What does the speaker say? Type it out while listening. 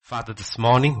Father, this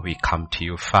morning we come to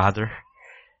you, Father.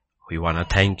 We want to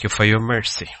thank you for your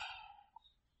mercy.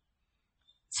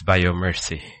 It's by your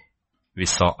mercy we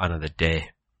saw another day.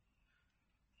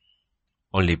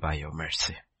 Only by your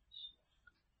mercy.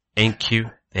 Thank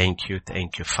you, thank you,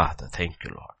 thank you, Father. Thank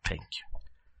you, Lord. Thank you.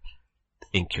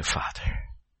 Thank you, Father.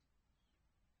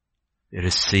 We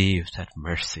receive that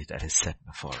mercy that is set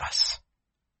before us.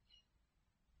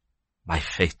 By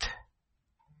faith,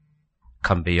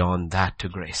 come beyond that to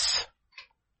grace.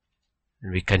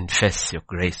 And we confess your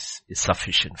grace is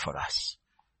sufficient for us.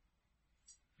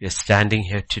 We are standing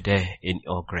here today in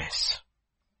your grace.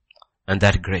 And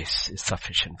that grace is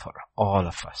sufficient for all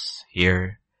of us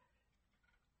here,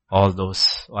 all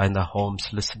those who are in the homes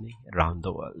listening around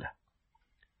the world.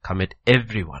 Commit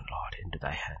everyone, Lord, into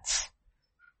thy hands.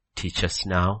 Teach us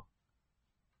now.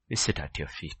 We sit at your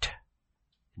feet.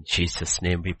 In Jesus'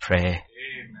 name we pray.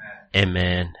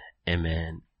 Amen.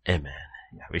 Amen. Amen.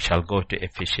 Yeah, we shall go to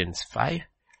Ephesians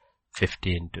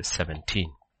 5:15 to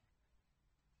 17.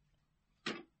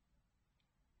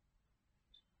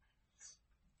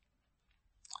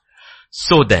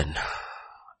 So then,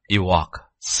 you walk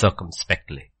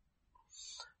circumspectly,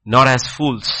 not as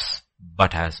fools,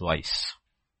 but as wise,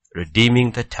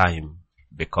 redeeming the time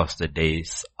because the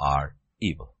days are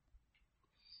evil.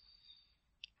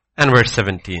 And verse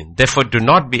 17, therefore do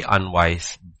not be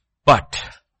unwise,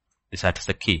 but, that is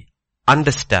the key,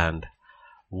 understand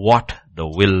what the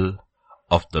will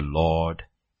of the Lord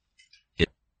is.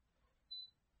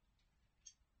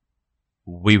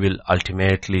 We will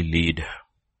ultimately lead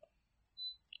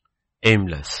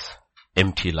aimless,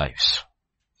 empty lives.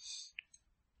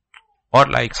 Or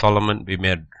like Solomon, we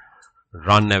may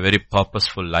run a very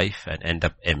purposeful life and end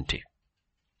up empty.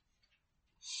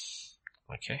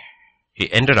 Okay? He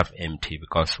ended up empty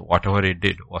because whatever he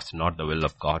did was not the will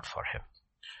of God for him.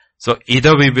 So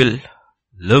either we will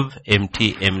live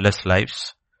empty, aimless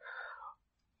lives,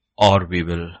 or we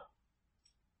will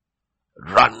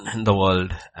run in the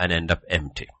world and end up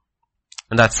empty.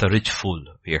 And that's the rich fool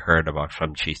we heard about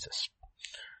from Jesus.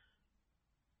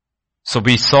 So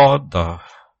we saw the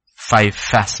 5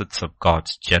 facets of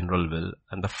God's general will,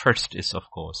 and the first is, of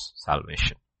course,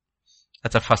 salvation.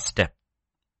 That's the first step.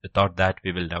 Without that,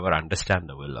 we will never understand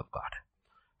the will of God.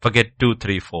 Forget 2,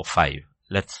 3, 4, 5.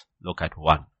 Let's look at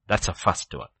 1. That's the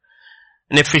first one.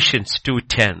 In Ephesians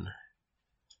 2:10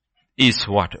 is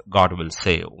what God will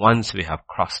say once we have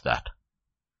crossed that.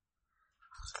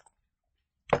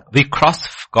 We cross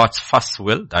God's first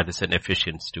will, that is in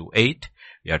Ephesians 2:8.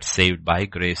 We are saved by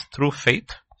grace through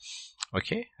faith.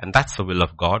 Okay? And that's the will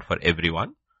of God for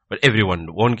everyone. But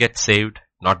everyone won't get saved,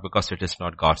 not because it is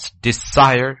not God's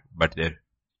desire, but they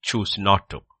choose not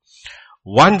to.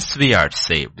 Once we are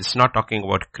saved, it's not talking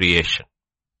about creation.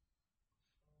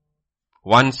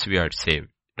 Once we are saved,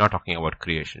 not talking about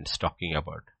creation, it's talking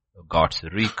about God's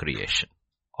recreation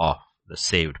of the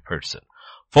saved person.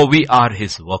 For we are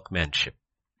his workmanship.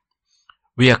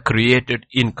 We are created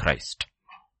in Christ.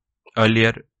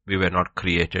 Earlier, we were not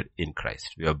created in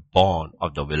Christ. We were born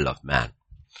of the will of man.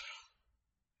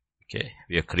 Okay,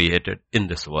 we are created in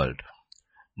this world.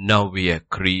 Now we are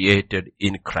created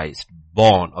in Christ,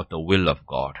 born of the will of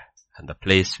God. And the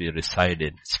place we reside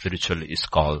in spiritually is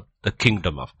called the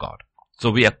kingdom of God. So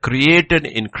we are created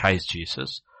in Christ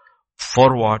Jesus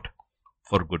for what?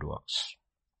 For good works.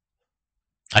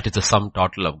 That is the sum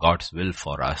total of God's will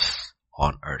for us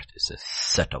on earth. It's a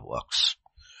set of works,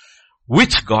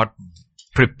 which God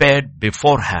prepared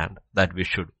beforehand that we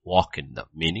should walk in them.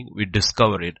 Meaning we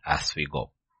discover it as we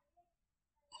go.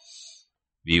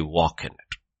 We walk in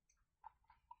it.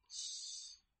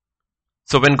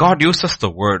 So when God uses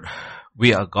the word,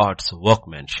 we are God's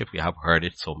workmanship. We have heard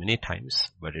it so many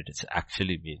times, but it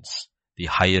actually means the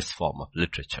highest form of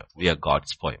literature. We are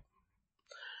God's poem.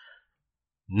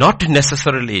 Not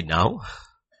necessarily now,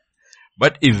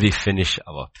 but if we finish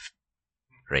our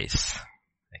race.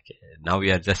 Okay. Now we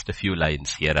are just a few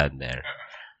lines here and there.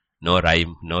 No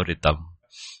rhyme, no rhythm.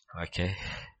 Okay.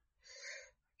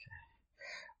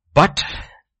 But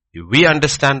if we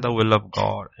understand the will of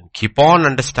God and keep on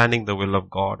understanding the will of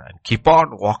God and keep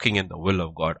on walking in the will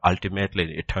of God, ultimately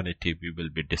in eternity we will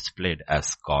be displayed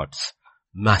as God's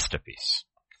masterpiece.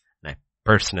 And I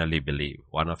personally believe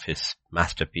one of his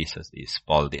masterpieces is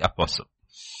Paul the Apostle.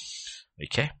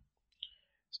 Okay?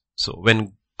 So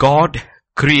when God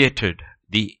created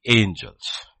the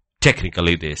angels,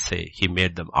 technically they say he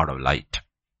made them out of light.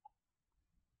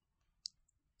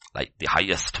 Like the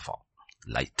highest form,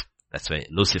 light. That's why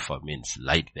Lucifer means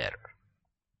light bearer.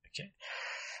 Okay.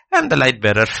 And the light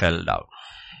bearer fell down.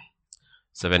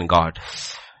 So when God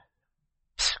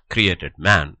created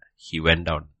man, he went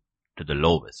down to the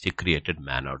lowest. He created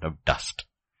man out of dust.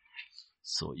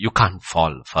 So you can't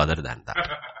fall further than that.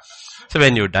 So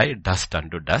when you die, dust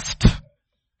unto dust,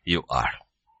 you are.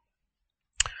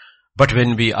 But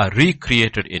when we are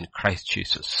recreated in Christ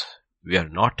Jesus, we are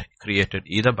not created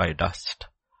either by dust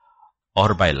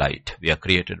or by light. We are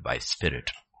created by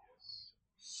Spirit.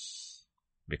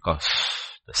 Because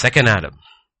the second Adam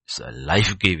is a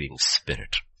life-giving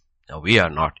Spirit. Now we are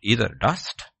not either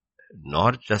dust,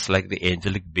 nor just like the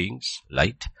angelic beings,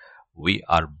 light. We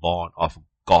are born of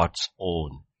God's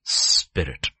own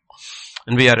Spirit.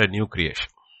 And we are a new creation.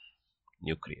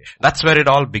 New creation. That's where it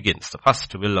all begins. The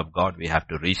first will of God, we have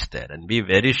to reach there and be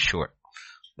very sure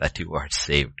that you are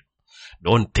saved.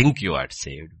 Don't think you are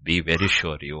saved. Be very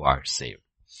sure you are saved.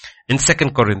 In 2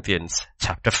 Corinthians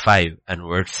chapter 5 and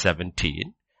verse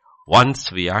 17,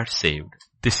 once we are saved,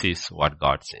 this is what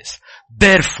God says.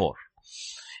 Therefore,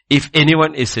 if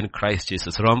anyone is in Christ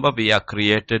Jesus, remember we are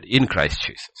created in Christ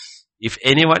Jesus. If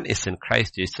anyone is in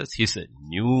Christ Jesus, he is a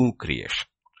new creation.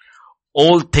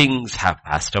 All things have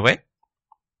passed away.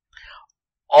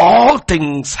 All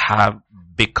things have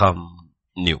become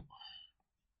new.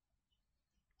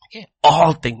 Okay?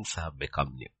 All things have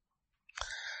become new.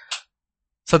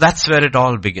 So that's where it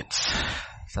all begins.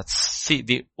 See,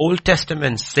 the Old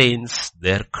Testament saints,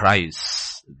 their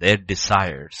cries, their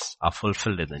desires are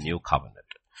fulfilled in the new covenant.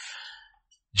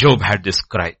 Job had this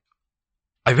cry.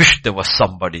 I wish there was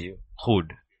somebody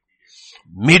who'd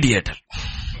mediate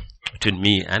between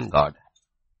me and God.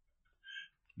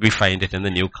 We find it in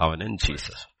the new covenant,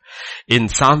 Jesus. In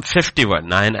Psalm 51,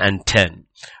 9 and 10,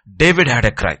 David had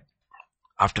a cry.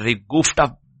 After he goofed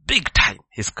up big time,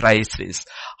 his cry is,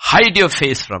 hide your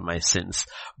face from my sins,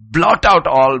 blot out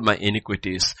all my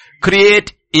iniquities,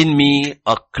 create in me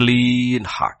a clean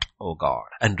heart, O God,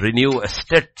 and renew a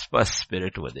steadfast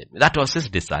spirit within me. That was his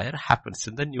desire, happens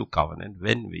in the new covenant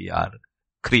when we are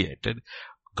created.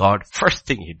 God, first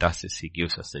thing he does is he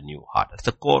gives us a new heart. It's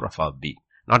the core of our being.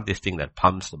 Not this thing that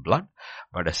pumps the blood,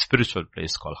 but a spiritual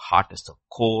place called heart is the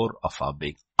core of our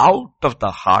being. Out of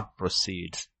the heart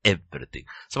proceeds everything.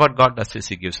 So what God does is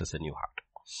he gives us a new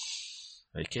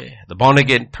heart. Okay. The born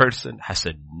again person has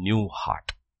a new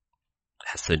heart.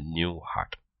 Has a new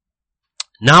heart.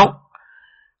 Now,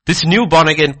 this new born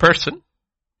again person,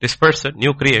 this person,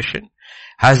 new creation,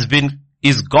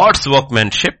 is God's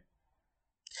workmanship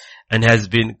and has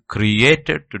been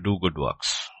created to do good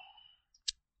works,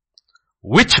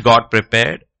 which God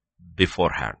prepared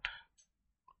beforehand.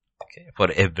 Okay,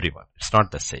 for everyone. It's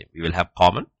not the same. We will have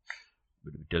common,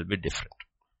 but it will be different.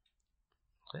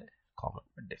 Okay, common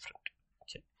but different.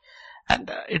 Okay,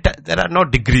 and there are no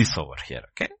degrees over here.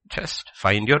 Okay, just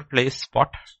find your place,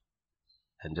 spot,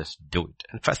 and just do it.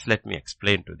 And first, let me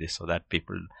explain to this so that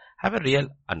people have a real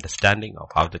understanding of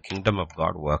how the kingdom of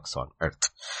God works on earth.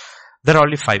 There are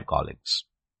only 5 callings,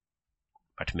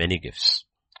 but many gifts.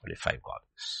 Only 5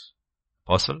 callings.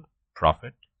 Apostle,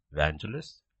 prophet,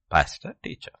 evangelist, pastor,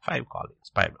 teacher. 5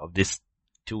 callings. 5 of these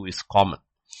 2 is common.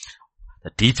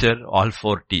 The teacher, all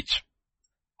 4 teach.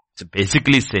 So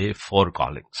basically say 4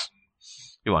 callings.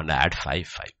 You want to add 5.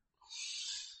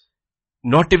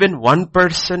 Not even one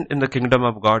person in the kingdom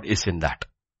of God is in that.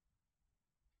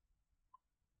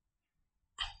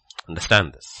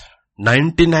 Understand this.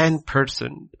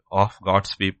 99% of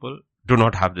God's people do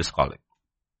not have this calling.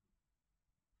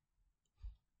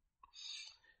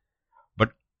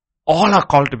 All are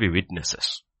called to be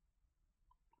witnesses.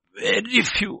 Very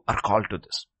few are called to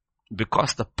this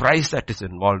because the price that is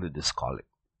involved with this calling.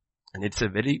 And it's a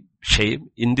very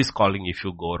shame in this calling if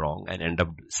you go wrong and end up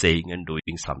saying and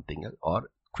doing something else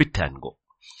or quit and go.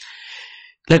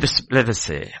 Let us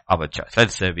say our church.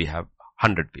 Let's say we have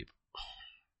 100 people.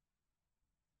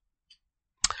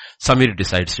 Somebody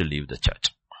decides to leave the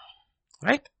church.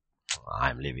 Right?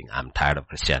 I'm leaving. I'm tired of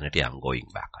Christianity. I'm going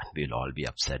back. And we'll all be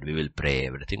upset. We will pray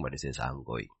everything, but he says, I'm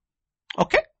going.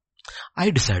 Okay. I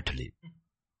decide to leave.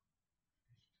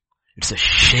 It's a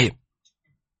shame.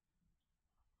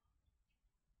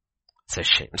 It's a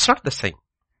shame. It's not the same.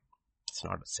 It's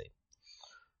not the same.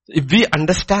 If we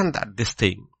understand that this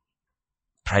thing,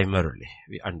 primarily,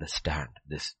 we understand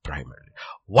this primarily.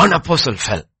 One apostle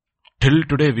fell. Till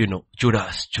today we know.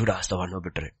 Judas, the one who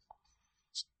betrayed.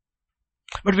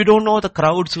 But we don't know the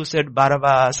crowds who said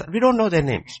Barabbas. We don't know their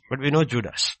names. But we know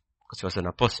Judas, because he was an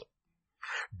apostle.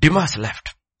 Demas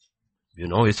left. We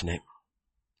know his name.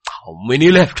 How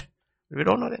many left? We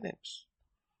don't know their names.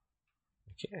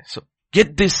 Okay, so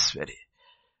get this very.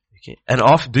 Okay, and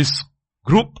of this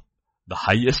group, the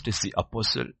highest is the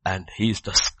apostle, and he is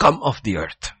the scum of the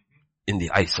earth in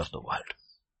the eyes of the world.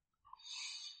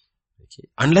 Okay.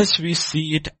 Unless we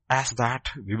see it as that,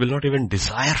 we will not even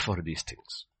desire for these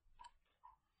things.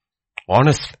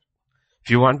 Honestly. If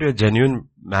you want a genuine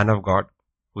man of God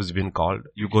who's been called,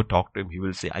 you go talk to him, he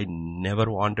will say, I never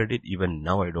wanted it, even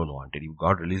now I don't want it. If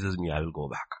God releases me, I will go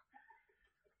back.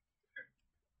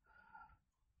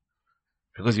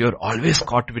 Because you're always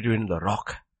caught between the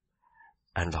rock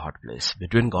and the hot place,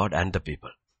 between God and the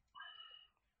people.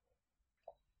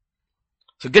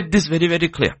 So get this very, very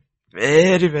clear.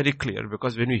 Very, very clear,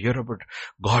 because when we hear about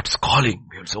God's calling,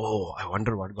 we will say, oh, I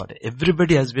wonder what God.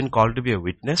 Everybody has been called to be a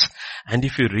witness, and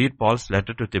if you read Paul's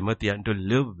letter to Timothy, and to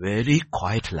live very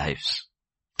quiet lives.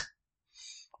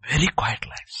 Very quiet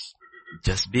lives.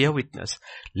 Just be a witness.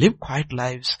 Live quiet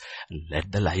lives, let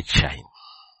the light shine.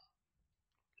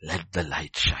 Let the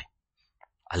light shine.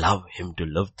 Allow him to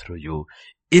live through you.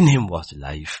 In him was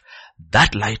life.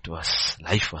 That life was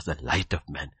the light of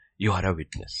man. You are a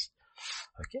witness.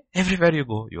 Okay? Everywhere you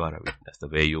go, you are a witness. The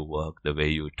way you work, the way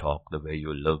you talk, the way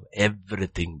you live,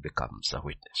 everything becomes a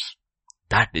witness.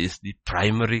 That is the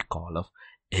primary call of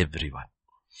everyone.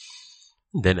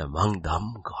 Then among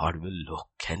them, God will look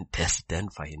and test,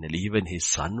 and finally even his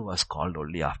son was called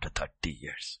only after 30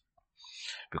 years.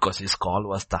 Because his call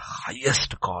was the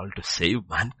highest call to save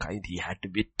mankind. He had to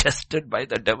be tested by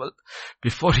the devil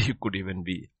before he could even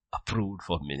be approved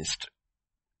for ministry.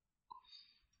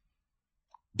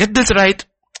 Get this right,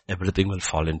 everything will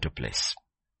fall into place.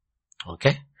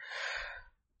 Okay?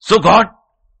 So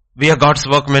we are God's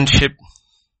workmanship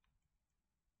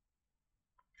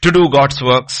to do God's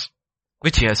works,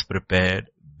 which he has prepared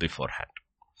beforehand.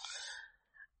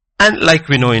 And like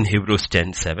we know in Hebrews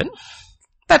 10:7,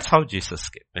 that's how Jesus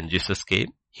came. When Jesus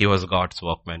came, he was God's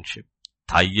workmanship,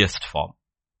 highest form,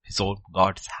 his own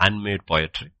God's handmade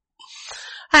poetry.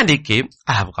 And he came,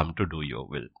 I have come to do your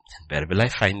will. Where will I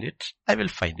find it? I will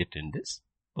find it in this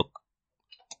book.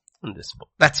 In this book.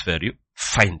 That's where you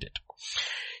find it.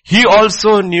 He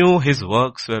also knew his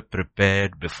works were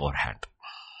prepared beforehand.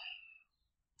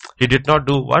 He did not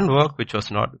do one work which was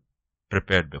not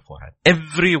prepared beforehand.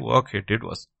 Every work he did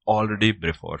was already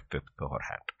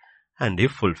beforehand. And he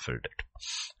fulfilled it.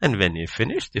 And when he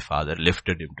finished, the Father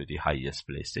lifted him to the highest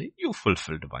place, saying, you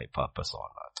fulfilled my purpose on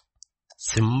earth.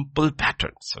 Simple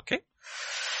patterns, okay?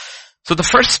 So the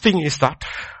first thing is that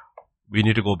we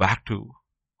need to go back to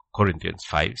Corinthians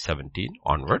 5:17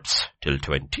 onwards till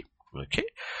 20, okay?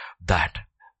 That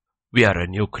we are a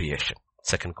new creation.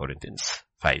 2 Corinthians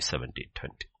 5:17,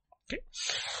 20, okay?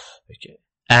 Okay.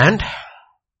 And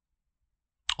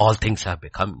all things have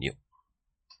become new.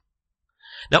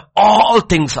 Now all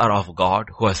things are of God,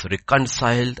 who has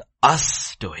reconciled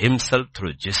us to himself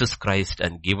through Jesus Christ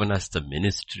and given us the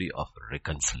ministry of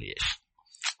reconciliation.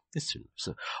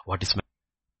 So what is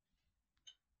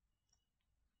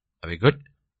Are we good?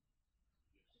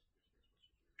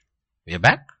 We are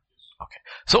back? Okay.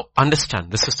 So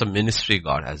understand, this is the ministry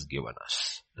God has given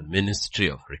us. The ministry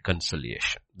of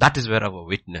reconciliation. That is where our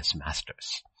witness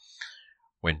masters.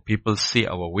 When people see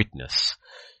our witness,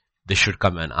 they should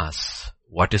come and ask,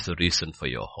 what is the reason for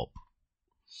your hope?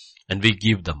 And we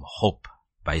give them hope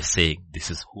by saying,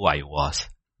 this is who I was.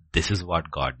 This is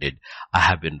what God did. I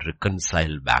have been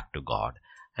reconciled back to God.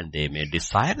 And they may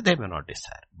desire, they may not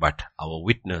desire. But our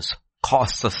witness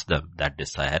causes them that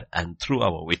desire. And through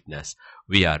our witness,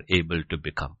 we are able to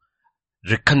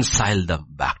reconcile them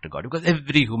back to God. Because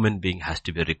every human being has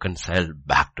to be reconciled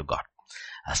back to God.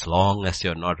 As long as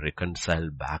you're not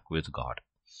reconciled back with God,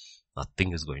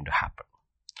 nothing is going to happen.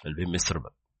 You'll be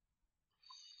miserable.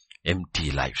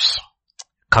 Empty lives.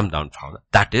 Come down, Father.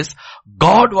 That is,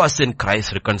 God was in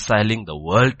Christ reconciling the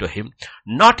world to him,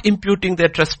 not imputing their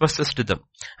trespasses to them,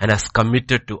 and has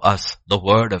committed to us the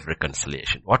word of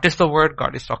reconciliation. What is the word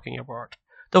God is talking about?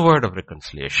 The word of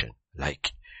reconciliation.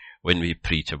 Like when we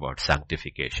preach about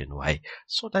sanctification. Why?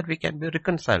 So that we can be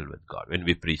reconciled with God. When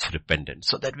we preach repentance,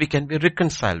 so that we can be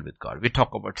reconciled with God. We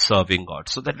talk about serving God,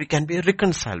 so that we can be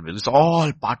reconciled with. It's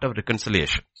all part of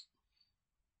reconciliation.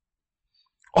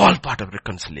 All part of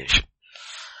reconciliation.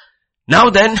 Now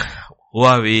then, who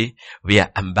are we? We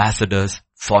are ambassadors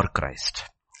for Christ.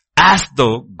 As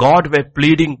though God were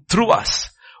pleading through us,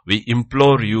 we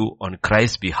implore you on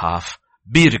Christ's behalf,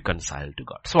 be reconciled to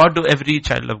God. So what do every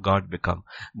child of God become?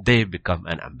 They become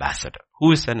an ambassador.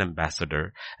 Who is an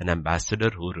ambassador? An ambassador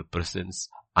who represents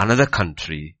another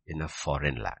country in a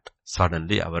foreign land.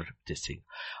 Suddenly our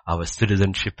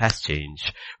citizenship has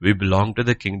changed. We belong to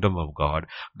the kingdom of God.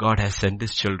 God has sent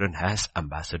his children as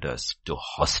ambassadors to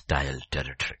hostile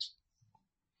territory.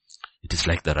 It is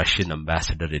like the Russian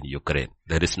ambassador in Ukraine.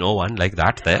 There is no one like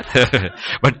that there.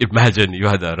 But imagine you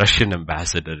are the Russian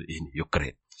ambassador in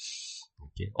Ukraine.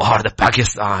 Okay. Or the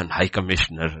Pakistan High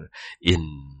Commissioner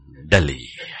in Delhi.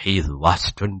 He is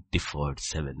watched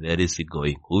 24/7. Where is he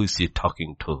going? Who is he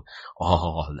talking to?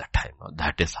 All the time.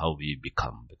 That is how we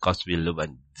become. Because we live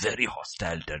in very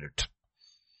hostile territory.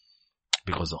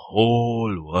 Because the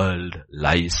whole world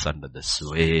lies under the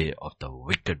sway of the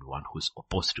wicked one who is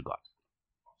opposed to God.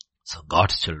 So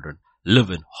God's children live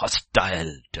in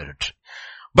hostile territory.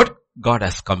 But God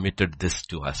has committed this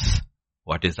to us.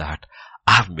 What is that?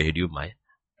 I have made you my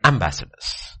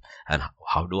ambassadors. And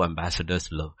how do ambassadors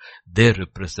live? They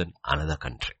represent another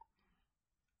country.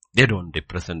 They don't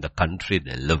represent the country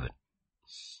they live in.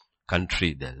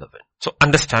 Country they live in. So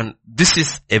understand, this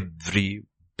is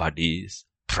everybody's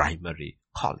primary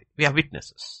calling. We are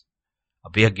witnesses.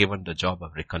 We are given the job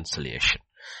of reconciliation.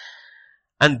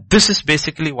 And this is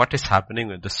basically what is happening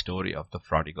with the story of the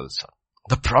prodigal son.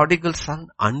 The prodigal son,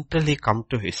 until he comes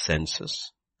to his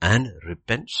senses and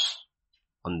repents,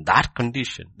 on that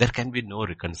condition, there can be no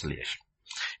reconciliation.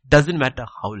 It doesn't matter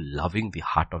how loving the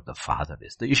heart of the father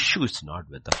is. The issue is not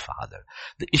with the father.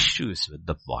 The issue is with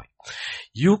the boy.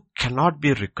 You cannot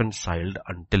be reconciled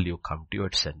until you come to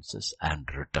your senses and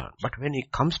return. But when he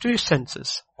comes to his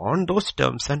senses, on those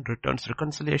terms and returns,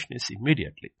 reconciliation is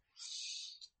immediately.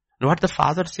 And what the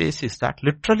father says is that,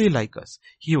 literally like us,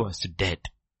 he was dead.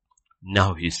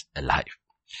 Now he's alive.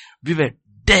 We were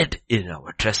dead in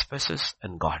our trespasses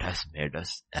and God has made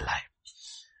us alive.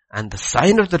 And the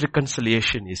sign of the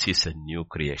reconciliation is he's a new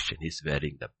creation. He's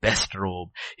wearing the best robe.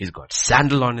 He's got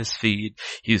sandal on his feet.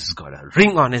 He's got a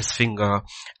ring on his finger.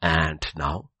 And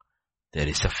now there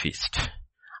is a feast.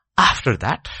 After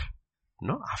that,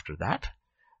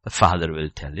 the father will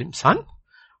tell him, son,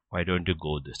 why don't you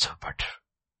go this? But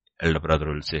elder brother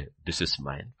will say, this is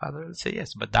mine. Father will say,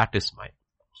 yes, but that is mine.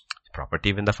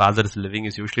 Property when the father is living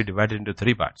is usually divided into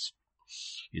 3 parts.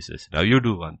 He says, now you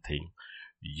do one thing.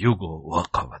 You go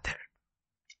work over there.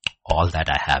 All that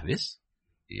I have is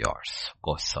yours.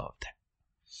 Go serve them.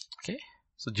 Okay.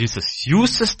 So Jesus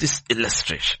uses these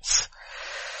illustrations.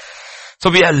 So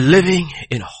we are living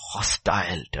in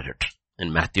hostile territory.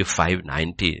 In Matthew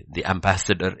 5:90, the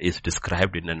ambassador is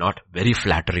described in a not very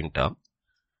flattering term.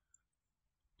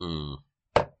 No,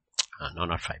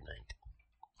 not 5:90.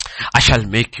 I shall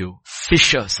make you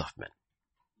fishers of men.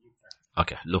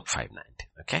 Okay, Luke 5:19.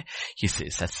 Okay, he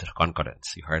says that's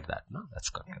concordance. You heard that, no? That's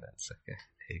concordance.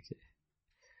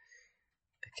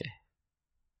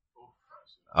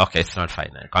 Okay, it's not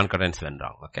 5:9. Concordance went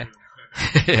wrong. Okay,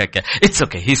 okay, it's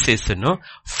okay. He says, no,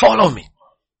 follow me.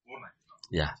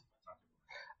 Yeah.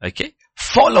 Okay,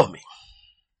 follow me.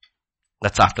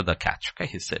 That's after the catch. Okay,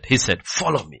 he said,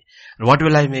 follow me. And what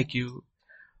will I make you?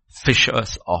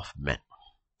 Fishers of men.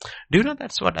 Do you know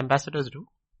that's what ambassadors do?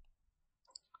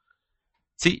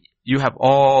 See, you have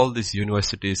all these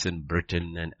universities in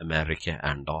Britain and America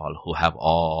and all who have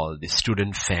all the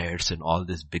student fairs in all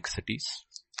these big cities.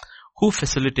 Who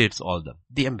facilitates all them?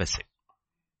 The embassy.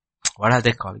 What are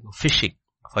they calling? Fishing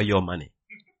for your money.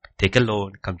 Take a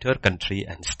loan, come to your country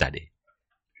and study.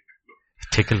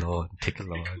 Take a loan.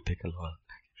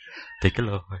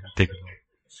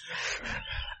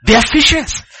 They are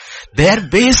fishers. Their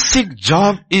basic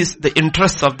job is the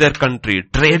interests of their country,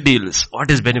 trade deals,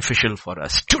 what is beneficial for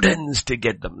us, students to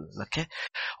get them, okay?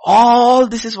 All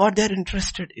this is what they're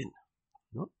interested in.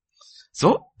 No?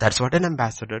 So, that's what an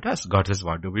ambassador does. God says,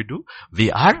 what do?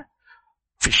 We are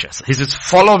fishers. He says,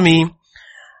 follow me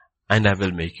and I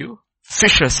will make you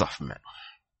fishers of men.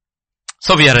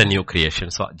 So we are a new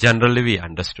creation. So generally we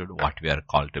understood what we are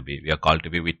called to be. We are called to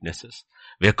be witnesses.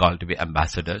 We are called to be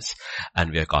ambassadors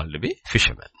and we are called to be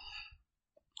fishermen.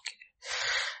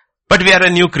 But we are a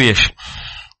new creation.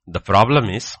 The problem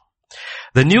is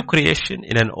the new creation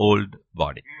in an old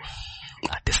body.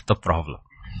 That is the problem.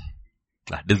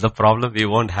 That is the problem we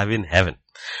won't have in heaven.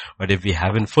 But if we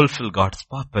haven't fulfilled God's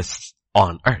purpose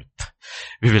on earth,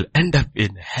 we will end up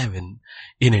in heaven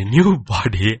in a new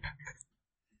body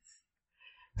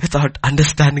without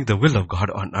understanding the will of God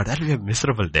on earth. That will be a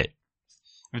miserable day.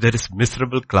 If there is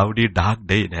miserable, cloudy, dark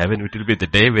day in heaven, it will be the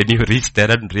day when you reach there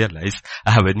and realize,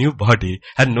 I have a new body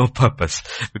and no purpose.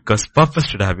 Because purpose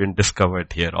should have been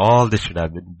discovered here. All this should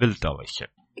have been built over here.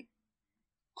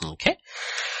 Okay?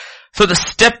 So the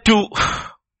step 2, or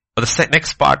the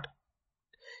next part,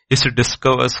 is to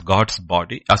discover God's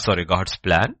God's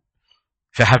plan.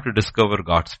 If you have to discover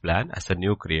God's plan as a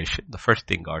new creation, the first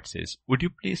thing God says, would you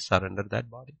please surrender that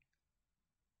body?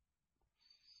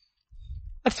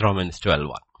 That's Romans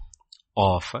 12:1.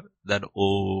 Offer that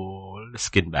old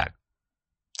skin bag.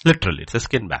 Literally, it's a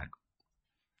skin bag.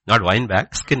 Not wine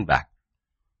bag, skin bag.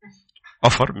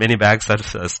 offer. Many bags are,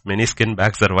 many skin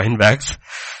bags are wine bags.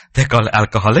 They call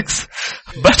alcoholics.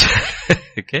 But,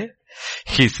 okay.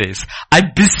 He says, I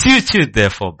beseech you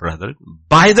therefore, brethren,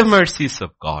 by the mercies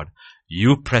of God,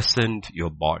 you present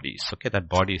your bodies. Okay, that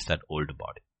body is that old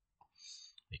body.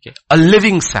 Okay, a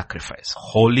living sacrifice,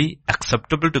 holy,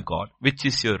 acceptable to God, which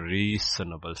is your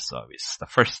reasonable service. The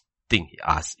first thing he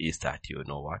asks is that, you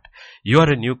know what? You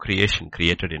are a new creation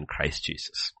created in Christ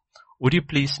Jesus. Would you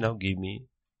please now give me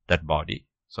that body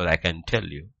so that I can tell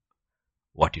you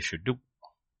what you should do?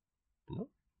 You know?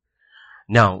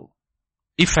 Now,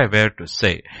 if I were to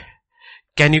say,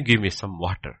 can you give me some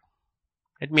water?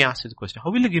 Let me ask you the question,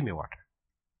 how will you give me water?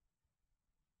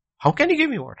 How can you give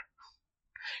me water?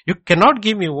 You cannot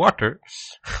give me water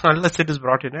unless it is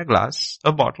brought in a glass,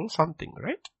 a bottle, something,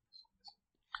 right?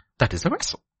 That is the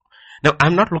vessel. Now,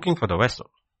 I'm not looking for the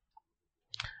vessel.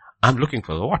 I'm looking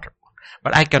for the water.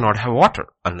 But I cannot have water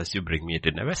unless you bring me it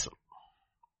in a vessel.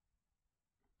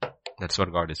 That's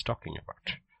what God is talking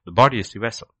about. The body is the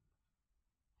vessel.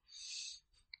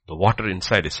 The water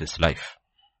inside is His life.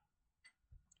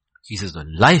 He says the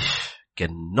life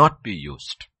cannot be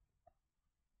used.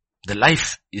 The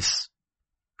life is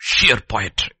sheer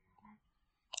poetry.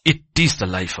 It is the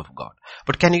life of God.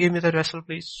 But can you give me that vessel,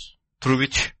 please? Through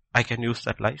which I can use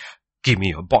that life? Give me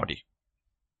your body.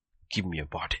 Give me your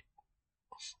body.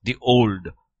 The old,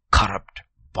 corrupt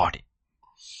body.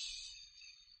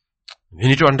 We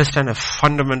need to understand a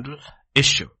fundamental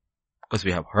issue. Because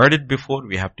we have heard it before,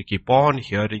 we have to keep on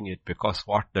hearing it, because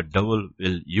what the devil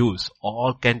will use,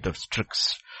 all kinds of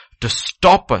tricks to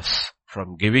stop us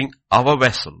from giving our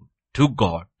vessel to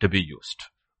God to be used.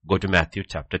 Go to Matthew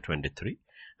chapter 23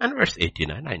 and verse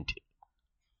 18 and 19.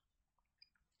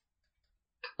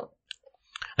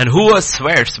 And whoever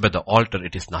swears by the altar,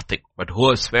 it is nothing. But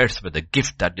whoever swears by the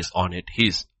gift that is on it, he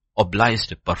is obliged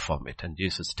to perform it. And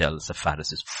Jesus tells the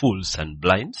Pharisees, fools and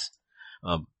blind,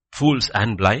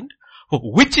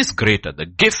 which is greater, the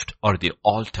gift or the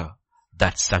altar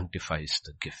that sanctifies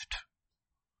the gift?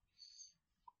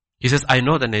 He says, I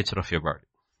know the nature of your body.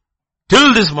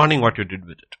 Till this morning what you did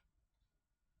with it.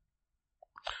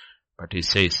 But he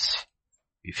says,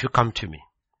 if you come to me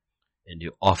and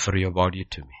you offer your body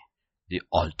to me, the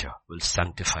altar will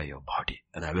sanctify your body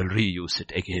and I will reuse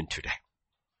it again today.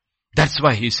 That's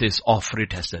why he says, offer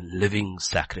it as a living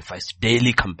sacrifice.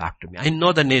 Daily come back to me. I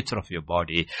know the nature of your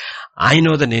body. I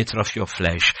know the nature of your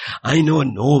flesh. I know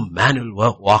no man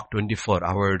will walk 24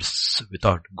 hours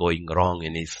without going wrong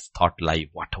in his thought life,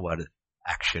 whatever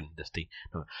action, this thing.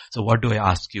 No. So what do I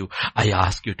ask you? I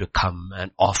ask you to come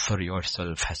and offer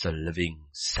yourself as a living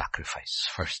sacrifice.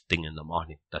 First thing in the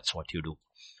morning. That's what you do.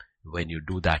 When you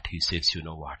do that, he says, you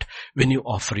know what? When you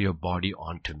offer your body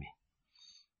onto me,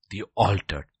 the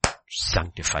altar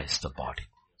sanctifies the body.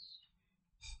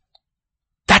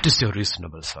 That is your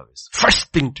reasonable service.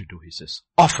 First thing to do, he says,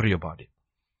 offer your body.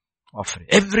 Offer it.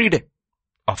 Every day,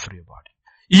 offer your body.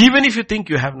 Even if you think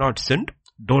you have not sinned,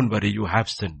 don't worry, you have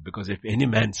sinned. Because if any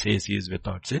man says he is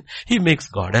without sin, he makes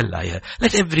God a liar.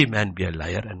 Let every man be a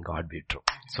liar and God be true.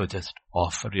 So just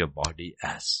offer your body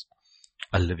as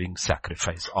a living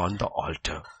sacrifice on the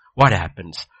altar. What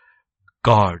happens?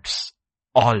 God's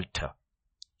altar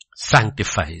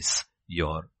sanctifies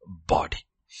your body.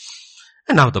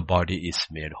 And now the body is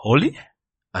made holy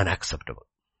and acceptable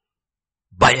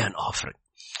by an offering.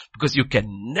 Because you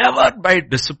can never by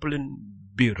discipline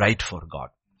be right for God.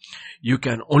 You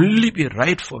can only be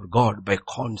right for God by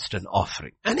constant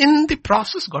offering. And in the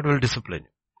process, God will discipline you.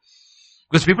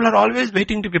 Because people are always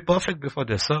waiting to be perfect before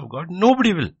they serve God.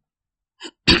 Nobody will.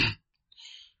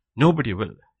 Nobody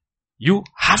will. You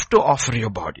have to offer your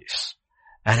bodies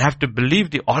and have to believe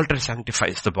the altar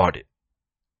sanctifies the body.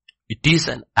 It is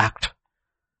an act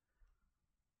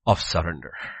of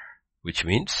surrender, which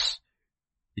means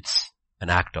it's an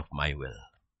act of my will.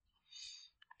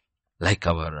 Like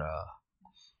our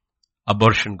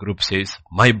abortion group says,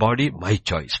 my body, my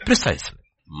choice. Precisely.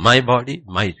 My body,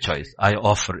 my choice. I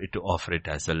offer it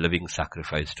as a living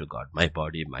sacrifice to God. My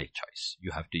body, my choice.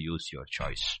 You have to use your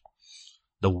choice.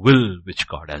 The will which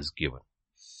God has given.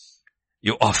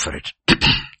 You offer it.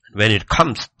 When it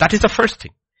comes, that is the first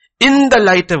thing. In the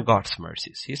light of God's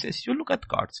mercies. He says, you look at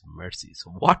God's mercies.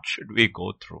 What should we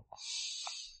go through?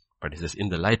 But he says, in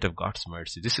the light of God's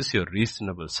mercy, this is your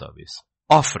reasonable service.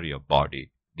 Offer your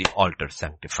body. The altar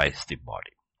sanctifies the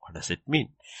body. What does it mean?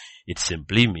 It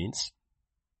simply means,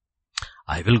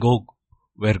 I will go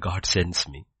where God sends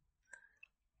me.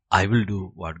 I will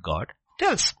do what God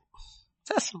tells me.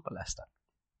 It's as simple as that.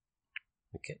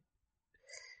 Okay.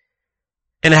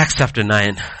 In Acts chapter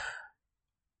 9,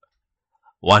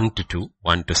 1 to 2,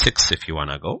 1 to 6 if you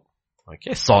want to go.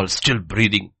 Okay, Saul still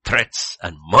breathing threats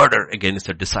and murder against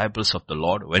the disciples of the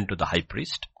Lord went to the high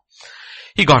priest.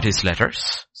 He got his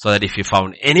letters so that if he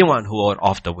found anyone who were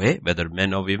off the way, whether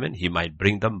men or women, he might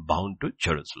bring them bound to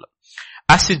Jerusalem.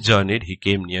 As he journeyed, he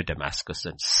came near Damascus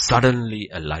and suddenly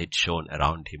a light shone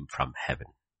around him from heaven.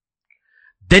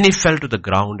 Then he fell to the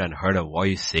ground and heard a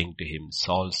voice saying to him,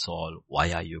 Saul, Saul,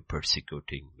 why are you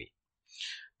persecuting me?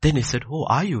 Then he said, who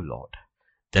are you, Lord?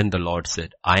 Then the Lord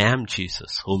said, I am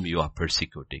Jesus whom you are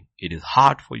persecuting. It is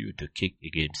hard for you to kick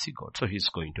against the God. So he's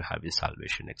going to have his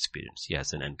salvation experience. He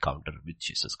has an encounter with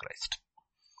Jesus Christ.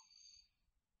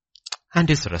 And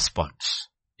his response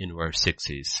in verse 6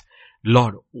 is,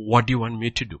 Lord, what do you want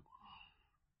me to do?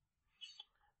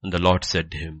 And the Lord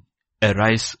said to him,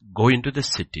 arise, go into the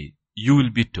city. You will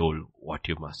be told what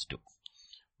you must do.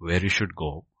 Where you should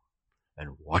go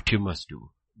and what you must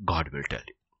do, God will tell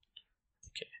you.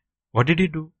 Okay. What did he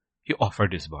do? He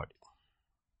offered his body.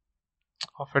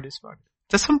 Offered his body.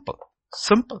 It's a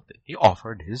simple thing. He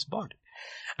offered his body.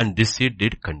 And this he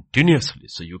did continuously.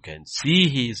 So you can see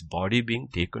his body being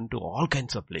taken to all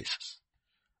kinds of places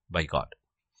by God.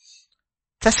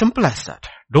 It's as simple as that.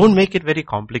 Don't make it very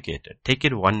complicated. Take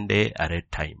it one day at a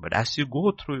time. But as you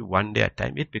go through one day at a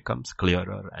time, it becomes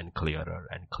clearer and clearer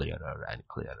and clearer and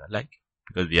clearer. Like,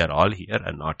 because we are all here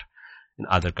and not in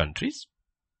other countries.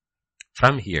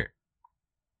 From here,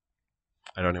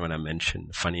 I don't even want to mention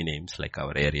funny names like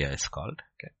our area is called.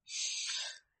 Okay.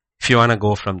 If you want to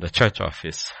go from the church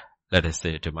office, let us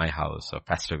say to my house or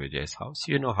Pastor Vijay's house,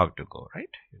 you know how to go, right?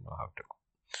 You know how to go.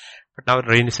 But now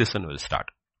rainy season will start.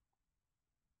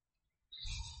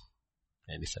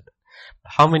 And he said,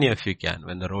 how many of you can,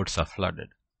 when the roads are flooded,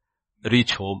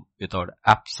 reach home without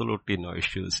absolutely no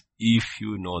issues if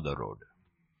you know the road?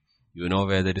 You know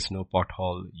where there is no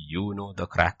pothole, you know the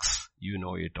cracks, you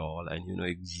know it all, and you know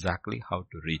exactly how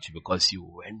to reach because you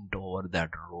went over that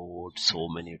road so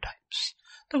many times.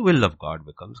 The will of God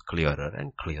becomes clearer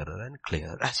and clearer and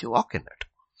clearer as you walk in it.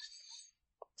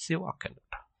 As you walk in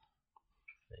it.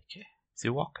 Okay? As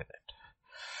you walk in it.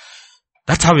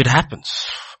 That's how it happens.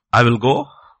 I will go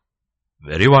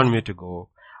where you want me to go.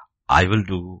 I will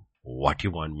do what you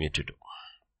want me to do.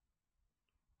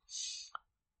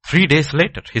 3 days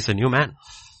later, he's a new man.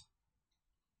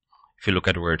 If you look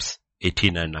at words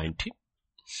 18 and 19.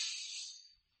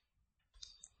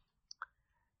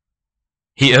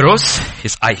 He arose,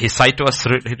 his sight was,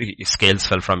 his scales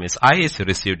fell from his eyes, he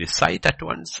received his sight at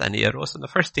once, and he arose, and the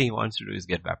first thing he wants to do is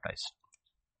get baptized.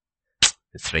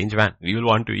 A strange man. We will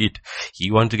want to eat.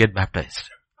 He wants to get baptized.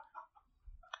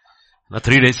 Now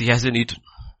 3 days he hasn't eaten.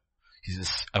 He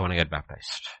says, I want to get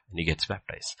baptized. And he gets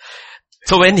baptized.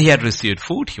 So when he had received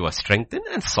food, he was strengthened,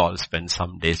 and Saul spent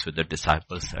some days with the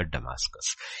disciples at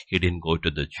Damascus. He didn't go to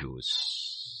the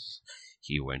Jews.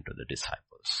 He went to the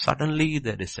disciples. Suddenly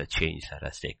there is a change that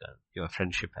has taken. Your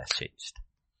friendship has changed.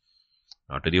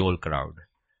 Not to the old crowd,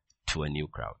 to a new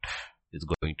crowd. He's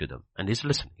going to them. And he's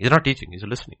listening. He's not teaching, he's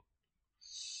listening.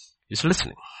 He's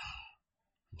listening.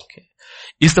 Okay.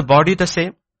 Is the body the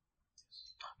same?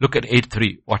 Look at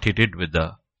 8:3, what he did with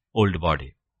the old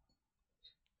body.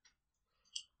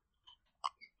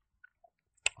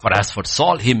 For as for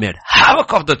Saul, he made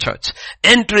havoc of the church,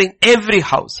 entering every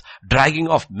house, dragging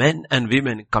off men and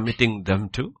women, committing them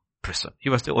to prison. He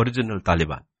was the original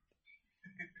Taliban.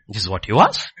 This is what he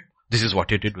was. This is what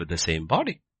he did with the same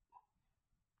body.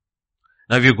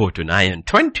 Now if you go to 9 and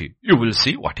 20, you will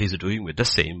see what he's doing with the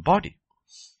same body.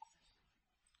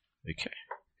 Okay.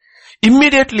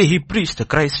 Immediately he preached the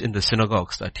Christ in the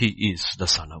synagogues that he is the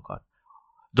Son of God.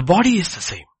 The body is the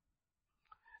same.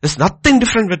 There's nothing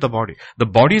different with the body. The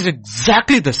body is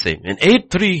exactly the same. In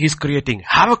 8:3 he's creating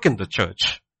havoc in the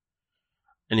church.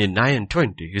 And in 9 and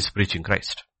 20 he's preaching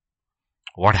Christ.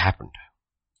 What happened?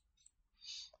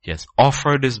 He has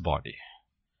offered his body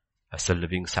as a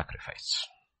living sacrifice.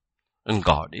 And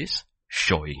God is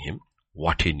showing him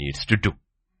what he needs to do.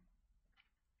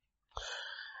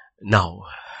 Now,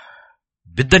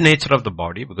 with the nature of the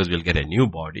body, because we'll get a new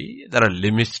body, there are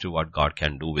limits to what God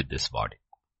can do with this body.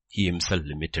 He himself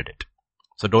limited it.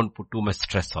 So don't put too much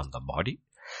stress on the body.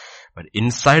 But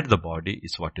inside the body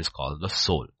is what is called the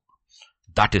soul.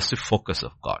 That is the focus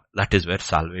of God. That is where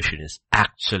salvation is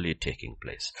actually taking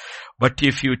place. But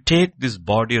if you take this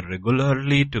body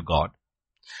regularly to God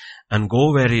and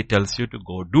go where he tells you to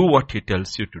go, do what he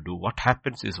tells you to do, what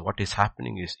happens is what is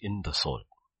happening is in the soul.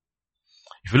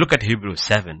 If you look at Hebrews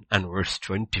 7 and verse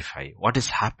 25, what is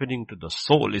happening to the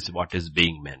soul is what is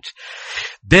being meant.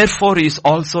 Therefore he is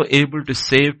also able to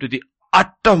save to the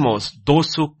uttermost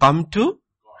those who come to,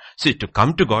 see, to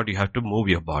come to God you have to move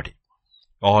your body.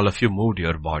 All of you moved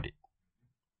your body.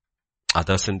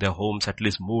 Others in their homes at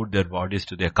least moved their bodies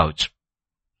to their couch.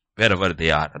 Wherever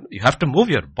they are. You have to move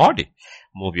your body.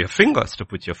 Move your fingers to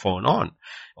put your phone on.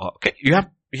 Okay,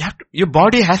 your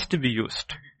body has to be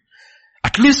used.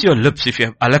 At least your lips. If you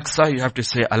have Alexa, you have to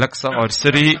say Alexa or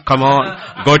Siri, come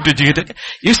on, go to Jesus.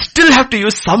 You still have to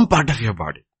use some part of your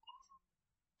body.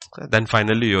 Okay, then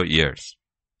finally your ears.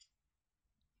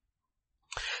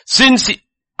 Since He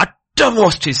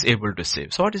uttermost is able to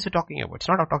save. So what is He talking about? It's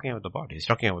not talking about the body. He's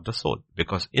talking about the soul.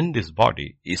 Because in this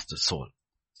body is the soul.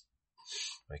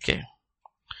 Okay.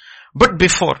 But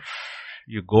before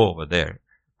you go over there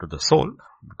to the soul,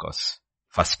 because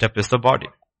first step is the body.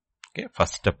 Okay.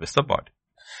 First step is the body.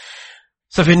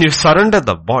 So when you surrender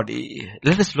the body,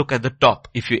 let us look at the top.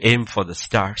 If you aim for the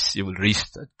stars, you will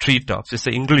reach the treetops. It's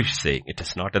an English saying. It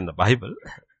is not in the Bible,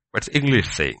 but it's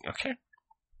English saying. Okay.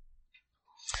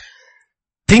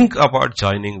 Think about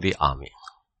joining the army.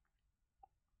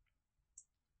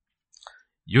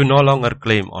 You no longer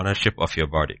claim ownership of your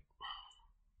body.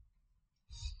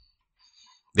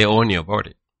 They own your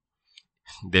body.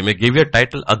 They may give you a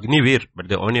title Agniveer, but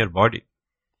they own your body.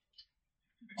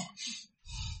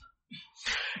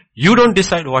 You don't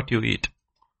decide what you eat.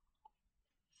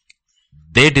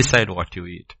 They decide what you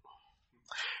eat.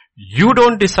 You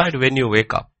don't decide when you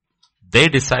wake up. They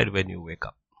decide when you wake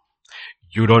up.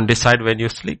 You don't decide when you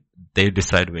sleep. They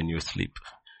decide when you sleep.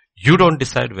 You don't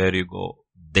decide where you go.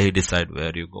 They decide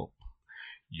where you go.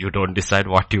 You don't decide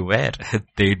what you wear.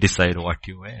 They decide what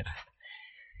you wear.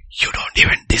 You don't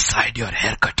even decide your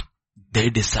haircut. They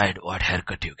decide what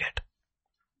haircut you get.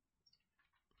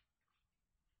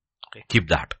 Okay, keep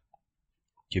that.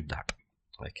 Keep that.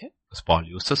 Okay? Because Paul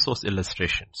uses those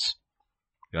illustrations.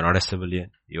 You are not a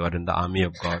civilian. You are in the army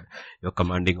of God. Your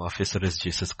commanding officer is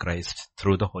Jesus Christ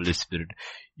through the Holy Spirit.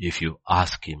 If you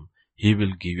ask Him, He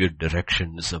will give you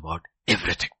directions about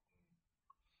everything.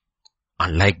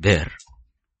 Unlike there,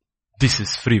 this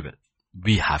is free will.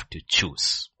 We have to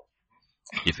choose.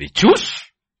 If we choose,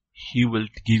 He will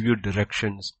give you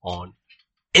directions on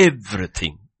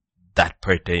everything that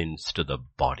pertains to the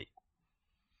body.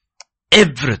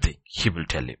 Everything He will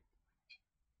tell you.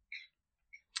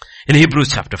 In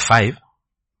Hebrews chapter 5,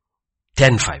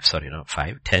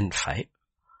 10:5.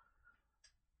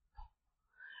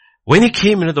 When He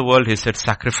came into the world, He said,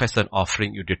 sacrifice and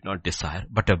offering you did not desire,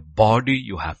 but a body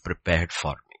you have prepared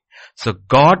for me. So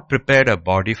God prepared a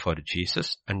body for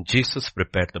Jesus, and Jesus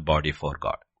prepared the body for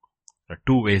God. There are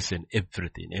two ways in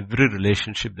everything. In every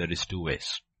relationship, there is two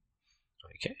ways.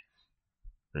 Okay?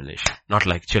 Relation. Not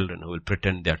like children who will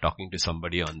pretend they are talking to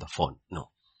somebody on the phone. No.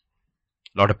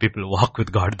 A lot of people walk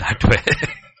with God that way.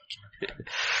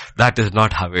 That is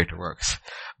not how it works.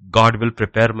 God will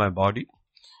prepare my body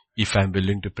if I am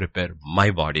willing to prepare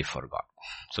my body for God.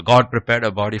 So God prepared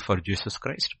a body for Jesus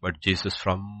Christ, but Jesus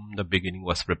from the beginning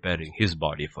was preparing His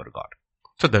body for God.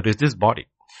 So there is this body.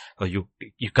 So you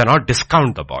cannot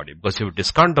discount the body, because if you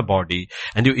discount the body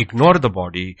and you ignore the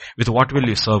body, with what will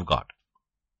you serve God?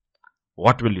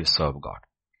 What will you serve God?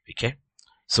 Okay?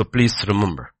 So please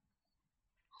remember.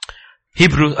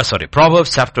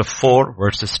 Proverbs chapter 4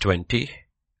 verses 20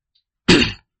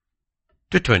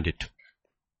 to 22.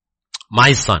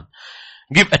 My son,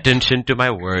 give attention to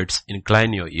my words,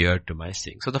 incline your ear to my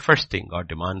saying. So the first thing God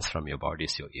demands from your body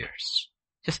is your ears.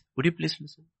 Just, would you please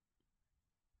listen?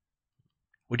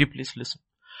 Would you please listen?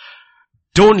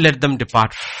 Don't let them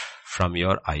depart from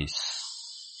your eyes.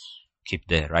 Keep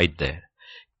there, right there.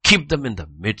 Keep them in the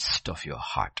midst of your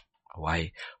heart.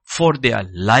 Why? For they are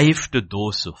life to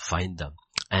those who find them,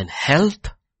 and health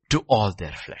to all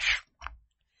their flesh.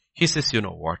 He says, you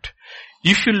know what?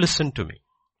 If you listen to me,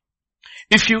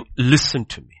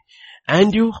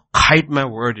 and you hide my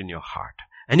word in your heart,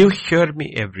 and you hear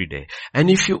me every day, and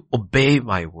if you obey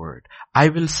my word, I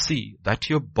will see that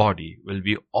your body will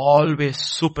be always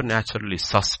supernaturally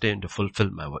sustained to fulfill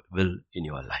my will in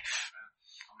your life.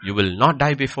 You will not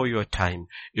die before your time.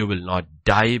 You will not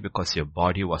die because your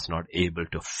body was not able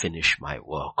to finish my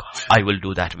work. I will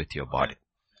do that with your body.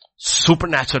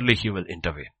 Supernaturally He will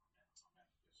intervene.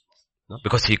 No?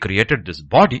 Because He created this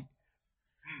body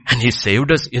and He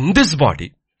saved us in this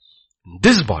body.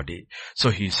 So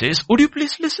He says, would you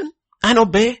please listen and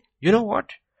obey? You know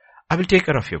what? I will take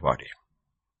care of your body.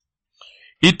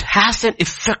 It has an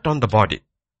effect on the body.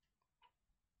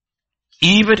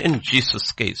 Even in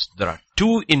Jesus' case, there are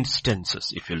two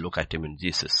instances, if you look at Him in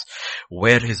Jesus,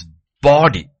 where His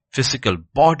body, physical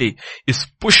body, is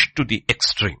pushed to the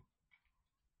extreme.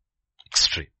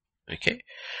 Okay?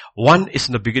 One is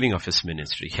in the beginning of His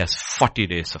ministry. He has 40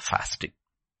 days of fasting.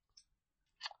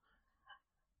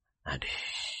 And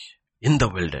in the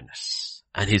wilderness.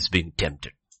 And He's being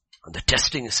tempted. And the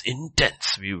testing is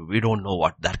intense. We don't know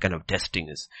what that kind of testing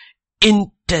is.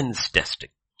 Intense testing.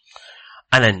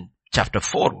 And then chapter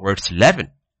 4, verse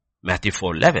 11. Matthew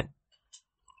 4:11.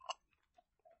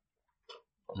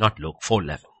 Not Luke,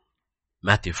 4:11.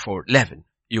 Matthew 4:11.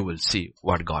 You will see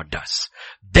what God does.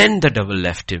 Then the devil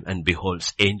left him, and behold,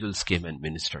 angels came and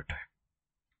ministered to him.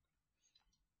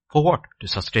 For what? To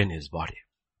sustain his body.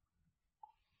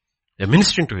 They're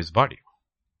ministering to his body.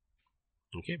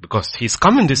 Okay, because he's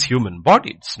come in this human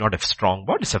body. It's not a strong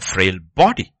body, it's a frail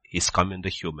body. He's come in the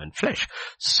human flesh.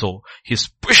 So he's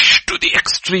pushed to the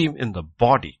extreme in the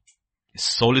body. His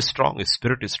soul is strong, his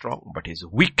spirit is strong, but he's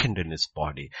weakened in his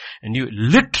body. And you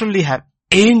literally have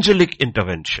angelic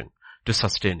intervention to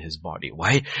sustain his body.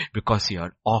 Why? Because he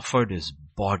had offered his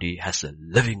body as a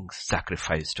living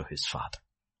sacrifice to his Father.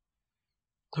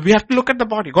 So we have to look at the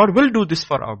body. God will do this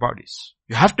for our bodies.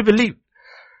 You have to believe.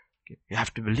 Okay, you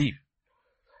have to believe.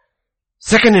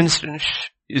 Second instance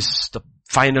is the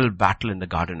final battle in the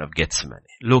Garden of Gethsemane.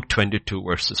 Luke 22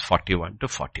 verses 41 to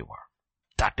 41.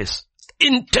 That is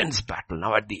intense battle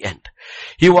now at the end.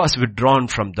 He was withdrawn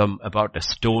from them about a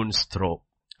stone's throw,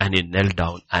 and he knelt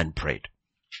down and prayed,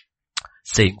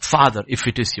 saying, Father, if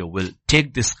it is your will,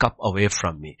 take this cup away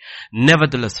from me.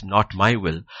 Nevertheless, not my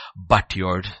will, but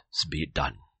yours be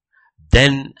done.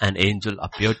 Then an angel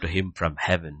appeared to him from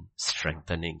heaven,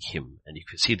 strengthening him. And you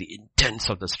can see the intense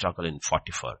of the struggle in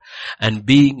 44. And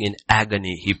being in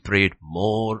agony, he prayed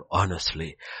more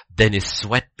earnestly. Then his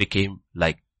sweat became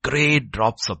like great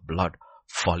drops of blood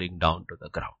falling down to the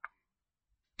ground.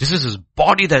 This is his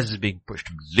body that is being pushed.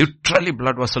 Literally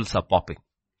blood vessels are popping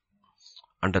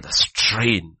under the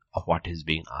strain of what is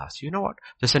being asked. You know what?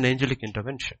 There's an angelic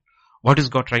intervention. What is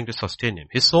God trying to sustain him?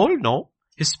 His soul? No.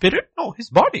 His spirit? No. His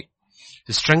body.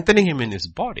 He's strengthening him in his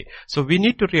body. So we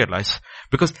need to realize,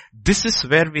 because this is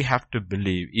where we have to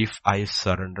believe, if I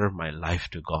surrender my life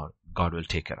to God, God will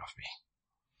take care of me.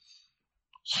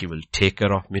 He will take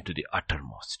care of me to the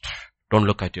uttermost. Don't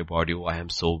look at your body, oh, I am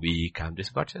so weak, I'm this.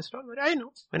 God says, don't worry, I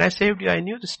know. When I saved you, I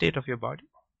knew the state of your body.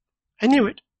 I knew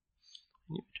it.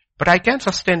 But I can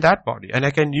sustain that body, and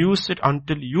I can use it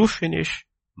until you finish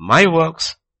my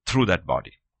works through that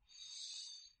body.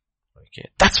 Okay,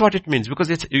 that's what it means, because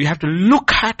you have to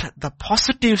look at the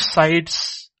positive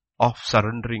sides of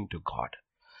surrendering to God.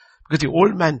 Because the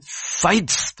old man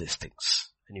fights these things,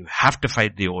 and you have to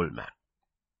fight the old man.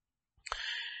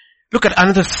 Look at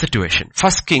another situation.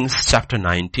 1 Kings chapter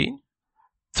 19,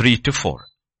 3 to 4,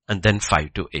 and then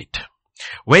 5 to 8.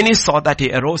 When he saw that,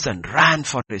 he arose and ran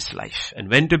for his life, and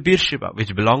went to Beersheba,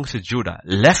 which belongs to Judah,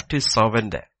 left his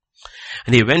servant there.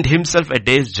 And he went himself a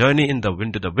day's journey into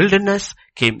the wilderness,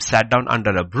 sat down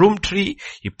under a broom tree.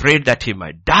 He prayed that he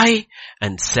might die,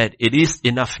 and said, it is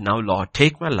enough now, Lord,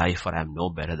 take my life, for I am no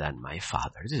better than my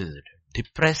father. This is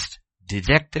depressed,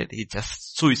 dejected, he's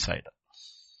just suicidal.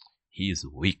 He is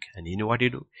weak, and you know what he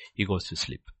do? He goes to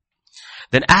sleep.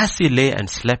 Then as he lay and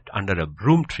slept under a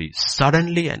broom tree,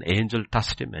 suddenly an angel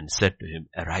touched him and said to him,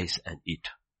 arise and eat.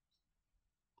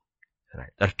 Right.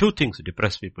 There are two things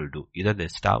depressed people do. Either they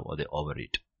starve or they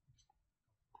overeat.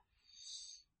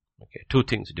 Okay, two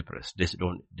things depressed. They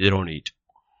don't eat.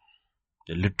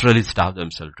 They literally starve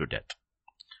themselves to death.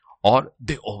 Or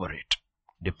they overeat.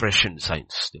 Depression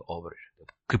signs, they overeat. They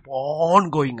keep on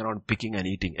going around picking and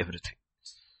eating everything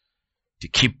to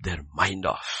keep their mind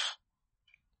off.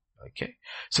 Okay.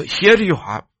 So here you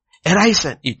have, arise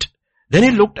and eat. Then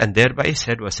he looked, and thereby he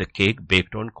said was a cake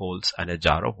baked on coals and a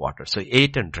jar of water. So he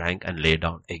ate and drank and lay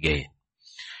down again.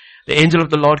 The angel of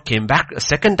the Lord came back a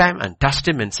second time and touched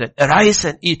him and said, arise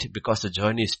and eat, because the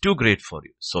journey is too great for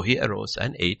you. So he arose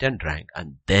and ate and drank,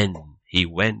 and then he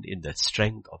went in the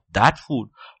strength of that food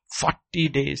 40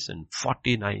 days and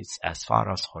 40 nights as far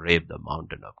as Horeb, the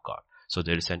mountain of God. So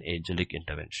there is an angelic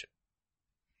intervention.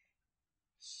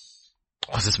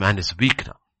 Because this man is weak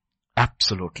now.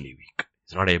 Absolutely weak.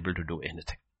 He's not able to do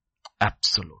anything.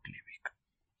 Absolutely weak.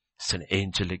 It's an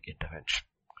angelic intervention.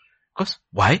 Because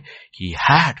why? He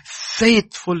had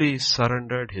faithfully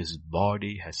surrendered his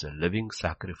body as a living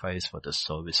sacrifice for the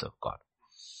service of God.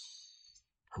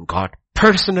 And God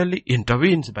personally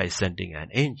intervenes by sending an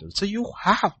angel. So you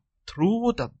have,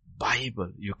 through the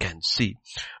Bible, you can see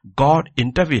God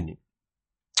intervening.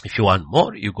 If you want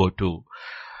more, you go to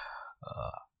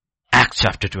Acts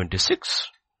chapter 26.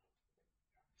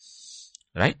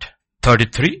 Right?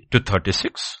 33 to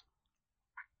 36.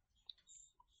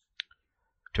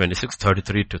 26,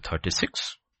 33 to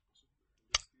 36.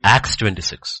 Acts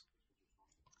 26.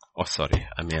 Oh, sorry.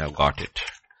 I may have got it.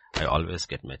 I always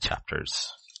get my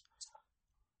chapters.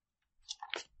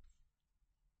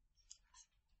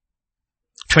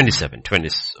 27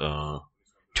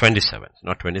 27,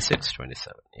 not 26,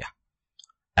 27. Yeah.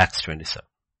 Acts 27.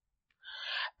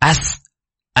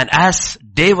 As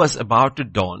day was about to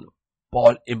dawn,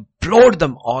 Paul implored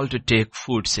them all to take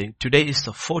food, saying, today is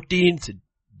the 14th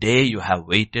day you have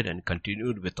waited and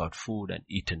continued without food and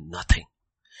eaten nothing.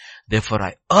 Therefore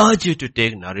I urge you to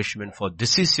take nourishment, for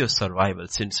this is your survival,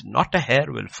 since not a hair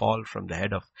will fall from the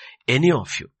head of any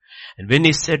of you. And when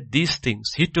he said these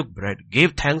things, he took bread,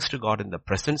 gave thanks to God in the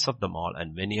presence of them all,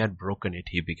 and when he had broken it,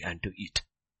 he began to eat.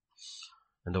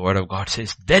 And the word of God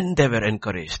says, then they were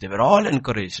encouraged. They were all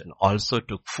encouraged and also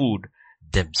took food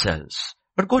themselves.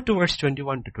 But go to verse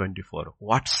 21 to 24.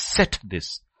 What set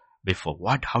this before?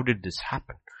 How did this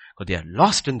happen? Because they are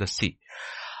lost in the sea.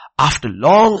 After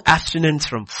long abstinence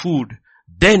from food,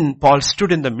 then Paul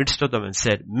stood in the midst of them and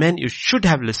said, men, you should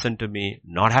have listened to me,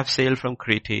 not have sailed from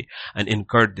Crete and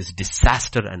incurred this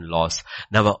disaster and loss.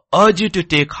 Now I urge you to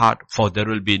take heart, for there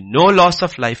will be no loss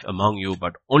of life among you,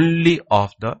 but only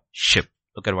of the ship.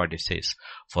 Look at what it says.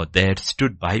 For there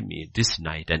stood by me this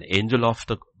night an angel of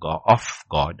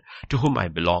God, to whom I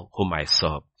belong, whom I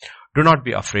serve. Do not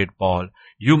be afraid, Paul.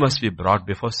 You must be brought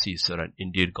before Caesar, and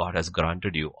indeed God has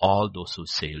granted you all those who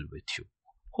sail with you.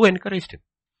 Who encouraged him?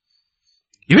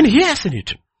 Even he hasn't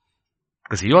eaten,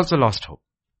 because he also lost hope.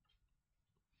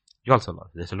 You also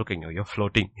lost. They're looking at you. You're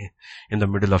floating in the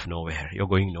middle of nowhere. You're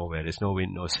going nowhere. There's no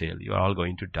wind, no sail. You're all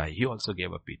going to die. He also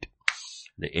gave up eating.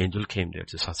 The angel came there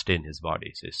to sustain his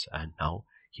body, says, and now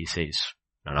he says,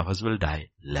 none of us will die.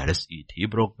 Let us eat. He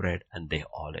broke bread and they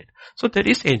all ate. So there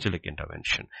is angelic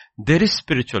intervention. There is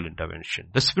spiritual intervention.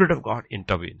 The Spirit of God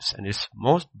intervenes and is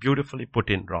most beautifully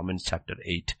put in Romans chapter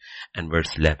 8 and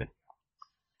verse 11.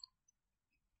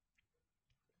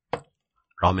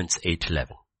 Romans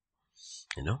 8:11.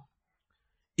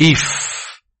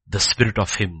 If the Spirit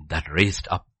of Him that raised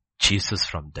up Jesus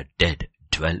from the dead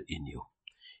dwell in you,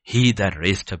 He that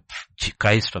raised up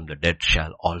Christ from the dead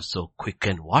shall also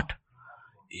quicken what?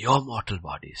 Your mortal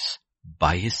bodies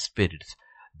by His Spirit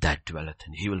that dwelleth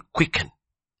in. He will quicken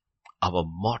our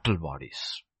mortal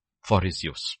bodies for His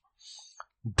use.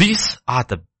 These are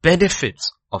the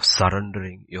benefits of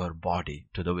surrendering your body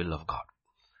to the will of God.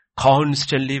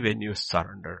 Constantly when you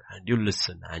surrender and you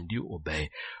listen and you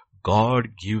obey,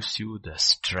 God gives you the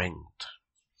strength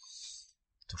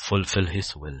to fulfill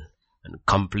His will and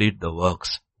complete the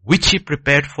works which He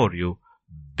prepared for you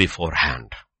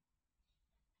beforehand.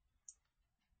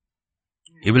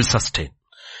 He will sustain.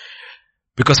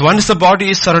 Because once the body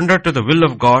is surrendered to the will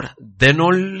of God, then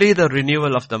only the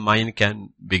renewal of the mind can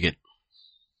begin.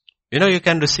 You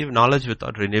can receive knowledge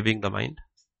without renewing the mind.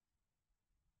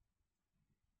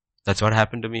 That's what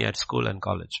happened to me at school and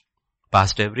college.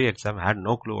 Passed every exam, had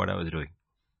no clue what I was doing.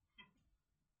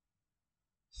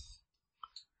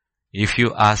 If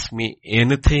you ask me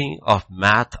anything of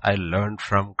math I learned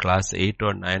from class 8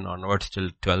 or 9 onwards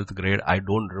till 12th grade, I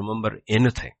don't remember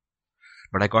anything.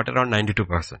 But I got around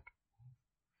 92%.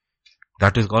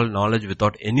 That is called knowledge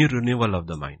without any renewal of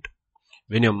the mind.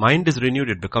 When your mind is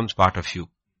renewed, it becomes part of you.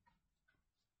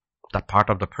 That part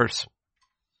of the person.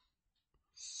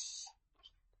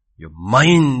 Your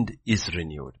mind is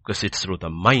renewed because it's through the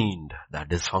mind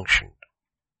that is functioned.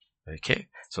 Okay?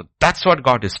 So that's what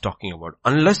God is talking about.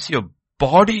 Unless your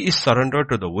body is surrendered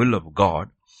to the will of God,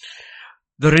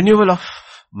 the renewal of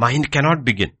mind cannot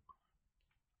begin.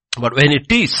 But when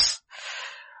it is,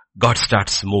 God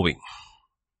starts moving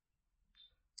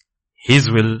His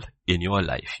will in your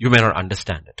life. You may not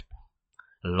understand it.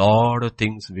 A lot of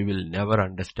things we will never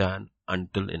understand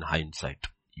until in hindsight.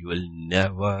 You will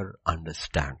never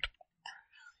understand.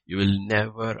 You will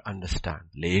never understand.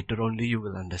 Later only you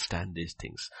will understand these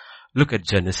things. Look at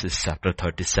Genesis chapter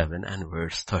 37 and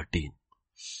verse 13.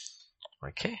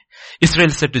 Okay. Israel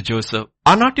said to Joseph,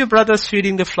 are not your brothers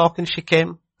feeding the flock in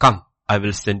Shechem? Come, I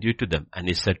will send you to them. And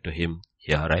he said to him,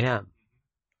 here I am.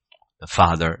 The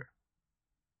father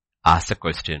asked a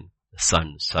question. The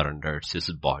son surrenders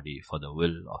his body for the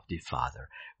will of the father.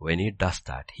 When he does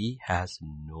that, he has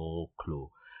no clue.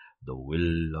 The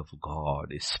will of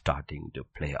God is starting to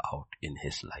play out in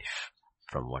his life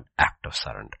from one act of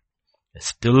surrender. I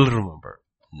still remember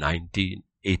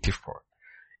 1984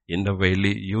 in the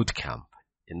Valley Youth Camp,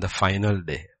 in the final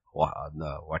day,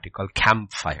 what you call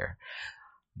campfire.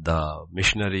 The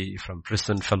missionary from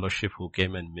Prison Fellowship who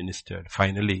came and ministered,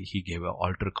 finally he gave an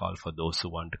altar call for those who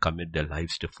want to commit their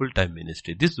lives to full-time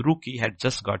ministry. This rookie had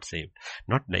just got saved,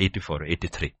 not 84,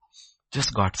 83.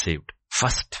 Just got saved.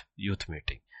 First youth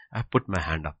meeting. I put my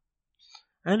hand up.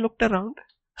 I looked around.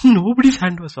 Nobody's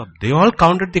hand was up. They all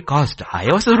counted the cost.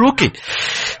 I was a rookie.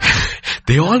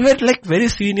 They all were like very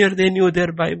senior. They knew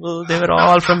their Bible. They were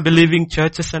all from believing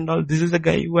churches and all. This is a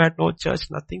guy who had no church,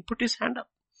 nothing. Put his hand up.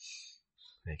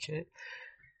 Okay.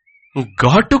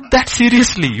 God took that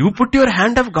seriously. You put your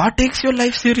hand up, God takes your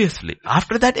life seriously.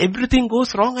 After that, everything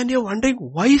goes wrong and you're wondering,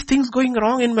 why is things going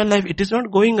wrong in my life? It is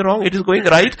not going wrong. It is going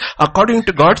right according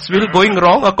to God's will, going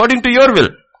wrong according to your will.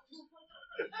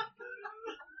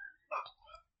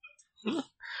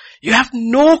 You have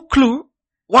no clue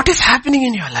what is happening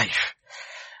in your life.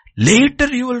 Later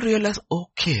you will realize,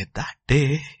 okay, that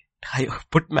day I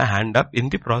put my hand up, in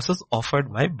the process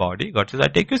offered my body. God says, I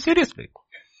take you seriously.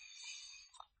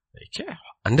 Okay.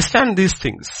 Understand these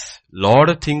things. Lot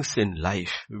of things in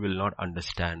life we will not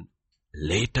understand.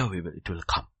 Later it will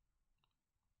come.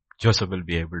 Joseph will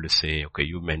be able to say, okay,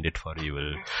 you meant it for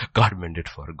evil. God meant it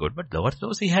for good. But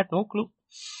those he had no clue.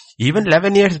 Even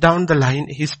 11 years down the line,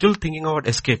 he's still thinking about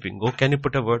escaping. Oh, can you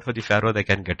put a word for the Pharaoh that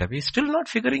can get away? He's still not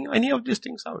figuring any of these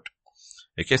things out.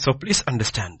 Okay, so please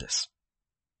understand this.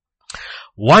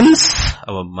 Once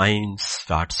our minds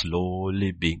start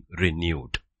slowly being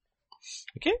renewed.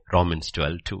 Okay, Romans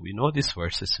 12:2. We know these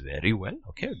verses very well.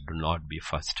 Okay, do not be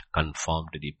first conformed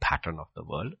to the pattern of the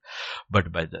world,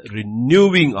 but by the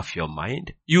renewing of your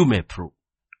mind, you may prove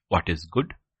what is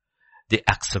good, the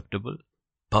acceptable,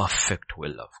 perfect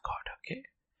will of God. Okay,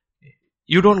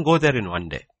 you don't go there in one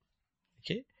day.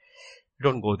 Okay, you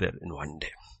don't go there in one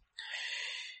day.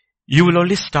 You will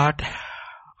only start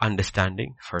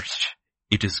understanding first,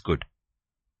 it is good.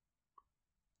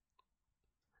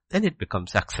 Then it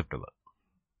becomes acceptable.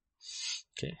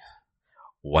 Okay.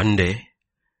 One day,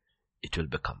 it will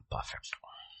become perfect.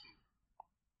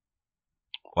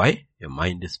 Why? Your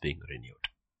mind is being renewed.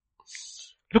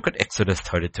 Look at Exodus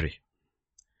 33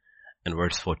 and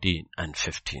verse 14 and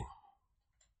 15.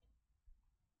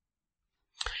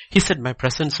 He said, my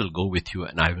presence will go with you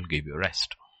and I will give you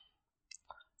rest.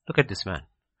 Look at this man.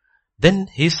 Then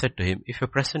he said to him, if your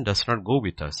presence does not go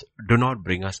with us, do not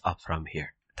bring us up from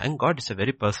here. Thank God it's a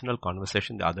very personal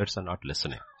conversation. The others are not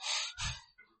listening.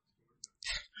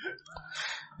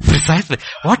 Precisely.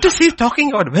 What is he talking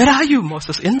about? Where are you,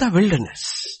 Moses? In the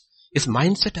wilderness. His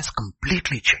mindset has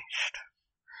completely changed.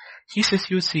 He says,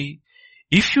 you see,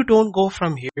 if you don't go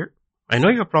from here, I know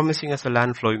you're promising us a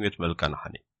land flowing with milk and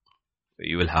honey.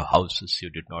 You will have houses you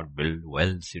did not build,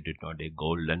 wells you did not dig,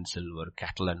 gold and silver,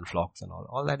 cattle and flocks and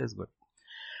all that is good.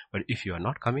 But if you are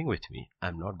not coming with me,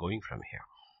 I'm not going from here.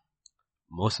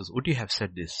 Moses, would you have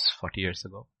said this 40 years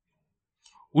ago?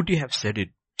 Would you have said it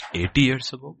 80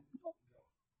 years ago? No.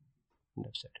 You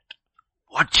have said it.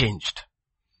 What changed?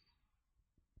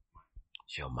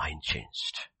 Your mind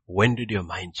changed. When did your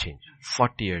mind change?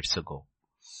 40 years ago.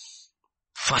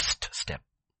 First step.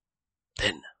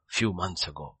 Then, few months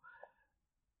ago,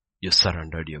 you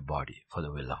surrendered your body for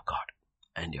the will of God.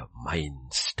 And your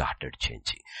mind started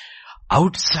changing.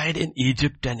 Outside in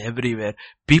Egypt and everywhere,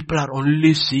 people are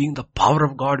only seeing the power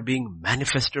of God being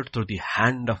manifested through the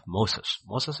hand of Moses.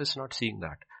 Moses is not seeing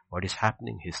that. What is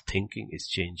happening? His thinking is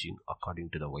changing according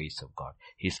to the ways of God.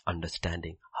 He's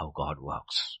understanding how God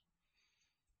works.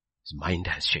 His mind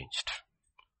has changed.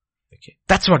 Okay.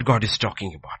 That's what God is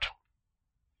talking about.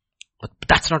 But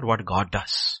that's not what God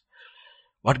does.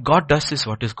 What God does is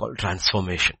what is called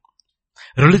transformation.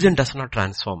 Religion does not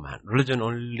transform man. Religion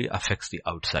only affects the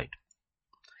outside.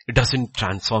 It doesn't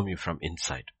transform you from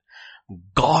inside.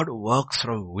 God works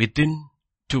from within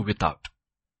to without.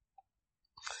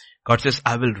 God says,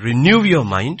 I will renew your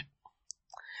mind.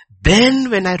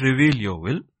 Then when I reveal your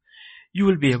will, you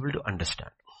will be able to understand.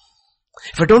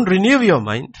 If I don't renew your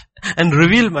mind and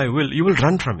reveal my will, you will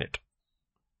run from it.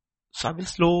 So I will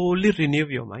slowly renew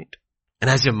your mind. And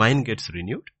as your mind gets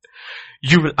renewed,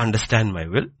 you will understand my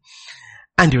will.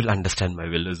 And you will understand my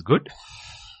will is good.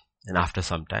 And after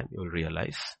some time, you will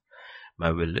realize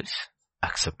my will is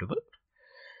acceptable.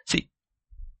 See,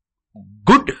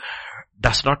 good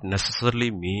does not necessarily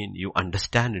mean you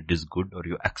understand it is good or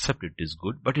you accept it is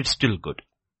good, but it's still good.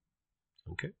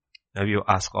 Okay? Now you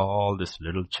ask all these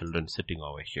little children sitting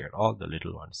over here, all the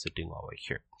little ones sitting over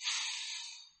here.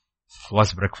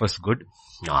 Was breakfast good?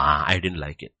 Nah, I didn't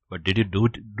like it. But did it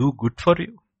do good for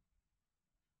you?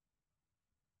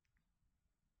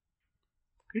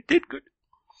 It did good.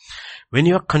 When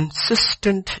you are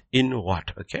consistent in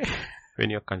what, okay? When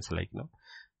you are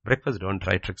breakfast, don't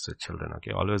try tricks with children,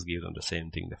 okay? Always give them the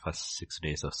same thing the first 6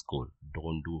 days of school.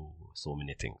 Don't do so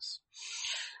many things.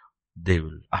 They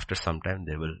will, after some time,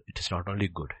 it is not only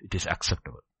good, it is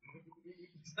acceptable.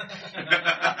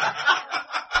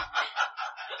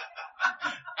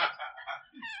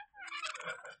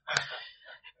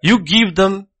 You give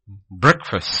them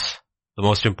breakfast, the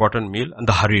most important meal, and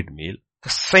the hurried meal. The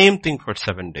same thing for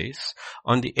 7 days.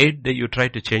 On the 8th day you try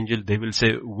to change it, they will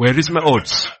say, where is my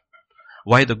oats?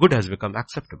 Why? The good has become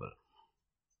acceptable.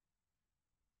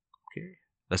 Okay.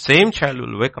 The same child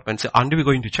will wake up and say, aren't we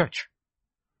going to church?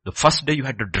 The first day you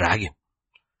had to drag him.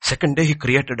 Second day he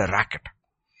created a racket.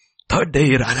 Third day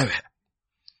he ran away.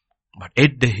 But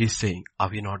 8th day he's saying, are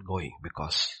we not going?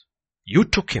 Because you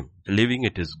took him believing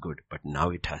it is good, but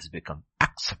now it has become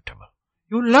acceptable.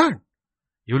 You learn.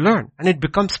 And it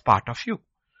becomes part of you.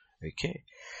 Okay.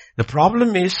 The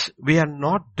problem is we are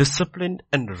not disciplined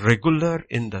and regular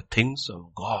in the things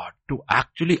of God to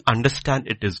actually understand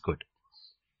it is good.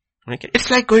 Okay. It's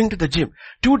like going to the gym.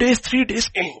 2 days, 3 days,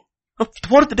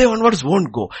 fourth day onwards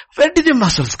won't go. Where did the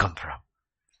muscles come from?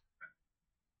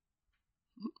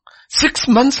 6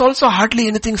 months also hardly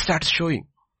anything starts showing.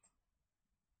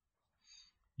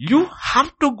 You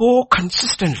have to go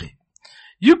consistently.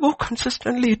 You go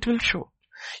consistently, it will show.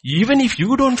 Even if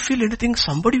you don't feel anything,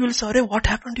 somebody will say, "Arey, what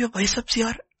happened to your biceps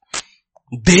here?"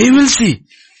 They will see.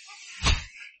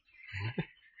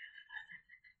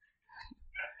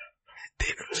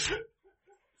 They will see.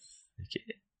 Okay.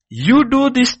 You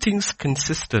do these things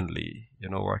consistently, you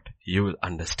know what? You will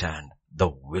understand the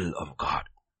will of God.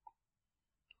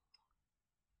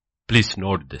 Please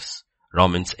note this.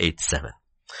 Romans 8:7.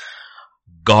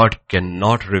 God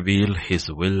cannot reveal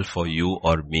His will for you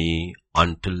or me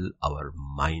until our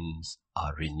minds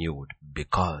are renewed,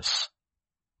 because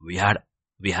we have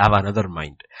another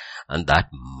mind, and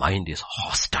that mind is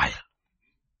hostile.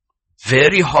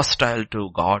 Very hostile to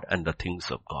God and the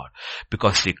things of God,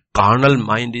 because the carnal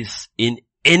mind is in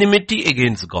enmity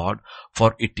against God,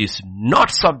 for it is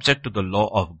not subject to the law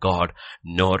of God,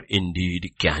 nor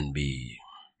indeed can be.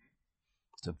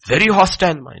 It's a very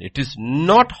hostile mind. It is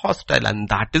not hostile, and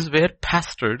that is where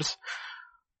pastors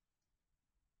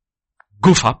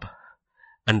goof up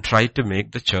and try to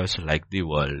make the church like the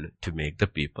world, to make the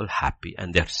people happy,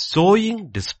 and they're sowing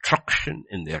destruction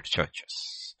in their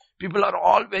churches. People are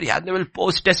all very happy. They will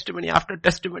post testimony after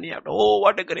testimony after, oh,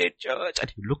 what a great church.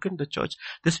 And you look in the church,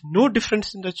 there's no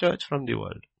difference in the church from the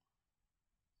world.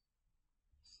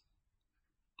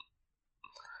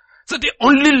 So they're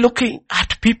only looking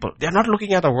at people. They're not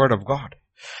looking at the word of God.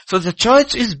 So the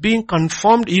church is being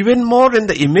conformed even more in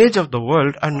the image of the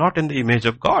world and not in the image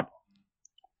of God.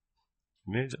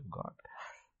 Image of God.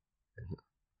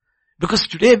 Because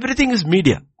today everything is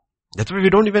media. That's why we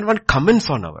don't even want comments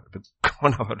on our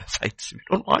sites. We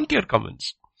don't want your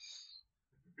comments.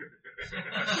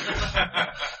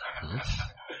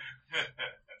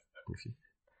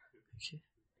 Okay.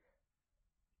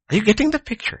 Are you getting the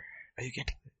picture? Are you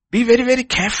getting it? Be very, very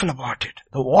careful about it.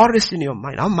 The war is in your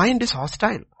mind. Our mind is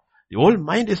hostile. The whole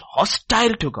mind is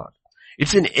hostile to God.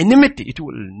 It's an enmity. It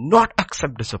will not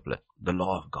accept discipline, the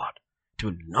law of God. It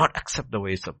will not accept the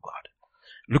ways of God.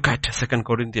 Look at 2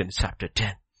 Corinthians chapter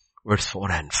 10, verse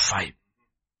 4 and 5.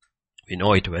 We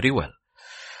know it very well.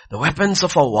 The weapons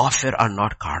of our warfare are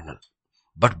not carnal,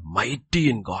 but mighty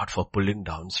in God for pulling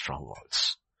down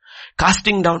strongholds,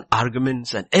 casting down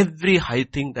arguments and every high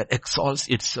thing that exalts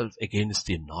itself against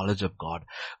the knowledge of God,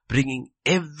 bringing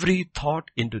every thought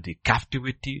into the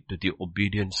captivity to the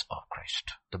obedience of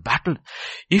Christ. The battle,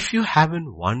 if you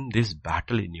haven't won this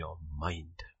battle in your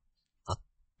mind,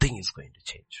 nothing is going to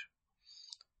change.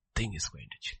 Thing is going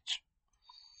to change.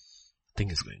 Thing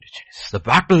is going to change. The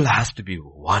battle has to be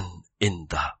won in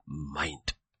the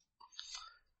mind.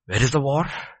 Where is the war?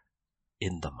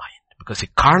 In the mind. Because the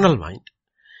carnal mind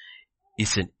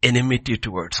is an enmity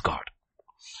towards God.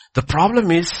 The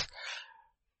problem is,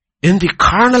 in the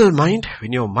carnal mind,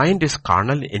 when your mind is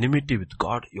carnal, enmity with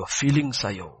God, your feelings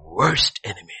are your worst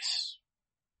enemies.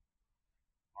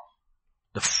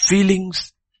 The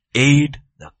feelings aid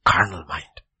the carnal mind.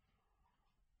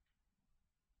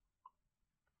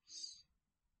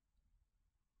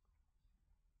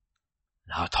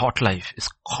 Our thought life is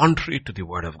contrary to the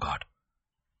word of God.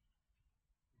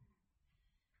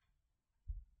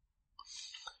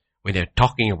 When you're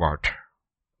talking about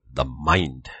the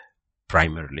mind,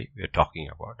 primarily, we're talking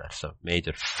about, that's a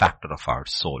major factor of our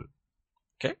soul.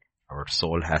 Okay? Our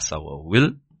soul has our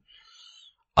will,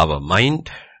 our mind,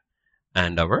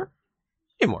 and our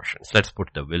emotions. Let's put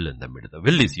the will in the middle. The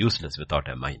will is useless without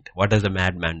a mind. What does a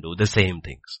madman do? The same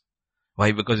things.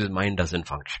 Why? Because his mind doesn't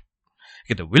function.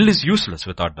 Okay, the will is useless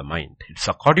without the mind. It's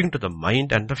according to the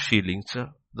mind and the feelings,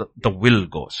 the will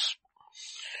goes.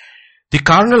 The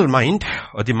carnal mind,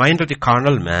 or the mind of the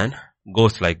carnal man,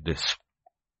 goes like this.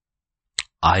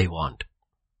 I want.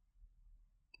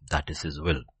 That is his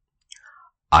will.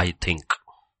 I think.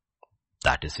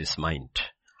 That is his mind.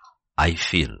 I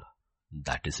feel.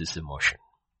 That is his emotion.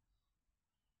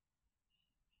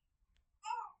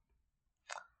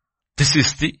 This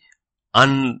is the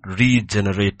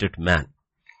unregenerated man.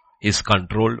 He is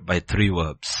controlled by 3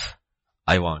 verbs.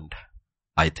 I want,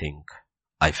 I think,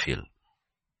 I feel.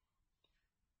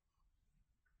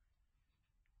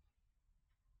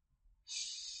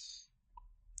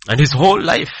 And his whole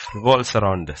life revolves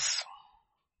around this.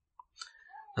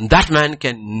 And that man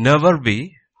can never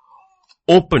be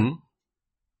open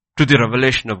to the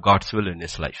revelation of God's will in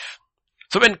his life.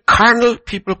 So when carnal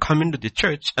people come into the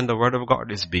church and the word of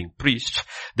God is being preached,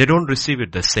 they don't receive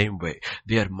it the same way.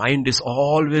 Their mind is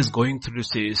always going through to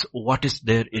say, what is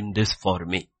there in this for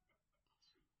me?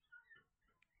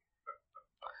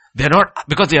 They're not,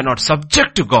 because they are not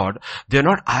subject to God, they're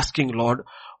not asking, Lord,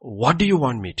 what do you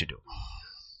want me to do?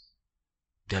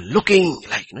 They're looking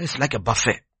like, it's like a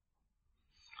buffet.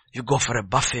 You go for a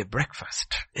buffet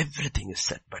breakfast. Everything is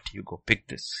set, but you go pick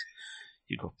this.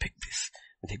 You go pick this.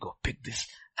 And they go pick this.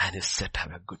 And it's set,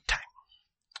 have a good time.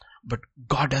 But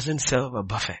God doesn't serve a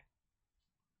buffet.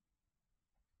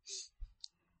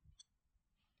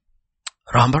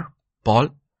 Remember, Paul,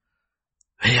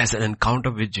 when he has an encounter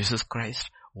with Jesus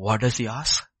Christ, what does he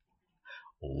ask?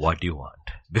 What do you want?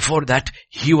 Before that,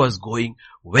 he was going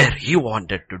where he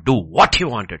wanted to do, what he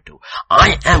wanted to.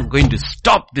 I am going to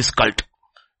stop this cult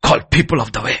called people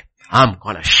of the way. I'm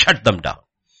gonna shut them down.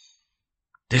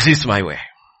 This is my way.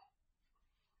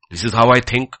 This is how I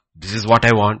think. This is what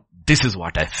I want. This is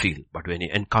what I feel. But when he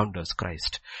encounters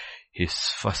Christ, his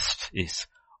first is,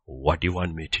 what do you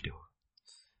want me to do?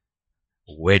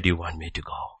 Where do you want me to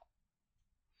go?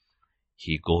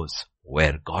 He goes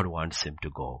where God wants him to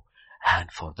go.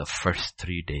 And for the first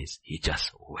 3 days, he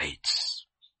just waits.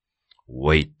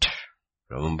 Wait.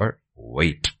 Remember?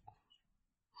 Wait.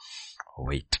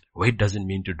 Wait. Wait doesn't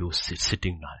mean to do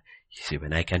sitting down. You see,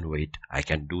 when I can wait, I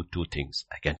can do 2 things.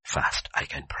 I can fast, I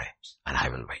can pray, and I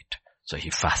will wait. So he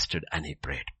fasted and he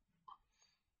prayed.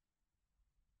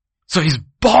 So his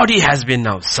body has been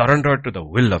now surrendered to the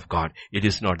will of God. It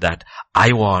is not that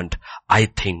I want, I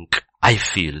think, I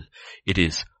feel. It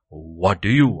is, what do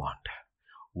you want?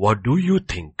 What do you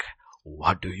think?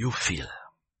 What do you feel?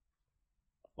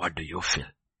 What do you feel?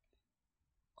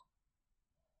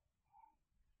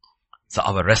 So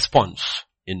our response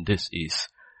in this is,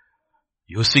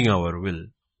 using our will,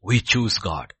 we choose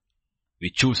God.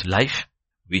 We choose life,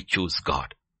 we choose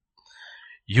God.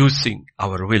 Using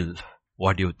our will,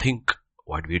 what do you think?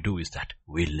 What we do is that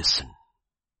we listen.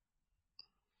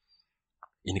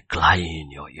 Incline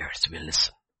your ears, we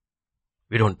listen.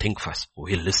 We don't think first,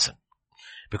 we listen.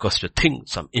 Because to think,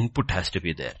 some input has to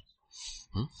be there.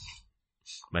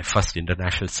 My first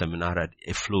international seminar at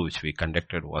IFLU, which we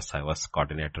conducted, I was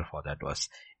coordinator for that, was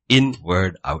in,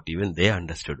 word, out. Even they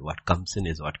understood what comes in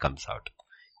is what comes out.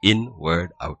 In,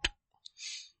 word, out.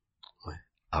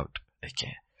 Out.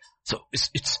 Okay. So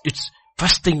it's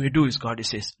first thing we do is God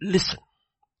says, listen.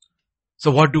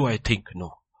 So what do I think?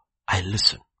 No. I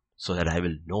listen so that I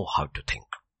will know how to think.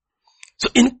 So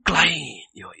incline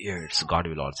your ears. God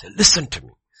will also say, listen to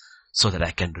me so that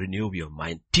I can renew your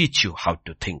mind, teach you how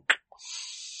to think.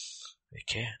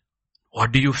 Okay.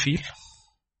 What do you feel?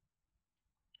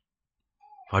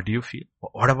 What do you feel?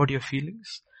 What about your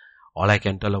feelings? All I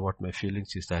can tell about my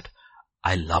feelings is that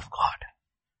I love God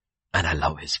and I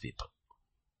love His people.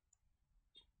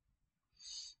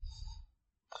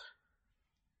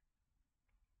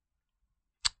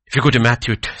 If you go to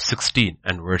Matthew 16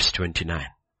 and verse 25.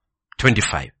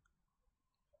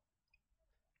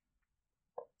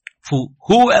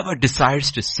 Whoever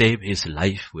desires to save his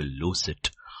life will lose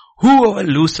it. Whoever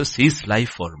loses his life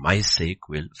for my sake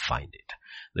will find it.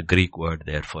 The Greek word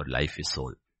there for life is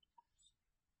soul.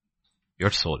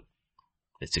 Your soul.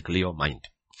 Basically your mind.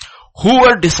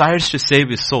 Whoever desires to save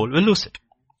his soul will lose it.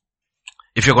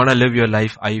 If you're gonna live your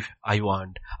life, I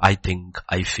want, I think,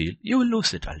 I feel, you will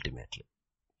lose it ultimately.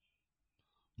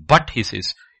 But he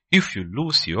says, if you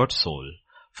lose your soul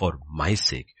for my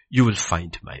sake, you will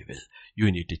find my will.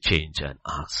 You need to change and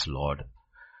ask, Lord,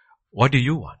 what do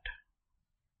you want?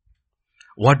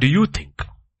 What do you think?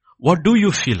 What do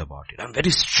you feel about it? I'm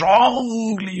very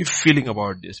strongly feeling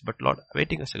about this, but Lord,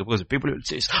 waiting a second, because people will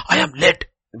say, I am led.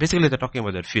 Basically they're talking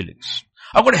about their feelings.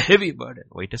 I've got a heavy burden.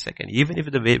 Wait a second. Even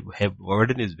if the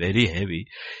burden is very heavy,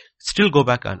 still go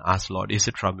back and ask, Lord, is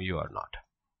it from you or not?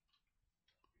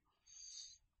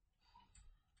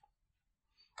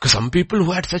 Because some people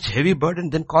who had such heavy burden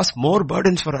then cause more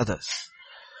burdens for others.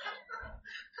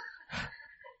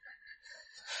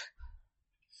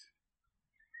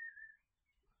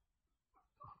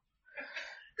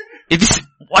 It is,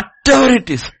 whatever it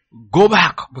is, go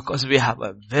back, because we have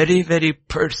a very, very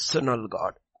personal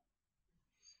God.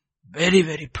 Very,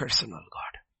 very personal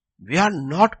God. We are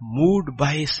not moved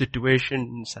by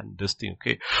situations and this thing,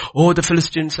 okay? Oh, the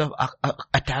Philistines have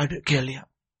attacked Keilah.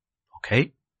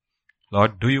 Okay.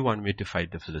 Lord, do you want me to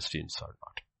fight the Philistines or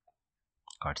not?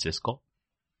 God says, go.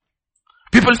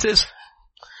 People says,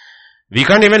 we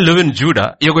can't even live in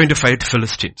Judah. You're going to fight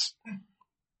Philistines. I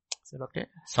said, okay,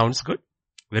 sounds good.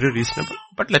 Very reasonable.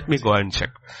 But let me go and check.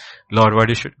 Lord,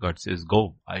 what is it? God says,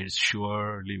 go. I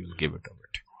surely will give it over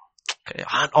to you. Okay.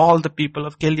 And all the people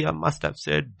of Keilah must have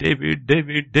said, David,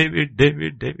 David, David,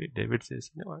 David, David. David says,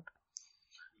 you know what?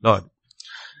 Lord,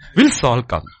 will Saul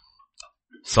come?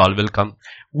 Saul will come.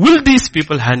 Will these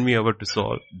people hand me over to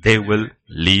Saul? They will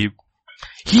leave.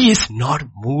 He is not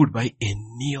moved by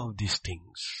any of these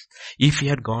things. If he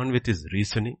had gone with his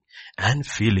reasoning and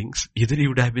feelings, either he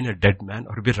would have been a dead man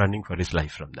or be running for his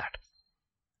life from that.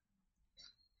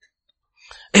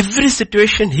 Every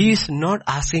situation, he is not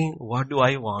asking, what do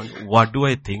I want? What do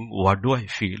I think? What do I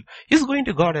feel? He's going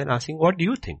to God and asking, what do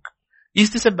you think?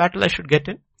 Is this a battle I should get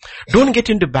in? Don't get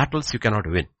into battles you cannot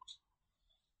win.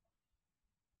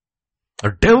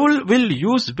 The devil will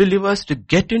use believers to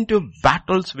get into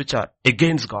battles which are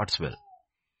against God's will.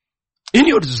 In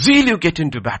your zeal you get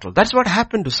into battle. That's what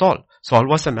happened to Saul. Saul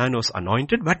was a man who was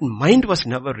anointed, but mind was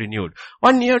never renewed.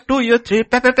 1 year, 2 years, 3,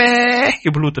 he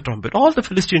blew the trumpet. All the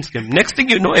Philistines came. Next thing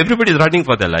you know, everybody is running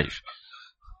for their life.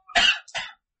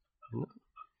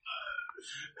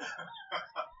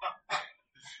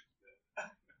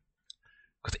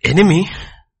 Because the enemy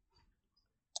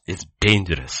is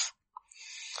dangerous.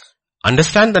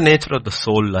 Understand the nature of the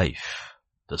soul life.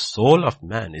 The soul of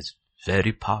man is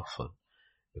very powerful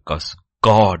because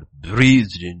God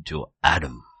breathed into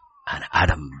Adam and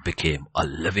Adam became a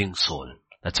living soul.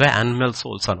 That's why animal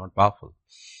souls are not powerful.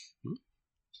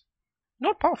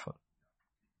 Not powerful.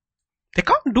 They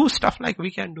can't do stuff like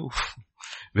we can do.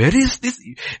 Where is this?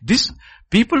 These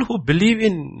people who believe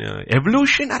in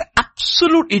evolution are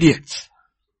absolute idiots.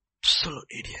 Absolute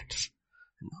idiots.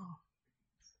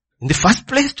 In the first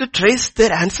place, to trace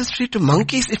their ancestry to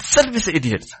monkeys itself is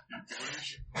idiots.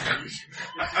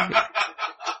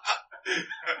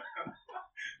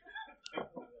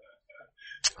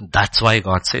 That's why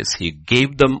God says He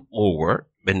gave them over.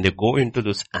 When they go into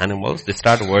those animals, they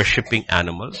start worshipping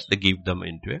animals, they give them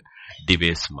into a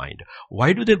debased mind.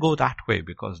 Why do they go that way?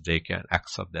 Because they can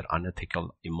accept their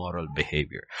unethical, immoral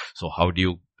behavior. So how do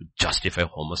you justify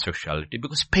homosexuality?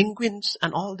 Because penguins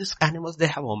and all these animals, they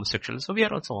have homosexuality. So we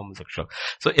are also homosexual.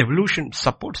 So evolution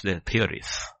supports their theories.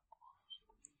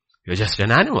 You're just an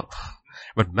animal.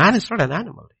 But man is not an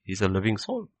animal. He's a living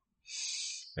soul.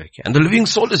 Okay. And the living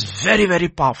soul is very, very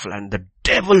powerful, and the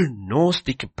devil knows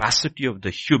the capacity of the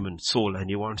human soul and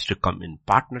he wants to come in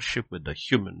partnership with the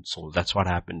human soul. That's what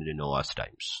happened in Noah's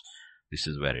times. This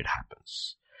is where it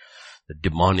happens. The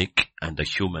demonic and the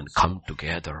human come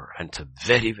together, and it's a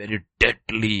very, very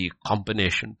deadly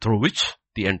combination through which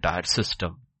the entire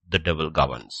system, the devil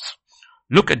governs.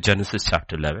 Look at Genesis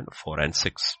chapter 11, 4 and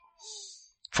 6.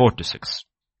 4 to 6.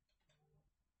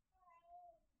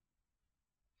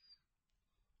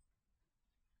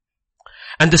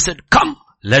 And they said, come,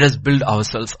 let us build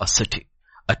ourselves a city,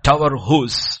 a tower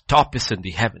whose top is in the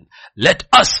heaven. Let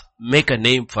us make a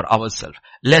name for ourselves,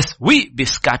 lest we be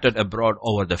scattered abroad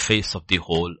over the face of the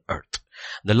whole earth.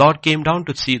 The Lord came down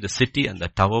to see the city and the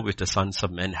tower which the sons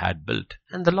of men had built.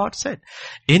 And the Lord said,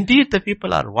 indeed the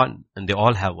people are one, and they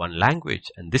all have one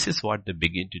language, and this is what they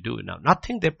begin to do. Now,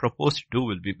 nothing they propose to do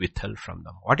will be withheld from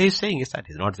them. What He's saying is that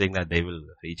He's not saying that they will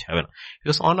reach heaven.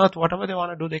 Because on earth, whatever they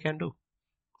want to do, they can do.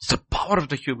 It's the power of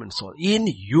the human soul. In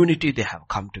unity they have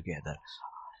come together.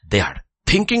 They are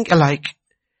thinking alike.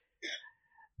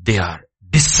 They are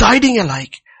deciding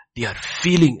alike. They are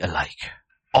feeling alike.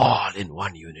 All in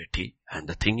one unity. And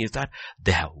the thing is that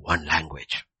they have one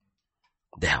language.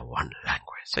 They have one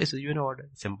language. So he says, you know what?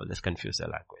 Simple, let's confuse their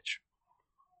language.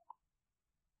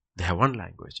 They have one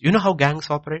language. You know how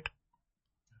gangs operate?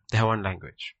 They have one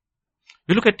language.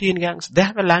 You look at teen gangs, they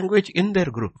have a language in their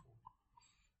group.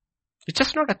 It's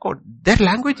just not a code. Their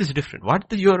language is different. What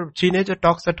your teenager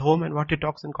talks at home and what he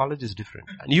talks in college is different.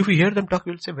 And if you hear them talk,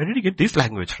 you'll say, where did you get this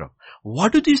language from?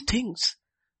 What do these things?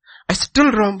 I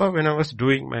still remember when I was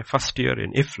doing my first year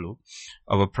in IFLU,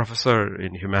 our professor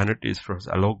in humanities,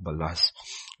 Professor Alok Ballas,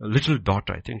 a little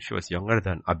daughter, I think she was younger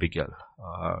than Abigail.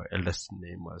 Eldest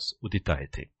name was Udita, I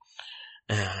think.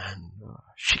 And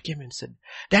she came and said,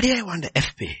 Daddy, I want the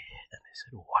FP. And I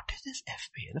said, what is this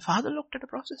FP? And the father looked at the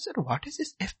process and said, what is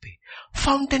this FP?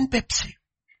 Fountain Pepsi.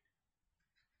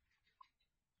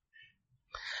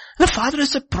 And the father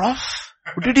is a prof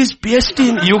who did his PhD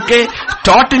in UK,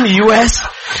 taught in US,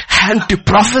 and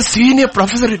to senior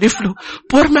professor in IFLU.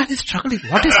 Poor man is struggling.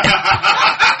 What is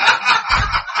FP?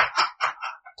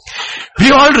 We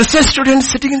all research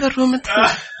students sitting in the room and think,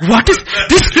 what is,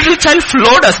 this little child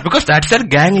floored us because that's their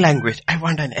gang language. I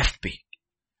want an FP.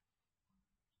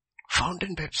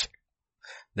 Fountain Pepsi.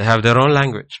 They have their own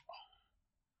language.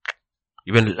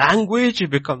 Even language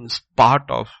becomes part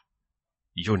of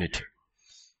unity.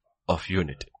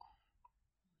 Okay.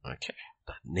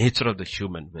 The nature of the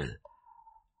human will.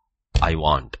 I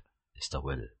want is the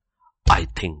will. I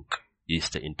think is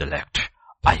the intellect.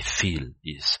 I feel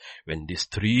is. When these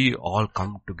three all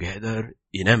come together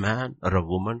in a man or a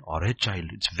woman or a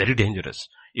child, it's very dangerous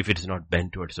if it is not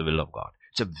bent towards the will of God.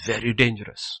 It's a very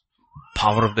dangerous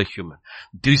power of the human.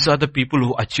 These are the people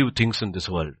who achieve things in this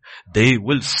world. They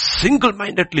will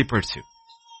single-mindedly pursue.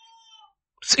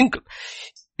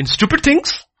 In stupid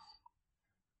things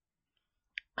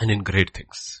and in great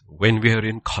things. When we are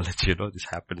in college, this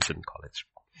happens in college.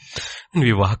 And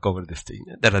we walk over this thing.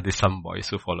 There are some boys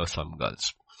who follow some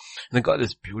girls. And the girl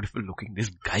is beautiful looking. This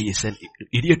guy is an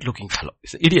idiot looking fellow.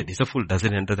 He's an idiot. He's a fool.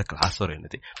 Doesn't enter the class or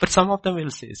anything. But some of them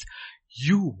will say,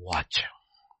 you watch.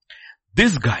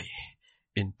 This guy,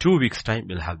 in 2 weeks time,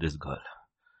 will have this girl.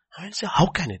 I will say, how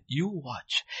can it? You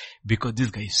watch. Because this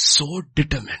guy is so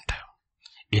determined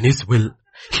in his will,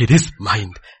 in his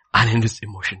mind, and in his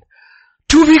emotion.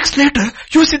 2 weeks later,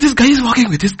 you see this guy is walking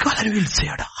with this girl and you will say,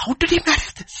 how did he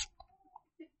manage this?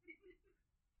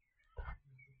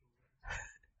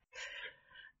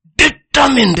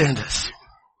 Determined in this.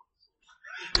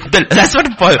 That's what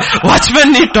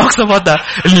Watchman Nee talks about, the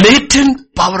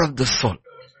latent power of the soul.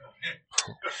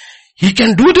 He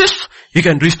can do this, he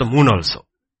can reach the moon also.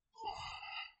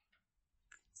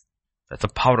 That's the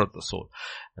power of the soul.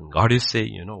 And God is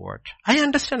saying, you know what? I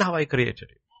understand how I created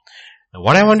it. Now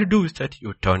what I want to do is that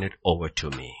you turn it over to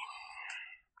me.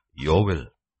 Your will,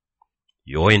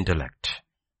 your intellect,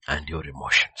 and your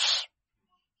emotions.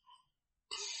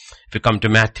 If you come to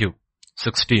Matthew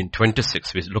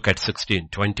 16:26, we look at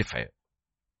 16:25.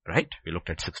 Right? We looked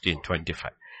at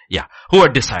 16:25. Yeah. Whoever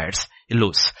desires, he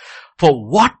loses. For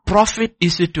what profit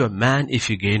is it to a man if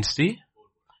he gains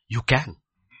you can.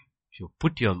 If you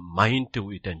put your mind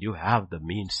to it and you have the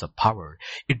means, the power,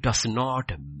 it does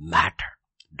not matter.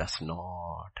 Does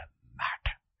not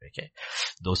matter. Okay.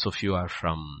 Those of you are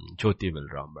from Jyoti will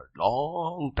remember.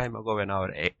 Long time ago when our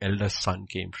eldest son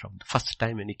came from, the first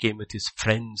time when he came with his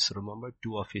friends, remember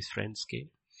 2 of his friends came.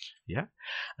 Yeah.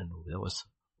 And there was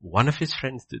one of his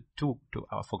friends, two,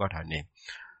 I forgot her name.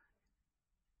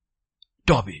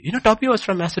 Toby. Toby was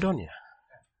from Macedonia.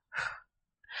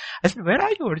 I said, where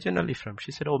are you originally from?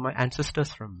 She said, my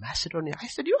ancestors from Macedonia. I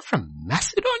said, you're from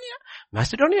Macedonia?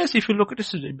 Macedonia, if you look at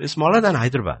it, is smaller than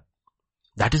Hyderabad.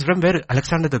 That is from where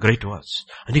Alexander the Great was.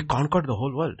 And he conquered the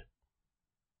whole world.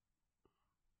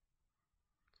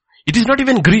 It is not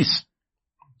even Greece.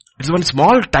 It is one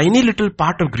small, tiny little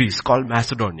part of Greece called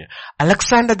Macedonia.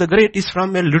 Alexander the Great is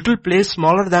from a little place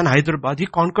smaller than Hyderabad. He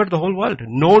conquered the whole world.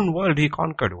 Known world he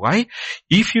conquered. Why?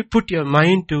 If you put your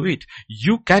mind to it,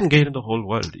 you can gain the whole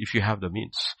world if you have the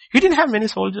means. He didn't have many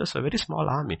soldiers, a very small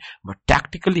army. But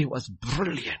tactically he was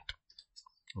brilliant.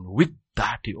 And with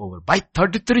that by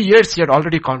 33 years he had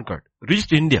already conquered.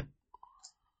 Reached India.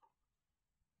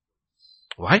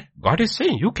 Why? God is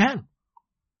saying, you can.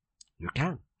 You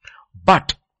can.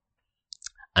 But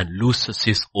and loses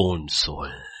his own soul.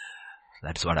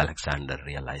 That's what Alexander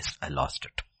realized. I lost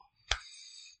it.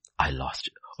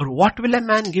 Or what will a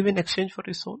man give in exchange for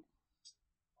his soul?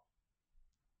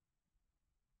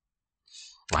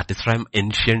 That is from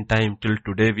ancient time till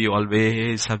today we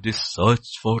always have this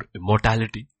search for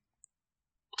immortality.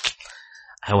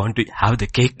 I want to have the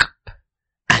cake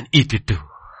and eat it too.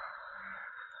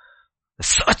 The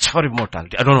search for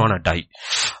immortality. I don't want to die.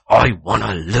 I want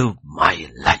to live my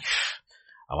life.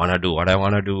 I want to do what I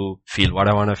want to do, feel what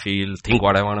I want to feel, think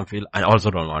what I want to feel. I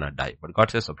also don't want to die. But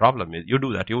God says the problem is, you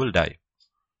do that, you will die.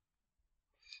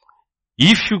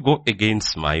 If you go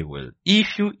against my will,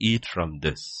 if you eat from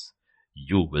this,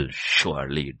 you will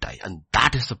surely die. And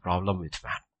that is the problem with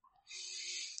man.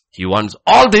 He wants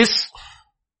all this,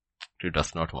 he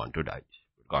does not want to die.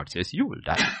 God says, you will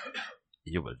die.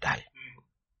 You will die.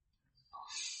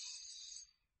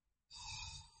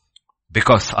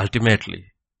 Because ultimately,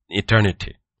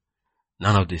 eternity,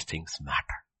 none of these things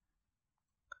matter.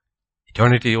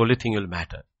 Eternity, the only thing will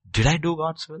matter. Did I do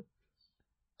God's will?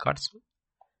 God's will.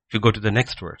 If you go to the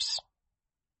next verse,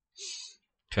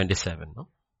 27, no?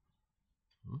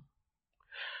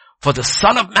 For the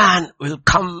Son of Man will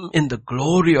come in the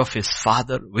glory of his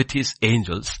Father with his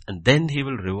angels, and then he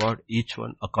will reward each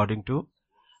one according to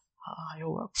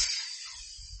your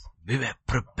works. We were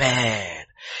prepared.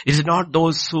 It is not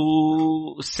those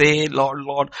who say, Lord,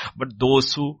 Lord, but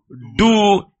those who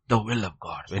do the will of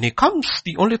God. When He comes,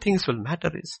 the only things will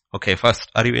matter is, okay,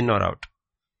 first, are you in or out?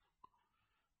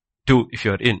 2, if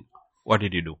you are in, what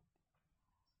did you do?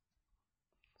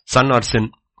 Son or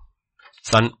sin?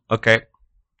 Son, okay.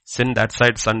 Sin that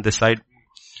side, son this side.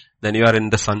 Then you are in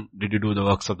the Son. Did you do the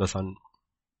works of the Son?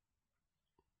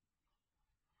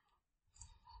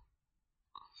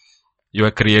 You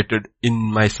are created in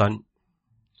my Son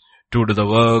to do the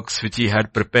works which He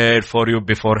had prepared for you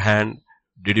beforehand.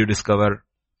 Did you discover?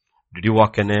 Did you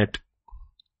walk in it?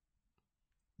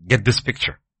 Get this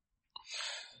picture.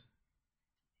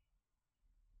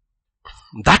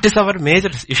 That is our major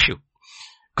issue.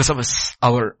 Because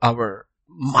our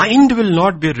mind will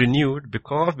not be renewed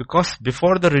because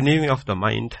before the renewing of the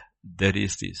mind, there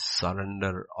is the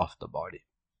surrender of the body.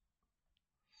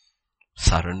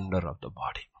 Surrender of the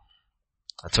body.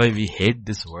 That's why we hate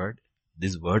this word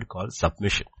called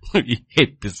submission. We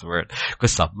hate this word.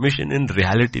 Because submission in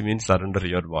reality means surrender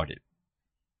your body.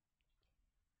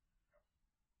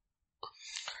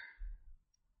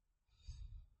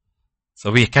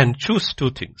 So we can choose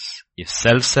 2 things. If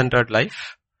self-centered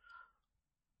life,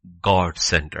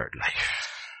 God-centered life.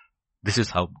 This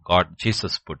is how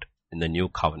Jesus put in the new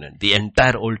covenant. The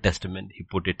entire Old Testament, He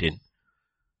put it in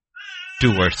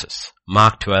 2 verses.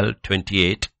 Mark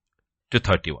 12:28 to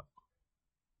 31.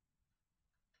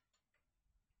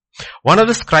 One of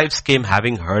the scribes came,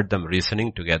 having heard them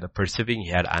reasoning together. Perceiving he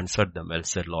had answered them well,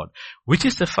 said, Lord, which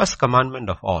is the first commandment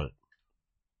of all?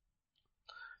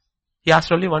 He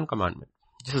asked only 1 commandment.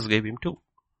 Jesus gave him 2.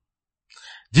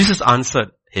 Jesus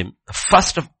answered him, the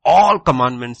first of all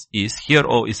commandments is, Hear,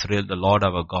 O Israel, the Lord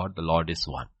our God, the Lord is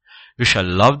one. You shall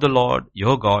love the Lord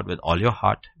your God with all your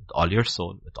heart, with all your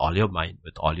soul, with all your mind,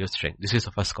 with all your strength. This is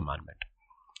the first commandment.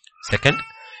 Second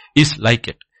is like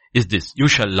it, is this, you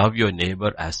shall love your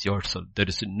neighbor as yourself. There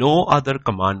is no other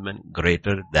commandment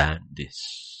greater than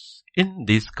this. In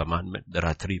this commandment, there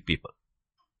are 3 people.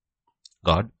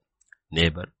 God,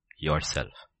 neighbor,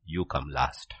 yourself. You come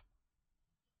last.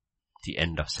 The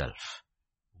end of self.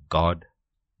 God,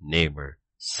 neighbor,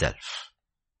 self.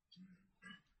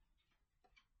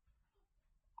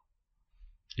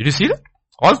 Did you see that?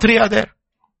 All 3 are there.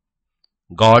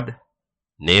 God,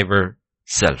 neighbor,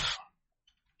 self.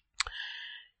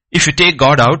 If you take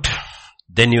God out,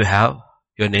 then you have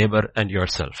your neighbor and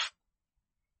yourself.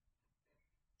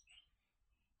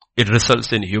 It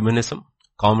results in humanism,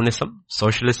 communism,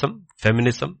 socialism,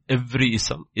 feminism. Every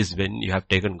ism is when you have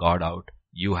taken God out.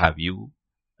 You have you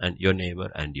and your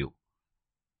neighbor and you.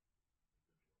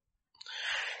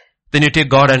 Then you take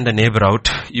God and the neighbor out,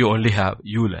 you only have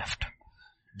you left.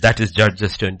 That is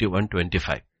Judges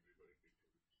 21:25.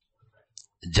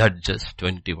 Judges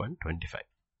 21:25.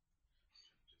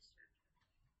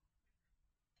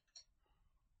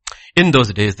 In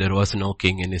those days there was no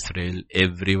king in Israel.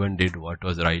 Everyone did what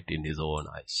was right in his own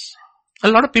eyes. A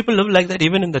lot of people live like that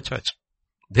even in the church.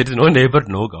 There is no neighbor,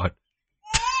 no God.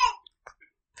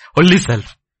 Only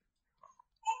self.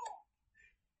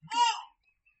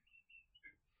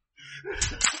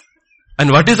 And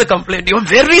what is the complaint? You are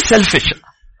very selfish.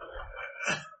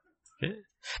 Okay?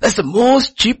 That's the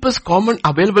most cheapest common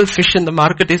available fish in the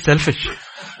market is selfish.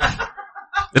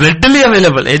 Readily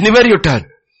available anywhere you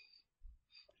turn.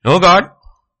 No God,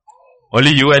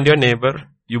 only you and your neighbor,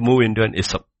 you move into an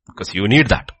ism because you need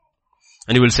that.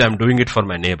 And you will say, I'm doing it for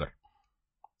my neighbor.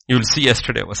 You will see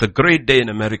yesterday was a great day in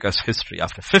America's history.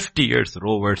 After 50 years,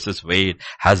 Roe versus Wade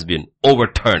has been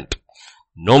overturned.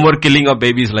 No more killing of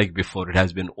babies like before. It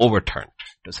has been overturned.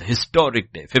 It was a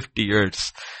historic day. 50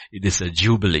 years. It is a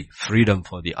jubilee. Freedom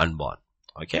for the unborn.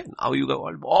 Okay. Now you go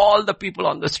all the people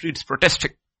on the streets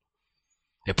protesting.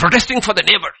 They're protesting for the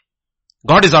neighbor.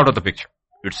 God is out of the picture.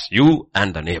 It's you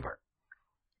and the neighbor.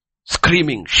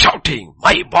 Screaming, shouting,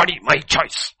 my body, my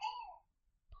choice.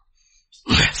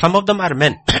 Some of them are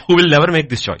men who will never make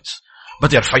this choice.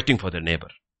 But they are fighting for their neighbor.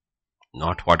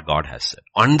 Not what God has said.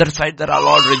 On their side, they are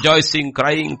all rejoicing,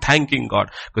 crying, thanking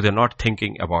God. Because they are not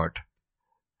thinking about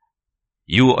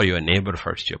you or your neighbor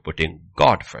first. You are putting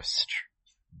God first.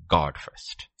 God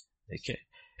first. Okay.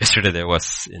 Yesterday there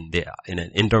was in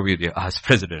an interview they asked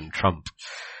President Trump,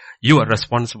 you are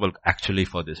responsible actually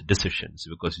for these decisions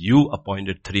because you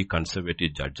appointed 3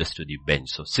 conservative judges to the bench.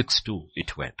 So 6-2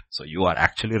 it went. So you are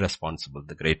actually responsible.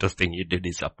 The greatest thing he did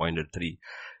is appointed 3.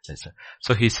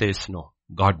 So he says, no,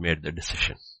 God made the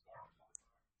decision.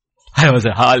 I was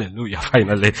like, hallelujah,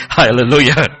 finally.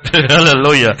 Hallelujah.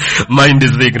 Hallelujah. Mind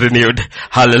is being renewed.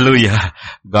 Hallelujah.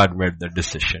 God made the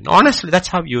decision. Honestly, that's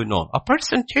how you know. A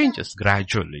person changes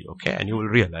gradually, okay? And you will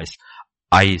realize,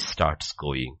 I starts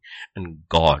going and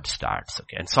God starts.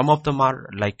 Okay. And some of them are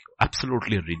like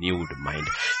absolutely renewed mind.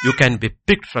 You can be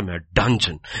picked from a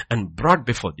dungeon and brought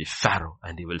before the Pharaoh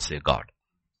and he will say God.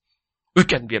 You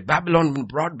can be a Babylon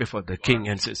brought before the king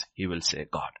and says, he will say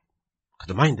God.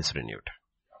 The mind is renewed.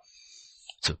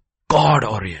 So God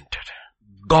oriented,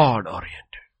 God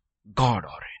oriented, God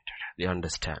oriented. They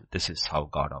understand this is how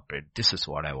God operates. This is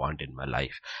what I want in my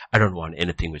life. I don't want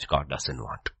anything which God doesn't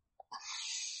want.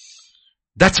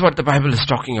 That's what the Bible is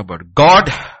talking about. God,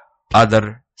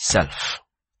 other, self.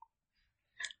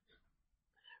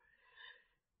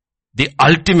 The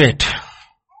ultimate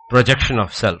projection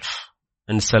of self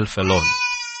and self alone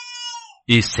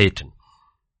is Satan,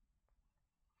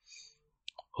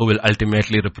 who will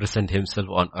ultimately represent himself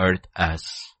on earth as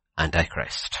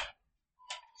Antichrist.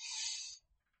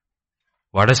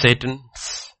 What is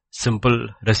Satan's simple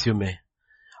resume?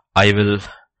 I will,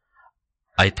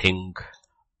 I think,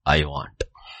 I want.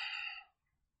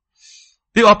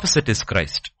 The opposite is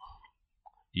Christ.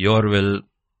 Your will,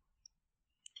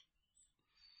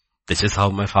 this is how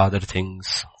my Father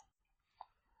thinks.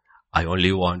 I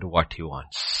only want what he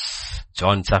wants.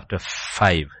 John chapter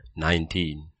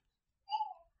 5:19.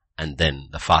 And then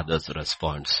the Father's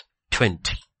response,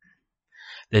 20.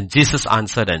 Then Jesus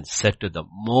answered and said to them,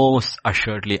 most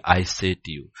assuredly I say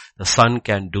to you, the Son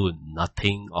can do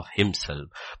nothing of himself,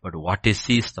 but what he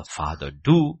sees the Father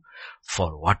do,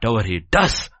 for whatever he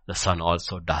does, the Son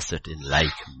also does it in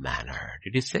like manner.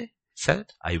 Did he say? Said,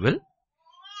 I will,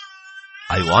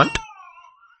 I want,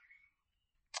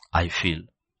 I feel.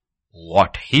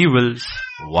 What he wills,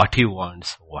 what he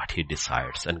wants, what he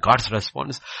desires. And God's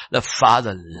response, the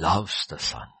Father loves the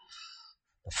Son.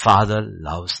 The Father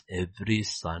loves every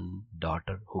son,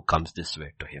 daughter who comes this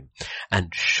way to him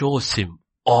and shows him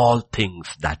all things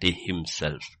that he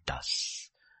himself does.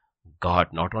 God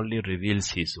not only reveals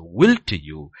his will to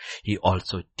you, he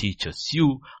also teaches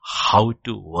you how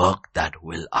to work that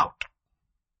will out.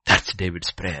 That's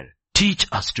David's prayer. Teach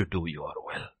us to do your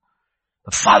will.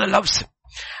 The Father loves him.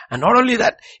 And not only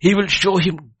that, he will show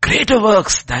him greater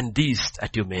works than these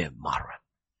that you may marvel.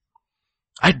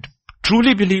 I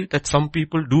truly believe that some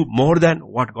people do more than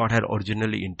what God had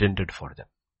originally intended for them.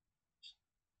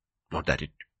 Not that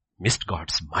it missed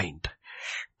God's mind.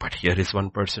 But here is one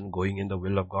person going in the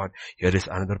will of God. Here is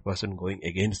another person going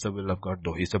against the will of God.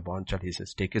 Though he's a born child, he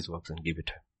says, take his works and give it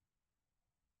to him.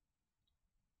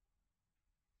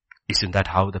 Isn't that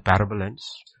how the parable ends?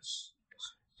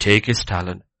 Take his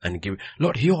talent and give it.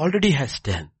 Lord, he already has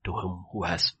 10. To him who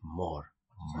has more,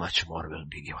 much more will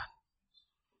be given.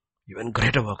 Even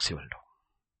greater works he will do.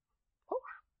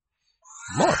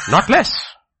 More, not less.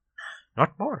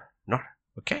 Not more. Not,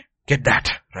 okay? Get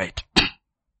that right.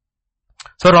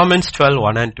 So Romans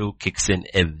 12:1 and 2 kicks in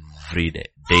every day,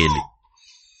 daily.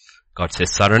 God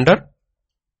says surrender.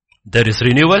 There is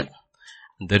renewal.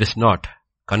 There is not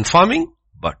conforming,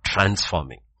 but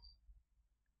transforming.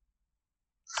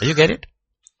 Do you get it?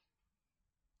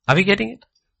 Are we getting it?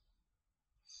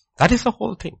 That is the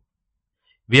whole thing.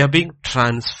 We are being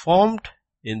transformed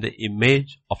in the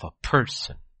image of a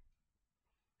person.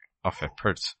 Of a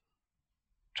person.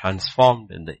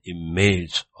 Transformed in the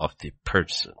image of the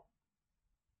person.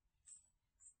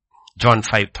 John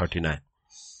 5:39.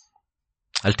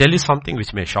 I'll tell you something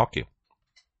which may shock you.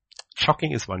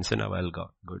 Shocking is once in a while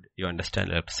good. You understand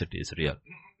electricity is real.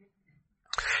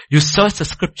 You search the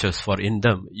scriptures, for in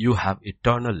them you have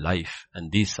eternal life,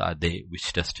 and these are they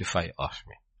which testify of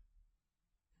me.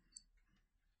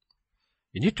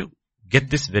 You need to get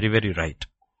this very, very right.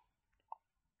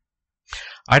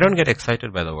 I don't get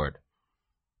excited by the word.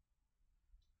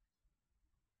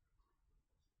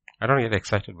 I don't get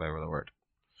excited by the word.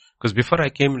 Because before I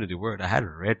came into the word, I had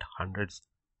read hundreds,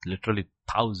 literally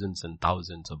thousands and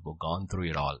thousands of books, gone through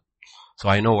it all. So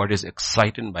I know what is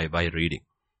exciting by reading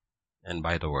and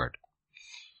by the word.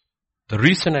 The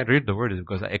reason I read the word is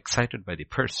because I'm excited by the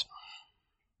person.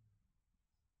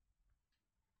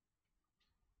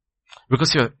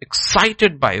 Because you're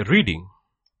excited by reading,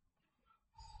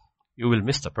 you will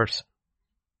miss the person.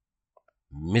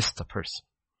 Miss the person.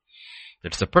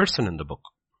 It's the person in the book.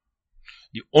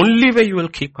 The only way you will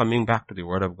keep coming back to the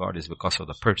word of God is because of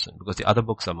the person. Because the other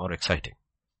books are more exciting.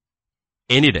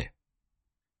 Any day.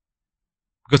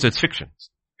 Because it's fiction.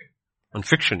 And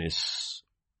fiction is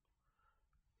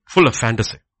full of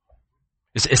fantasy.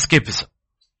 It's escapism.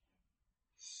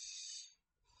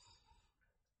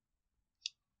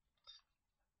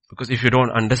 Because if you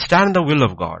don't understand the will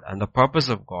of God and the purpose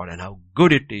of God and how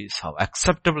good it is, how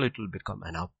acceptable it will become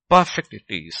and how perfect it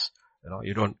is,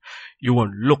 you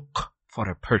won't look for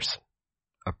a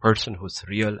person who's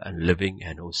real and living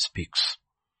and who speaks.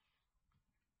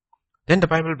 then the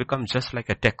Bible becomes just like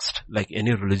a text, like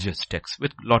any religious text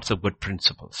with lots of good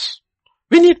principles.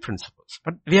 We need principles,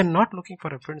 but we are not looking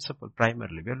for a principle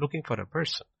primarily. We are looking for a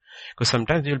person. Because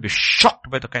sometimes you'll be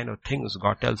shocked by the kind of things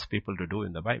God tells people to do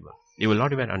in the Bible. You will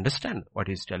not even understand what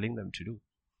He's telling them to do.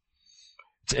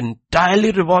 It's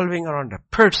entirely revolving around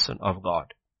a person of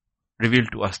God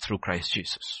revealed to us through Christ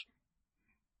Jesus.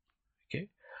 Okay?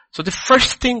 So the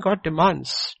first thing God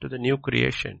demands to the new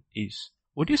creation is,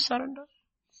 would you surrender?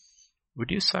 Would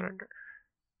you surrender?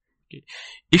 Okay.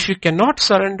 If you cannot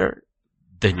surrender,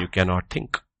 then you cannot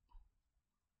think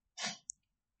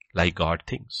like God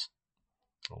thinks.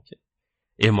 Okay.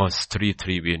 Amos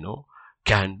 3:3 we know,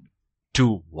 can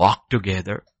two walk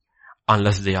together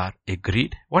unless they are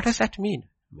agreed? What does that mean?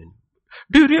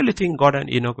 Do you really think God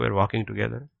and Enoch were walking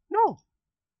together? No.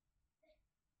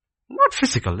 Not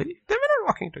physically. They were not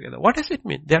walking together. What does it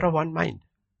mean? They are of one mind.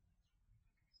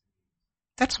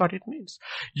 That's what it means.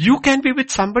 You can be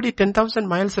with somebody 10,000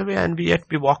 miles away and yet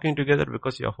be walking together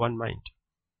because you have one mind.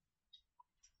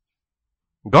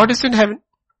 God is in heaven.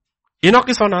 Enoch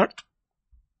is on earth.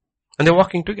 And they're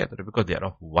walking together because they are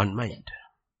of one mind.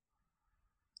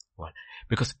 One.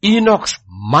 Because Enoch's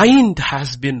mind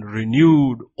has been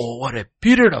renewed over a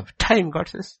period of time. God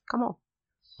says, come on.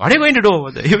 What are you going to do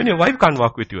over there? Even your wife can't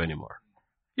walk with you anymore.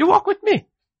 You walk with me.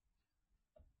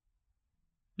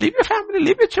 Leave your family,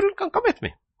 leave your children, come with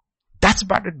me. That's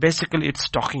what it basically it's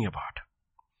talking about.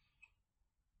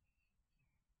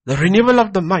 The renewal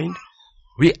of the mind,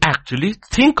 we actually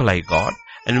think like God.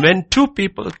 And when two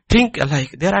people think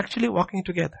alike, they're actually walking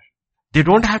together. They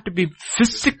don't have to be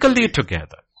physically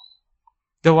together.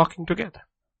 They're walking together.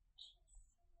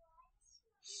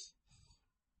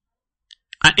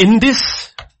 And in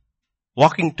this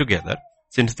walking together,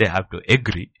 since they have to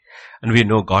agree, and we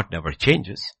know God never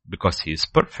changes because He is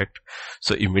perfect,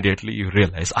 so immediately you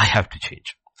realize I have to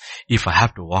change. If I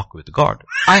have to walk with God,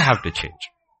 I have to change.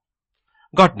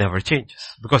 God never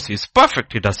changes because He is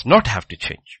perfect. He does not have to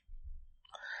change.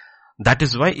 That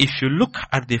is why if you look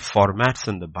at the formats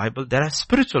in the Bible, there are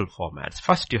spiritual formats.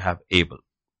 First you have Abel.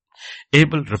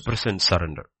 Abel represents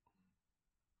surrender.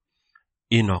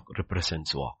 Enoch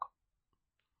represents walk.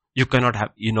 You cannot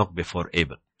have Enoch before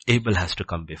Abel. Abel has to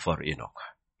come before Enoch.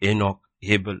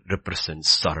 Abel represents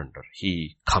surrender.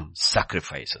 He comes,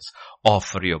 sacrifices.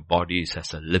 Offer your bodies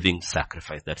as a living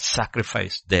sacrifice. That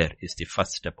sacrifice there is the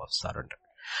first step of surrender.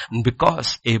 And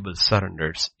because Abel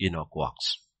surrenders, Enoch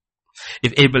walks.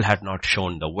 If Abel had not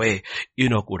shown the way,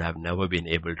 Enoch would have never been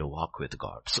able to walk with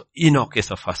God. So Enoch is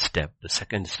the first step. The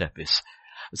second step is,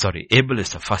 Abel is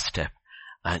the first step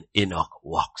and Enoch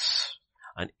walks.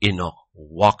 And Enoch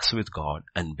walks with God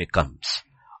and becomes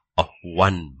of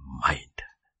one mind.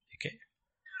 Okay.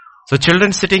 So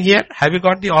children sitting here, have you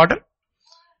got the order?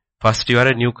 First you are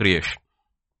a new creation.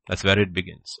 That's where it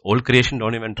begins. Old creation,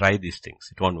 don't even try these things.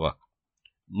 It won't work.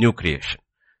 New creation.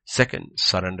 Second,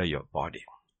 surrender your body.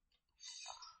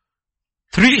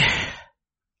 3,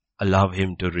 allow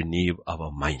Him to renew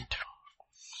our mind.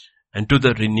 And to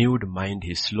the renewed mind,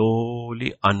 He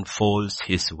slowly unfolds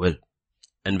His will.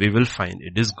 And we will find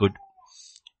it is good,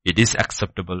 it is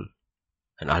acceptable,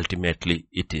 and ultimately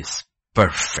it is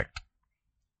perfect.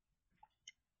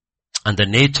 And the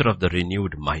nature of the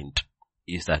renewed mind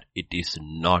is that it is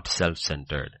not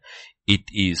self-centered. It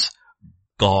is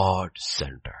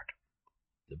God-centered.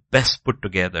 The best put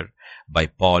together by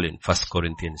Paul in 1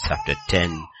 Corinthians chapter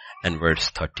 10 and verse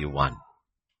 31.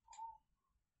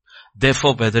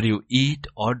 Therefore, whether you eat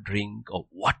or drink or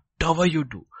whatever you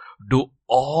do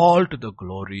all to the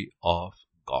glory of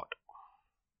God.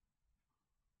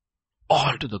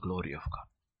 All to the glory of God.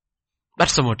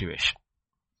 That's the motivation.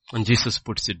 And Jesus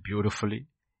puts it beautifully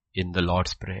in the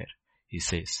Lord's Prayer. He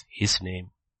says, His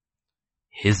name,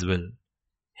 His will,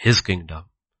 His kingdom,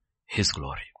 His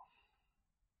glory.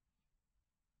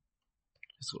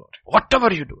 His glory.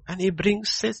 Whatever you do. And He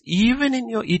says, even in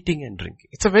your eating and drinking.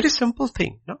 It's a very simple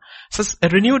thing. No? Says a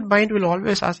renewed mind will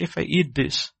always ask, if I eat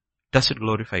this, does it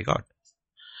glorify God?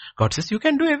 God says, you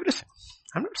can do everything.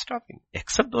 I'm not stopping.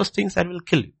 Except those things that will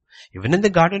kill you. Even in the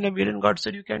Garden of Eden, God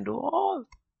said, you can do all.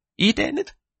 Eat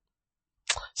anything.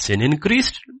 Sin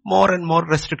increased, more and more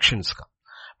restrictions come.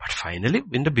 But finally,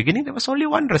 in the beginning, there was only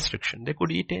one restriction. They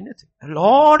could eat anything. A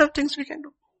lot of things we can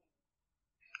do.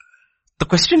 The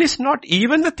question is not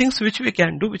even the things which we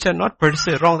can do, which are not per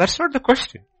se wrong. That's not the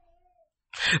question.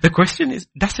 The question is,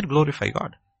 does it glorify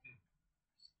God?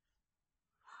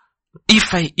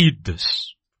 If I eat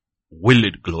this, will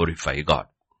it glorify God?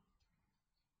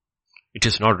 It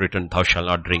is not written, thou shalt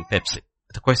not drink Pepsi.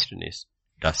 The question is,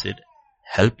 does it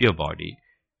help your body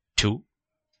to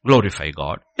glorify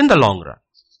God in the long run?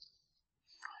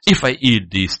 If I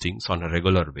eat these things on a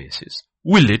regular basis,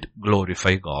 will it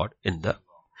glorify God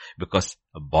because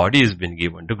a body has been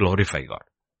given to glorify God.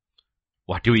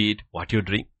 What you eat, what you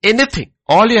drink, anything.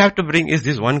 All you have to bring is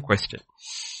this one question.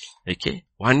 Okay?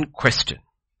 One question.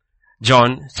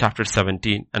 John chapter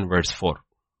 17 and verse 4.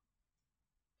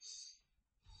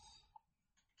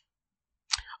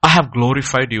 I have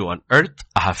glorified you on earth.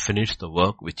 I have finished the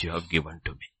work which you have given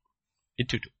to me.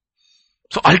 It you do.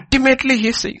 So ultimately he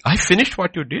is saying, I finished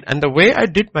what you did, and the way I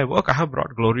did my work, I have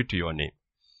brought glory to your name.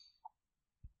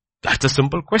 That's a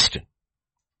simple question.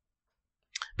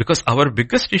 Because our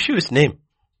biggest issue is name.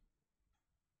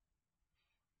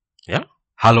 Yeah?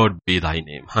 Hallowed be thy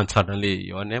name. And suddenly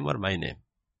your name or my name?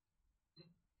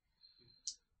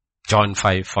 John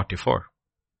 5:44.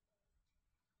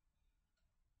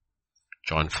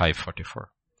 John 5:44.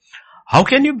 How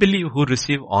can you believe who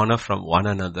receive honor from one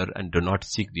another and do not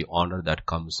seek the honor that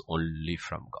comes only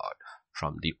from God?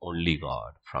 From the only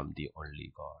God. From the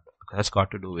only God. Because that's got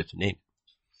to do with name.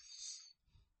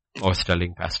 I was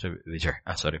telling Pastor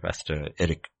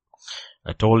Eric.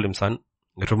 I told him, son,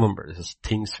 remember, this is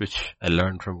things which I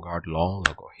learned from God long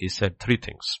ago. He said 3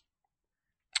 things.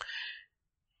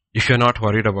 If you're not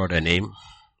worried about a name,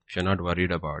 if you're not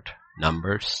worried about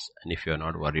numbers, and if you're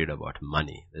not worried about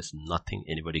money, there's nothing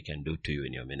anybody can do to you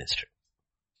in your ministry.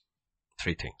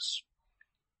 3 things.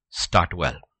 Start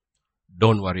well.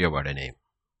 Don't worry about a name.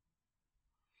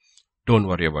 Don't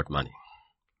worry about money.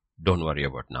 Don't worry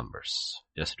about numbers.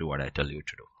 Just do what I tell you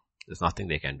to do. There's nothing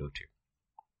they can do to you.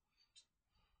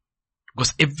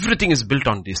 Because everything is built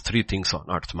on these 3 things on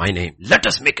earth. My name. Let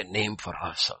us make a name for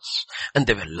ourselves. And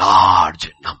they were large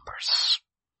in numbers.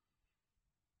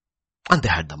 And they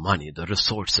had the money, the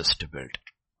resources to build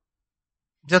it.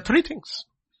 There are 3 things.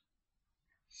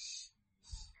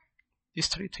 These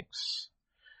 3 things.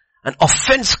 An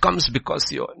offense comes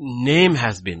because your name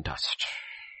has been touched.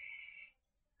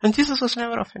 And Jesus was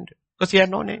never offended because he had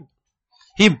no name.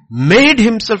 He made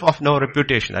himself of no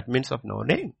reputation. That means of no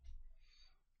name.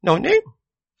 No name.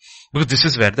 Because this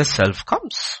is where the self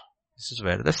comes. This is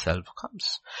where the self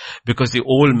comes. Because the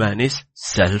old man is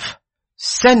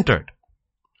self-centered.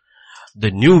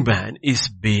 The new man is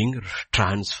being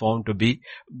transformed to be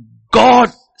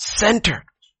God-centered.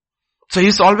 So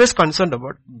he's always concerned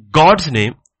about God's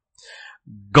name,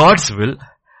 God's will,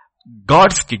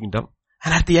 God's kingdom,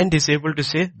 and at the end he's able to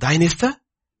say, thine is the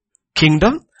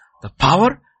kingdom, the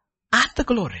power, and the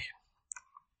glory.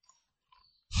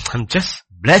 I'm just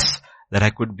blessed that I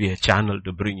could be a channel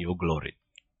to bring you glory.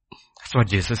 That's what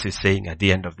Jesus is saying at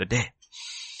the end of the day.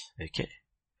 Okay.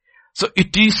 So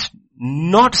it is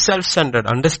not self-centered.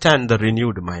 Understand the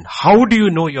renewed mind. How do you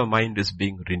know your mind is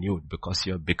being renewed? Because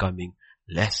you're becoming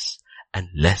less and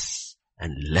less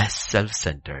and less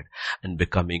self-centered and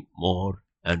becoming more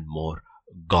and more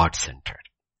God-centered.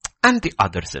 And the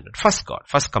other centered. First God.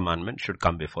 First commandment should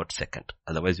come before second.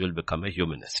 Otherwise you will become a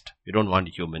humanist. We don't want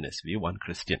humanists. We want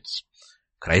Christians.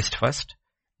 Christ first,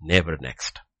 neighbor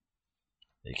next.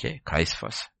 Okay? Christ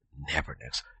first, neighbor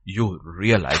next. You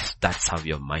realize that's how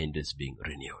your mind is being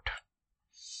renewed.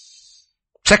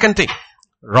 Second thing,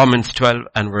 Romans 12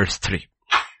 and verse 3.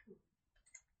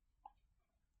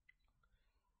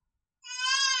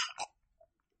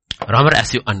 Remember,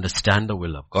 as you understand the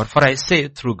will of God, for I say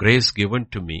through grace given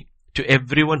to me, to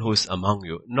everyone who is among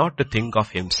you, not to think of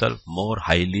himself more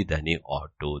highly than he ought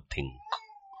to think.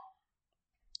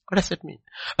 What does it mean?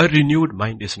 A renewed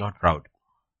mind is not proud.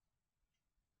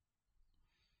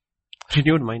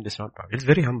 Renewed mind is not proud. It's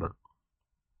very humble.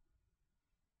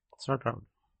 It's not proud.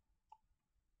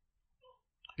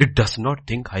 It does not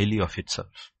think highly of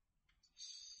itself.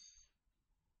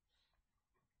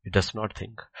 It does not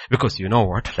think. Because you know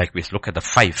what? Like we look at the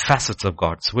 5 facets of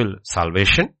God's will.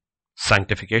 Salvation,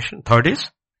 sanctification. Third is,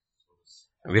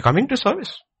 we're coming to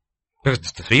service.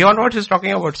 Because the 3 onwards is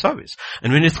talking about service.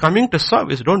 And when it's coming to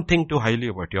service, don't think too highly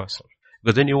about yourself.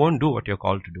 Because then you won't do what you're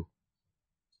called to do.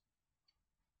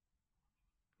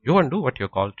 You won't do what you're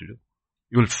called to do.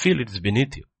 You will feel it is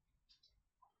beneath you.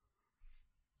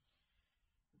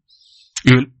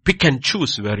 You will pick and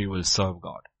choose where you will serve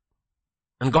God.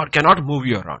 And God cannot move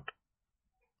you around.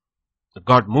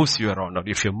 God moves you around. Or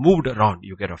if you're moved around,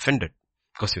 you get offended.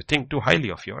 Because you think too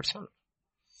highly of yourself.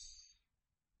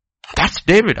 That's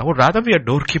David. I would rather be a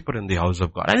doorkeeper in the house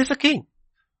of God. And he's a king.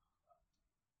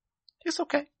 He's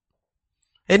okay.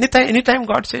 Anytime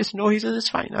God says no, he says it's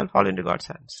fine. I'll fall into God's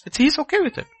hands. He's okay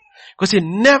with it. Because he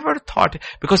never thought,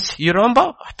 because you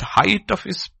remember at the height of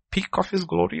his peak of his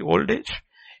glory, old age,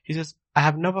 he says, I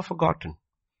have never forgotten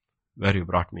where you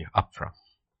brought me up from.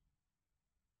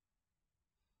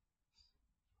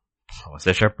 I was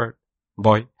a shepherd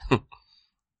boy.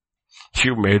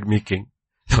 You made me king.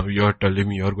 Now you're telling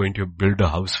me you're going to build a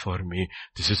house for me.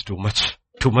 This is too much,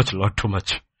 Lord, too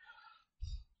much.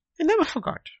 He never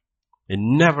forgot. He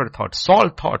never thought. Saul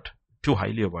thought too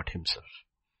highly about himself.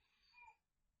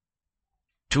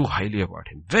 Too highly about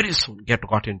him. Very soon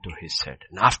got into his head.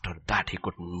 And after that he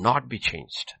could not be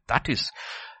changed. That is,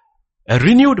 a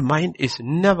renewed mind is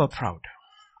never proud.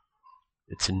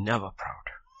 It's never proud.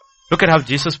 Look at how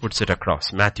Jesus puts it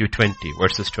across. Matthew 20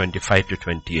 verses 25 to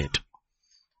 28.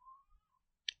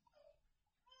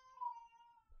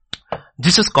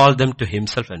 Jesus called them to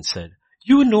himself and said,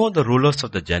 you know the rulers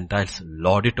of the Gentiles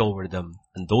lord it over them,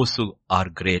 and those who are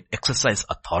great exercise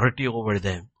authority over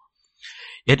them.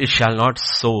 Yet it shall not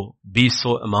be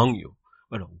so among you.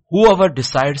 But whoever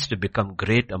decides to become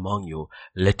great among you,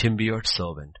 let him be your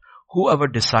servant. Whoever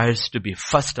desires to be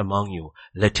first among you,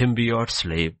 let him be your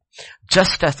slave.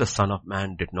 Just as the Son of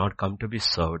Man did not come to be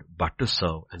served, but to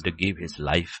serve and to give his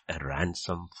life a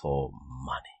ransom for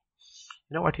money.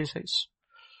 You know what he says?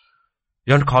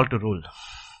 You're not called to rule.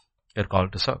 You're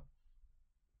called to serve.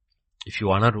 If you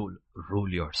want to rule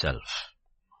yourself.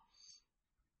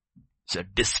 It's a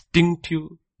distinctive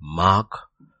mark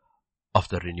of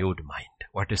the renewed mind.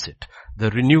 What is it?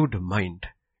 The renewed mind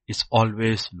is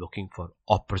always looking for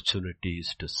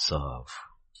opportunities to serve.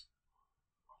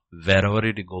 Wherever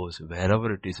it goes,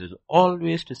 wherever it is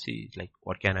always to see, like,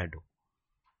 what can I do?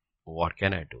 What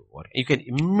can I do? You can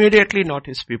immediately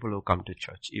notice people who come to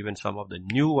church. Even some of the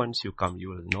new ones you come, you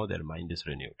will know their mind is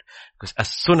renewed. Because as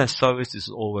soon as service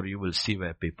is over, you will see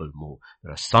where people move.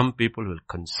 There are some people who will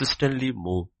consistently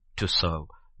move to serve,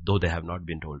 though they have not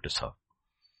been told to serve.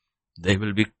 They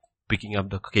will be picking up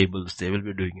the cables, they will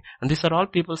be doing it. And these are all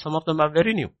people, some of them are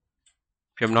very new.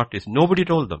 If you have noticed, nobody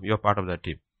told them you are part of that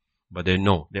team. But they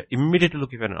know, they're immediately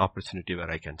looking for an opportunity where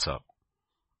I can serve.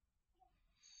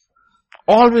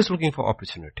 Always looking for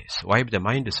opportunities. Why? The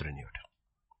mind is renewed.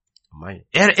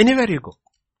 Anywhere you go.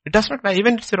 It does not matter,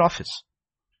 even if it's your office.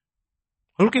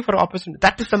 Looking for an opportunity.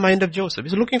 That is the mind of Joseph.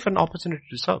 He's looking for an opportunity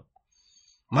to serve.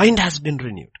 Mind has been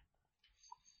renewed.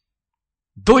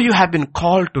 Though you have been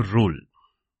called to rule,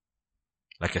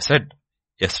 like I said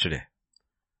yesterday,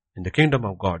 in the kingdom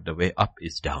of God, the way up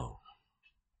is down.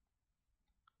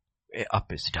 Way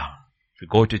up is down. If you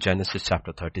go to Genesis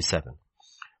chapter 37,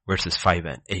 verses 5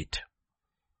 and 8.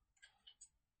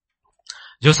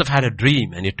 Joseph had a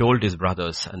dream and he told his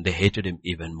brothers and they hated him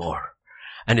even more.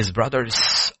 And his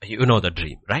brothers, you know the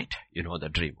dream, right? You know the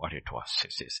dream, what it was.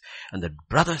 It says, and the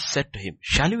brothers said to him,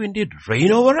 shall you indeed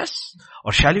reign over us?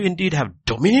 Or shall you indeed have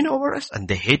dominion over us? And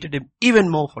they hated him even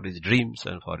more for his dreams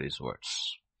and for his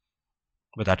words.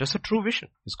 But that is a true vision.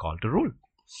 He's called to rule.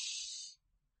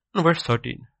 In verse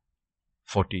 13,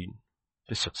 14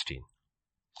 to 16.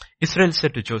 Israel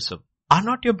said to Joseph, are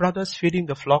not your brothers feeding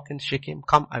the flock in Shechem?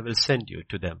 Come, I will send you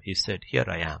to them. He said, here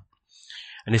I am.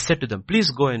 And he said to them, please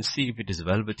go and see if it is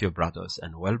well with your brothers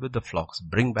and well with the flocks.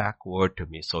 Bring back word to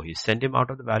me. So he sent him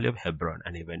out of the valley of Hebron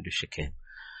and he went to Shechem.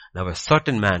 Now a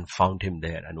certain man found him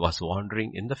there and was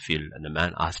wandering in the field. And the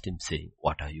man asked him saying,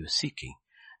 what are you seeking?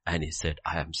 And he said,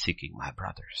 I am seeking my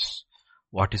brothers.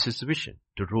 What is his vision?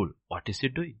 To rule. What is he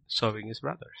doing? Serving his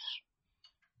brothers.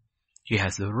 He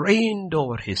has reigned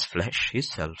over his flesh,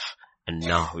 himself, and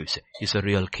now he's a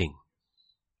real king.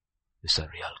 He's a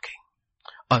real king.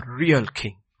 A real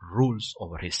king rules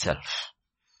over himself.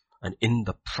 And in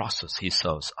the process he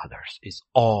serves others. He's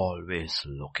always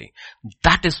looking.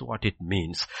 That is what it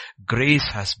means. Grace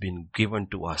has been given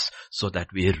to us so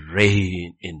that we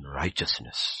reign in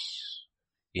righteousness.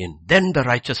 Then the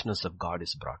righteousness of God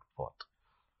is brought forth.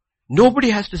 Nobody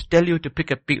has to tell you to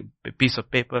pick a piece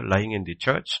of paper lying in the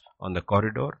church, on the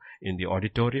corridor, in the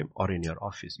auditorium, or in your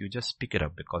office. You just pick it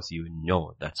up because you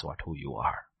know that's who you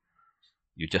are.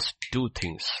 You just do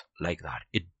things like that.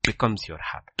 It becomes your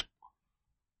habit.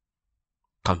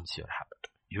 Comes your habit.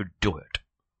 You do it.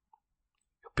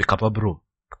 You pick up a broom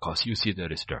because you see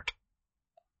there is dirt.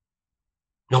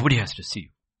 Nobody has to see you.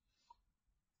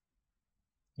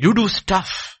 You do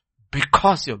stuff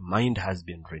because your mind has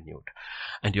been renewed.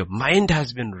 And your mind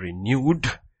has been renewed.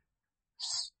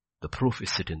 The proof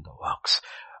is in the works.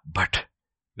 But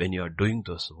when you are doing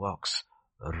those works,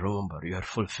 remember you are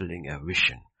fulfilling a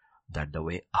vision that the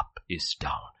way up is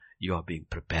down. You are being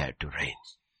prepared to reign.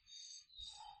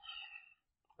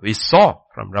 We saw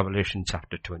from Revelation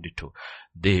chapter 22,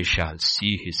 they shall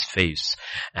see his face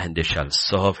and they shall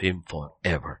serve him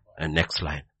forever. And next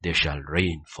line, they shall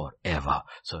reign forever.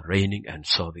 So reigning and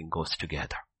serving goes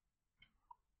together.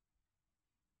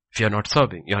 If you are not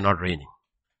serving, you are not reigning.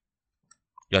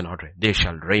 You are not reigning. They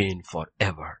shall reign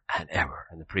forever and ever.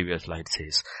 And the previous line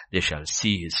says, they shall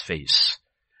see his face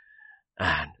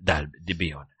and they'll be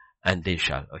beyond. And they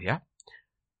shall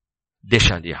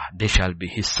be,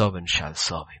 his servant shall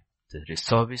serve him. There is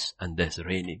service and there's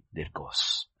reigning, there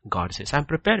goes. God says, I'm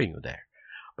preparing you there.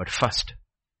 But first,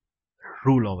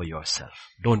 rule over yourself.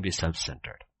 Don't be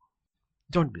self-centered.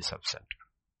 Don't be self-centered.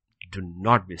 Do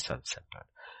not be self-centered.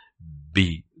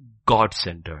 Be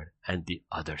God-centered and the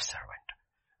other servant.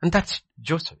 And that's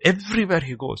Joseph. Everywhere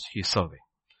he goes, he's serving.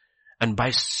 And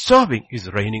by serving,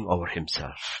 he's reigning over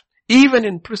himself. Even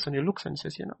in prison, he looks and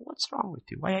says, what's wrong with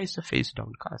you? Why is the face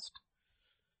downcast?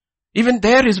 Even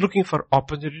there he's looking for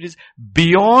opportunities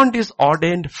beyond his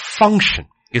ordained function.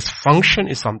 His function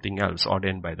is something else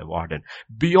ordained by the warden.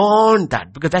 Beyond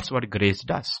that, because that's what grace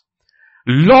does.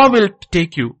 Law will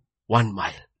take you 1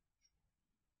 mile.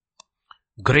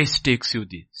 Grace takes you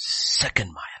the 2nd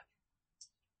mile.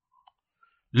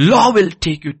 Law will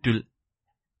take you to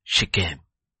Shechem.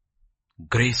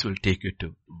 Grace will take you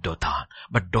to Dothan.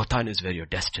 But Dothan is where your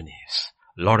destiny is.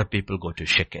 A lot of people go to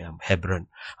Shechem,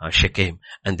 Shechem,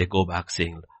 and they go back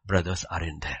saying, brothers are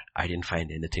in there. I didn't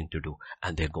find anything to do.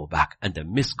 And they go back and they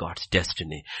miss God's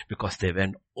destiny because they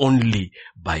went only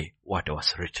by what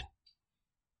was written.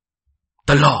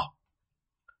 The law.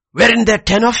 Weren't there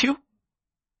 10 of you?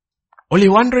 Only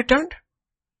 1 returned?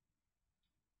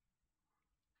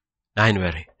 9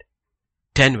 were hid.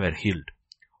 10 were healed.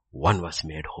 1 was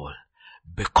made whole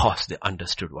because they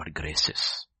understood what grace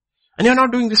is. And you're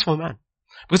not doing this for man.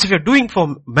 Because if you're doing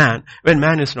for man, when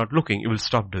man is not looking, you will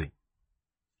stop doing.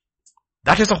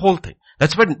 That is the whole thing.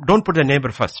 That's why don't put the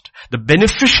neighbor first. The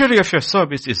beneficiary of your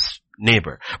service is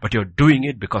neighbor, but you're doing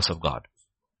it because of God.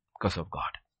 Because of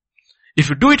God. If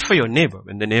you do it for your neighbor,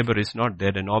 when the neighbor is not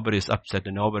there, the neighbor is upset,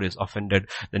 the neighbor is offended,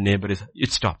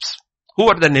 it stops.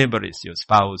 Whoever the neighbor is, your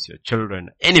spouse, your children,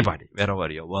 anybody,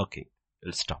 wherever you're working,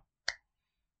 will stop.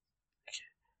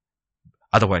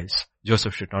 Otherwise,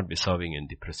 Joseph should not be serving in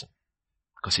the prison.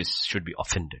 Because he should be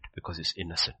offended, because he's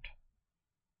innocent.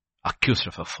 Accused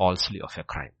of a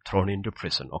crime, thrown into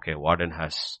prison. Okay, warden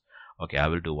I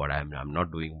will do what I'm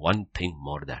not doing one thing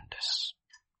more than this.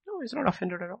 No, he's not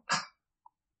offended at all.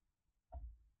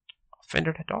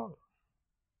 Offended at all.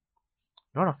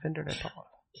 Not offended at all.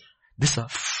 These are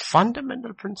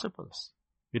fundamental principles.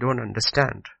 We don't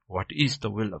understand what is the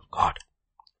will of God.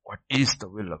 What is the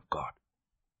will of God?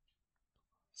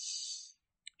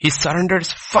 He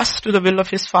surrenders first to the will of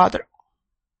his father.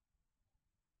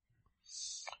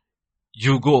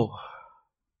 You go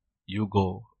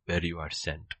where you are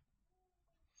sent.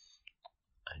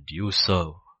 And you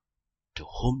serve to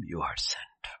whom you are sent.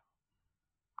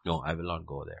 No, I will not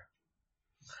go there.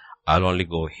 I'll only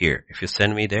go here. If you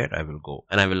send me there, I will go.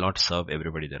 And I will not serve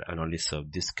everybody there. I will only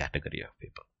serve this category of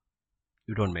people.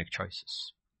 You don't make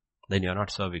choices. Then you're not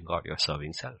serving God, you're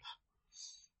serving self.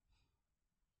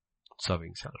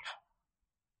 Serving self.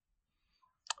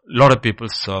 A lot of people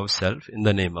serve self in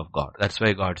the name of God. That's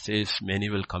why God says, many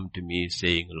will come to me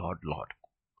saying, Lord, Lord,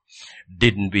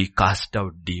 didn't we cast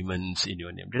out demons in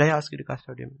your name? Did I ask you to cast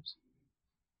out demons?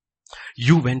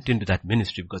 You went into that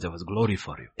ministry because there was glory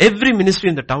for you. Every ministry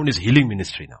in the town is healing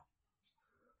ministry now.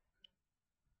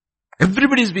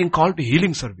 Everybody is being called to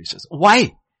healing services.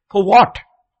 Why? For what?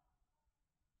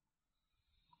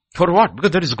 For what?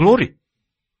 Because there is glory.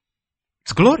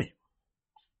 It's glory.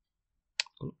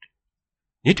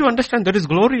 Need to understand there is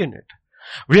glory in it.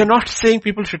 We are not saying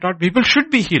people should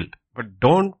be healed, but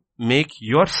don't make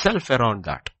yourself around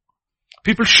that.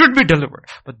 People should be delivered,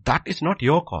 but that is not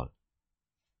your call.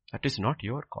 That is not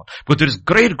your call. But there is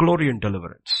great glory in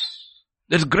deliverance.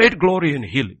 There is great glory in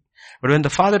healing. But when the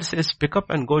Father says pick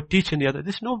up and go teach in the other, there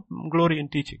is no glory in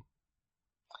teaching.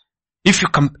 If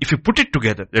you put it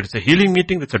together, there is a healing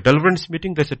meeting, there's a deliverance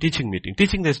meeting, there's a teaching meeting.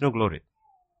 Teaching, there's no glory.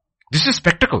 This is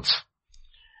spectacles.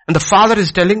 And the Father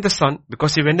is telling the Son,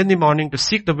 because he went in the morning to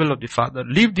seek the will of the Father,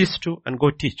 leave these two and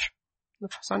go teach. The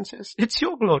Son says, it's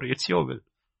your glory, it's your will.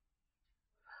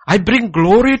 I bring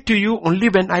glory to you only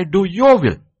when I do your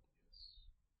will.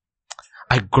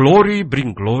 I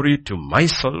bring glory to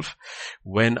myself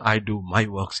when I do my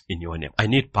works in your name. I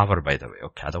need power, by the way,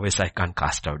 okay? Otherwise I can't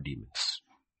cast out demons.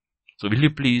 So will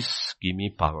you please give me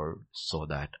power so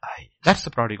that that's the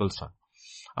prodigal son.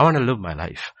 I want to live my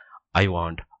life.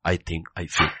 I think, I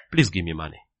feel. Please give me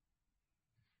money.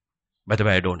 By the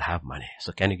way, I don't have money.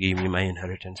 So can you give me my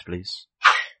inheritance, please?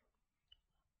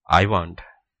 I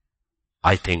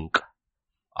think,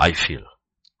 I feel.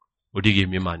 Would you give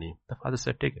me money? The Father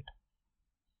said, take it.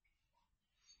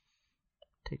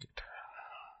 Take it.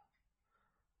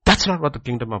 That's not what the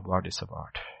kingdom of God is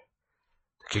about.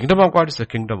 The kingdom of God is the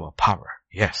kingdom of power.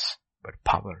 Yes, but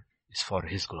power is for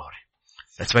His glory.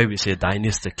 That's why we say thine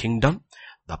is the kingdom,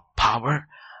 the power,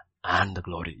 and the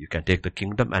glory. You can take the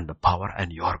kingdom and the power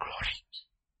and your glory.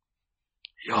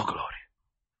 Your glory.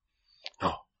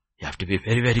 No. You have to be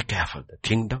very, very careful. The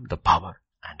kingdom, the power,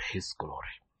 and His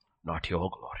glory. Not your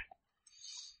glory.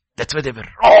 That's why they were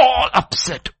all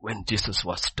upset when Jesus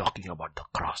was talking about the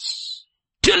cross.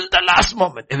 Till the last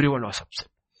moment, everyone was upset.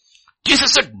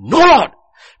 Jesus said, no Lord,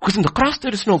 because in the cross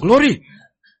there is no glory.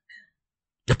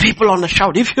 The people on the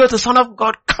shout, if you are the Son of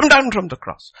God, come down from the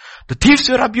cross. The thieves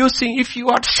you are abusing, if you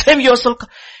are to save yourself.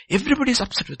 Everybody is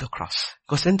upset with the cross.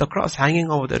 Because in the cross hanging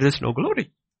over there is no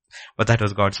glory. But that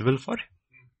was God's will for him.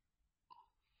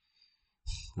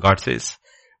 God says,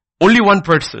 only one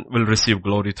person will receive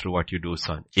glory through what you do,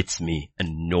 son. It's me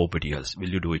and nobody else. Will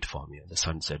you do it for me? And the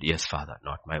son said, yes, Father,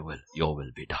 not my will. Your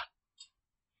will be done.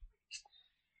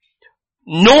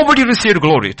 Nobody received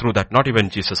glory through that, not even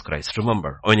Jesus Christ.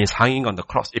 Remember, when he's hanging on the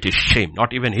cross, it is shame.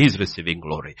 Not even he is receiving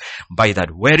glory. By that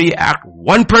very act,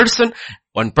 one person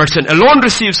alone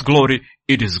receives glory.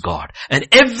 It is God. And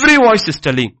every voice is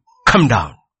telling, come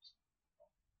down.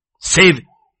 Save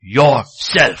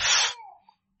yourself.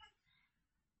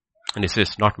 And he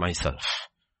says, not myself.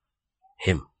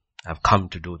 Him. I've come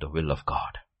to do the will of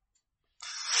God.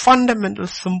 Fundamental,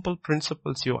 simple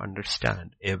principles you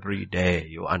understand. Every day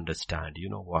you understand. You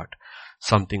know what?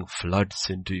 Something floods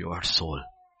into your soul.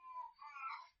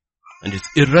 And it's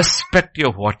irrespective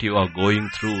of what you are going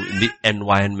through in the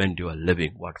environment you are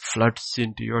living. What floods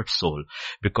into your soul.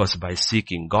 Because by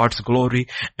seeking God's glory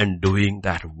and doing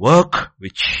that work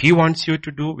which He wants you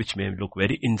to do, which may look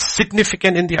very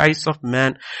insignificant in the eyes of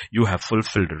man, you have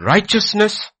fulfilled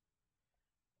righteousness.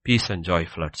 Peace and joy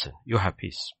floods in. You have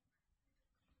peace.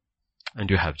 And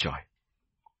you have joy.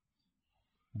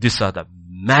 These are the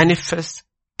manifest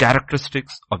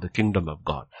characteristics of the kingdom of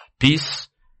God. Peace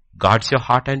guards your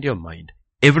heart and your mind.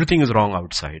 Everything is wrong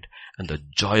outside and the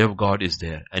joy of God is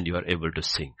there and you are able to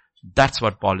sing. That's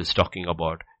what Paul is talking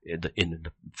about in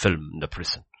the film, in the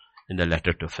prison, in the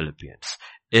letter to Philippians.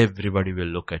 Everybody will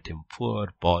look at him. Poor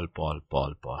Paul.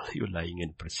 You're lying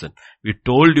in prison. We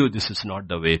told you this is not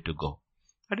the way to go.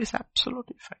 That is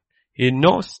absolutely fine. He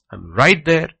knows I'm right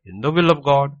there in the will of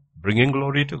God, bringing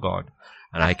glory to God,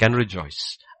 and I can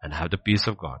rejoice and have the peace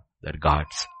of God that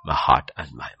guards my heart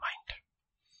and my mind.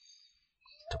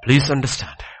 So please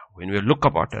understand, when we look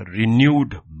about a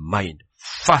renewed mind,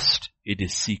 first, it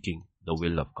is seeking the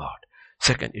will of God.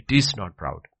 Second, it is not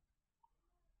proud.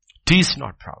 It is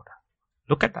not proud.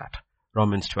 Look at that.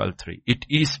 Romans 12:3. It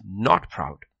is not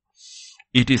proud.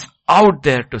 It is out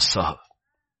there to serve.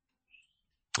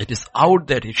 It is out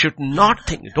there. You should not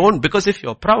think. Don't, because if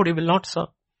you're proud, you will not serve.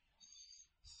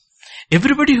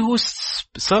 Everybody who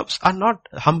serves are not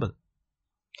humble.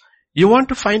 You want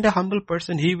to find a humble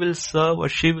person, he will serve or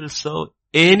she will serve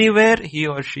anywhere he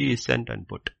or she is sent and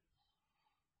put.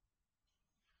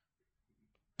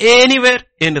 Anywhere,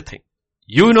 anything.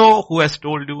 You know who has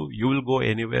told you, you will go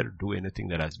anywhere, do anything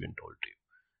that has been told to you.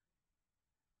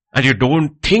 And you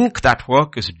don't think that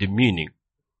work is demeaning.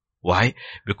 Why?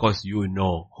 Because you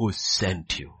know who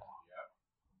sent you.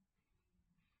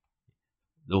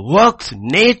 The work's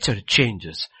nature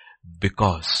changes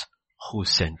because who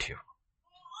sent you.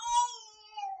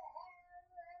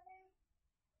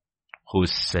 Who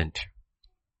sent you?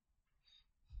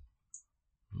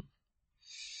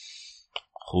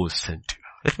 Who sent you?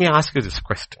 Let me ask you this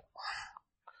question.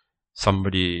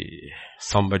 Somebody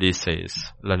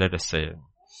says, let us say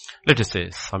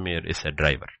Samir is a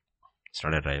driver. It's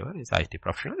not a driver, he's IT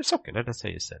professional. It's okay, let us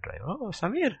say he's a driver. Oh,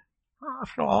 Samir,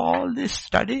 after all this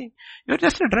studying, you're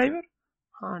just a driver?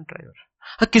 Driver.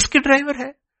 Kiski driver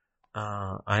hai?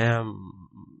 I am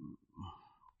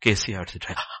KCR's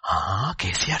driver.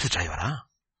 KCR's driver,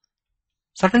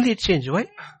 Suddenly it changed. Why?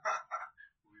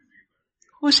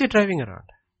 Who is he driving around?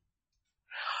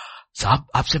 साहब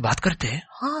आपसे बात करते हैं?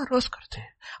 हाँ, रोज करते हैं.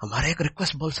 हमारा एक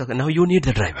रिक्वेस्ट बोल सकते. Now you need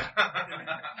the driver.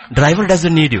 Driver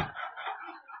doesn't need you.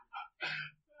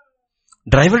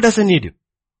 Driver doesn't need you.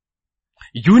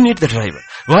 You need the driver.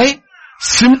 Why?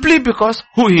 Simply because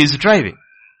who he is driving.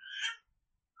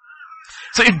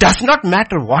 So it does not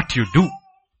matter what you do.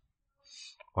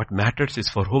 What matters is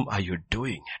for whom are you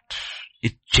doing it.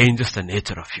 It changes the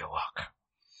nature of your work.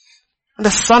 And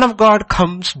the Son of God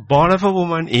comes, born of a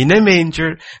woman, in a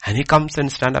manger, and he comes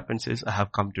and stands up and says, I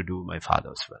have come to do my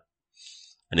Father's will.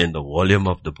 And in the volume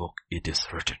of the book, it is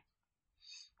written,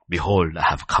 behold, I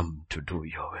have come to do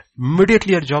your will.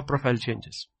 Immediately your job profile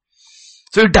changes.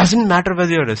 So it doesn't matter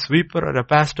whether you're a sweeper or a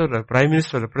pastor or a prime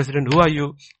minister or a president. Who are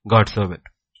you? God's servant.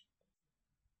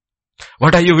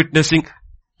 What are you witnessing?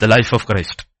 The life of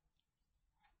Christ.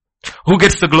 Who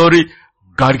gets the glory?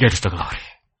 God gets the glory.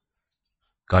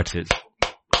 God says,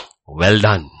 well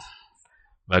done,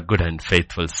 my good and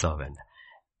faithful servant,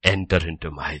 enter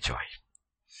into my joy.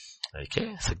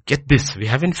 Okay, so get this. We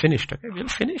haven't finished. Okay, we'll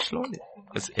finish slowly.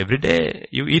 Because every day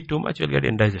you eat too much, you'll get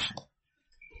indigestion.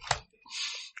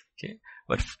 Okay,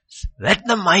 but let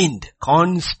the mind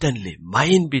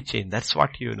be changed. That's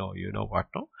what you know. You know what?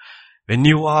 No? When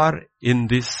you are in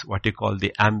this, what you call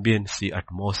the ambience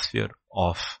atmosphere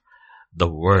of the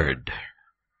Word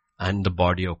and the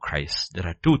body of Christ, there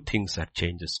are two things that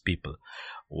changes people.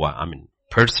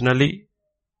 Personally,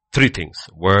 three things: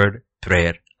 Word,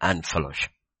 prayer, and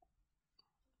fellowship.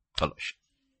 Fellowship.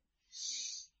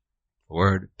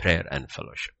 Word, prayer, and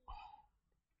fellowship.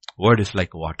 Word is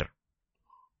like water.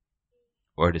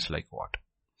 Word is like water.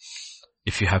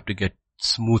 If you have to get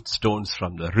smooth stones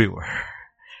from the river,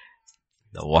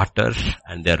 the water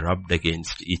and they're rubbed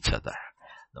against each other.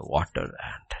 The water,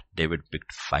 and David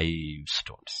picked 5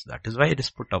 stones. That is why it is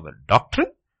put over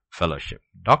doctrine, fellowship,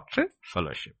 doctrine,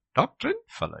 fellowship, doctrine,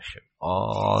 fellowship.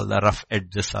 All the rough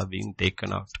edges are being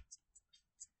taken out.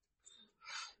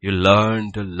 You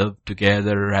learn to live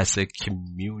together as a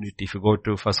community. If you go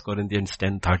to 1 Corinthians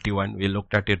 10:31, we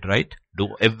looked at it, right?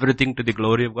 Do everything to the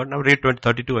glory of God. Now read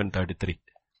 32 and 33.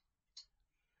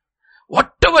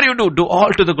 Whatever you do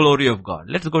all to the glory of God.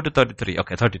 Let's go to 33.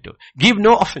 Okay, 32. Give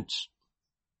no offense,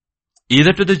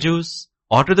 either to the Jews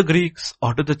or to the Greeks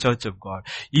or to the church of God.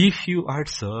 If you are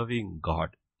serving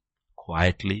God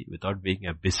quietly without being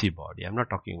a busybody, I'm not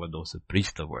talking about those who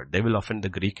preach the word. They will offend the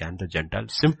Greek and the Gentile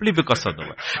simply because of the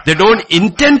word. They don't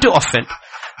intend to offend.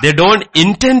 They don't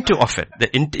intend to offend.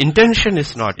 The intention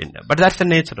is not in them. But that's the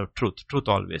nature of truth. Truth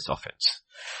always offends.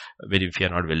 If you are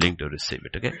not willing to receive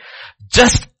it, okay?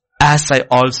 Just as I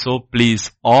also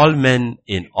please all men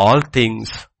in all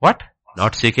things, what?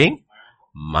 Not seeking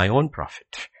my own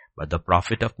profit, but the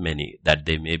profit of many, that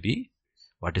they may be,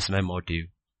 what is my motive?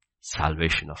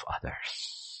 Salvation of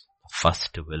others.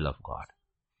 First will of God.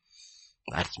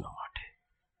 That's my motive.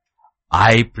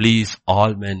 I please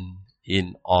all men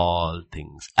in all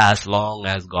things. As long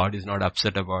as God is not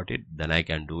upset about it, then I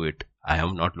can do it. I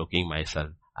am not looking myself.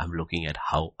 I'm looking at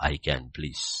how I can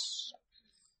please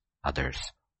others.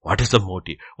 What is the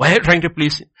motive? Why are you trying to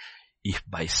please him? If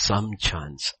by some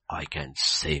chance I can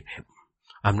save him.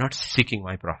 I'm not seeking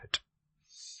my profit.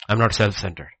 I'm not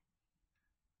self-centered.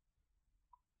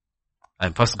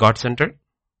 I'm first God-centered,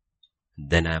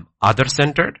 then I'm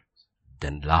other-centered,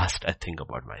 then last I think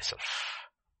about myself.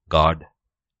 God,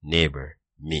 neighbor,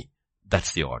 me.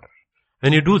 That's the order.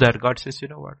 When you do that, God says, you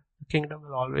know what? The kingdom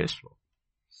will always flow.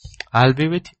 I'll be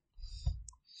with you.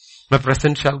 My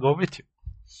presence shall go with you.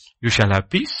 You shall have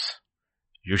peace.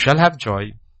 You shall have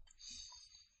joy.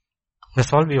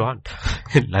 That's all we want.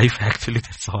 In life, actually,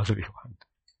 that's all we want.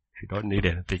 We don't need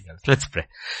anything else. Let's pray.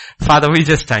 Father, we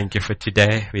just thank you for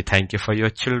today. We thank you for your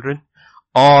children.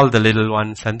 All the little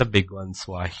ones and the big ones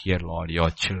who are here, Lord, your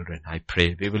children. I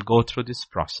pray we will go through this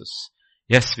process.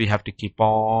 Yes, we have to keep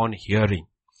on hearing.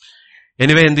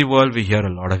 Anyway, in the world, we hear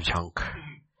a lot of junk.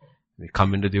 We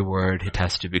come into the word, it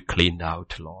has to be cleaned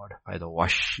out, Lord, by the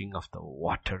washing of the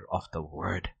water of the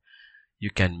word.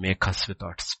 You can make us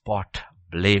without spot,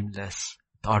 blameless,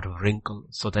 without wrinkle,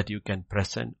 so that you can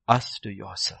present us to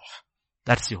yourself.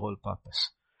 That's the whole purpose.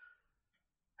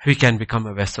 We can become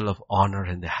a vessel of honor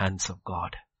in the hands of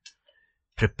God,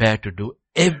 prepared to do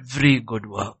every good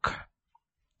work.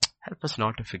 Help us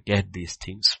not to forget these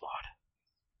things, Lord.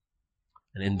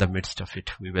 And in the midst of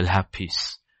it, we will have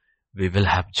peace. We will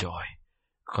have joy,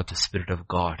 because the Spirit of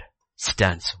God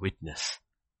stands witness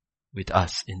with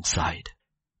us inside.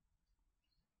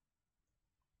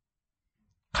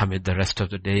 Commit the rest of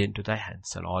the day into thy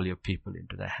hands and all your people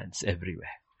into thy hands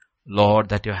everywhere. Lord,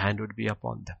 that your hand would be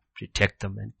upon them. Protect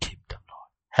them and keep them, Lord.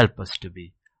 Help us to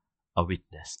be a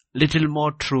witness. Little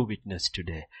more true witness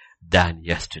today than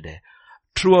yesterday.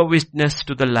 Truer witness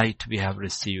to the light we have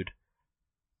received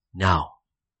now.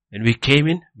 When we came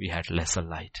in, we had lesser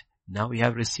light. Now we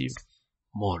have received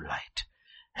more light.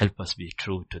 Help us be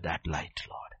true to that light,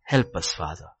 Lord. Help us,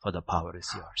 Father, for the power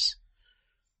is yours.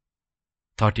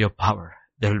 Without your power,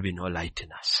 there will be no light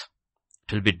in us.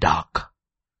 It will be dark.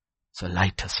 So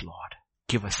light us, Lord.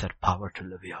 Give us that power to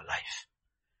live your life.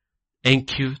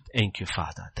 Thank you,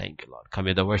 Father. Thank you, Lord.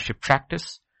 Commit the worship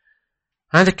practice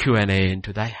and the Q&A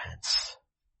into thy hands.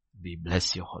 We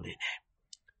bless your holy name.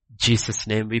 In Jesus'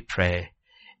 name we pray.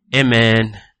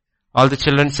 Amen. All the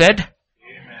children said?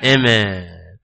 Amen. Amen.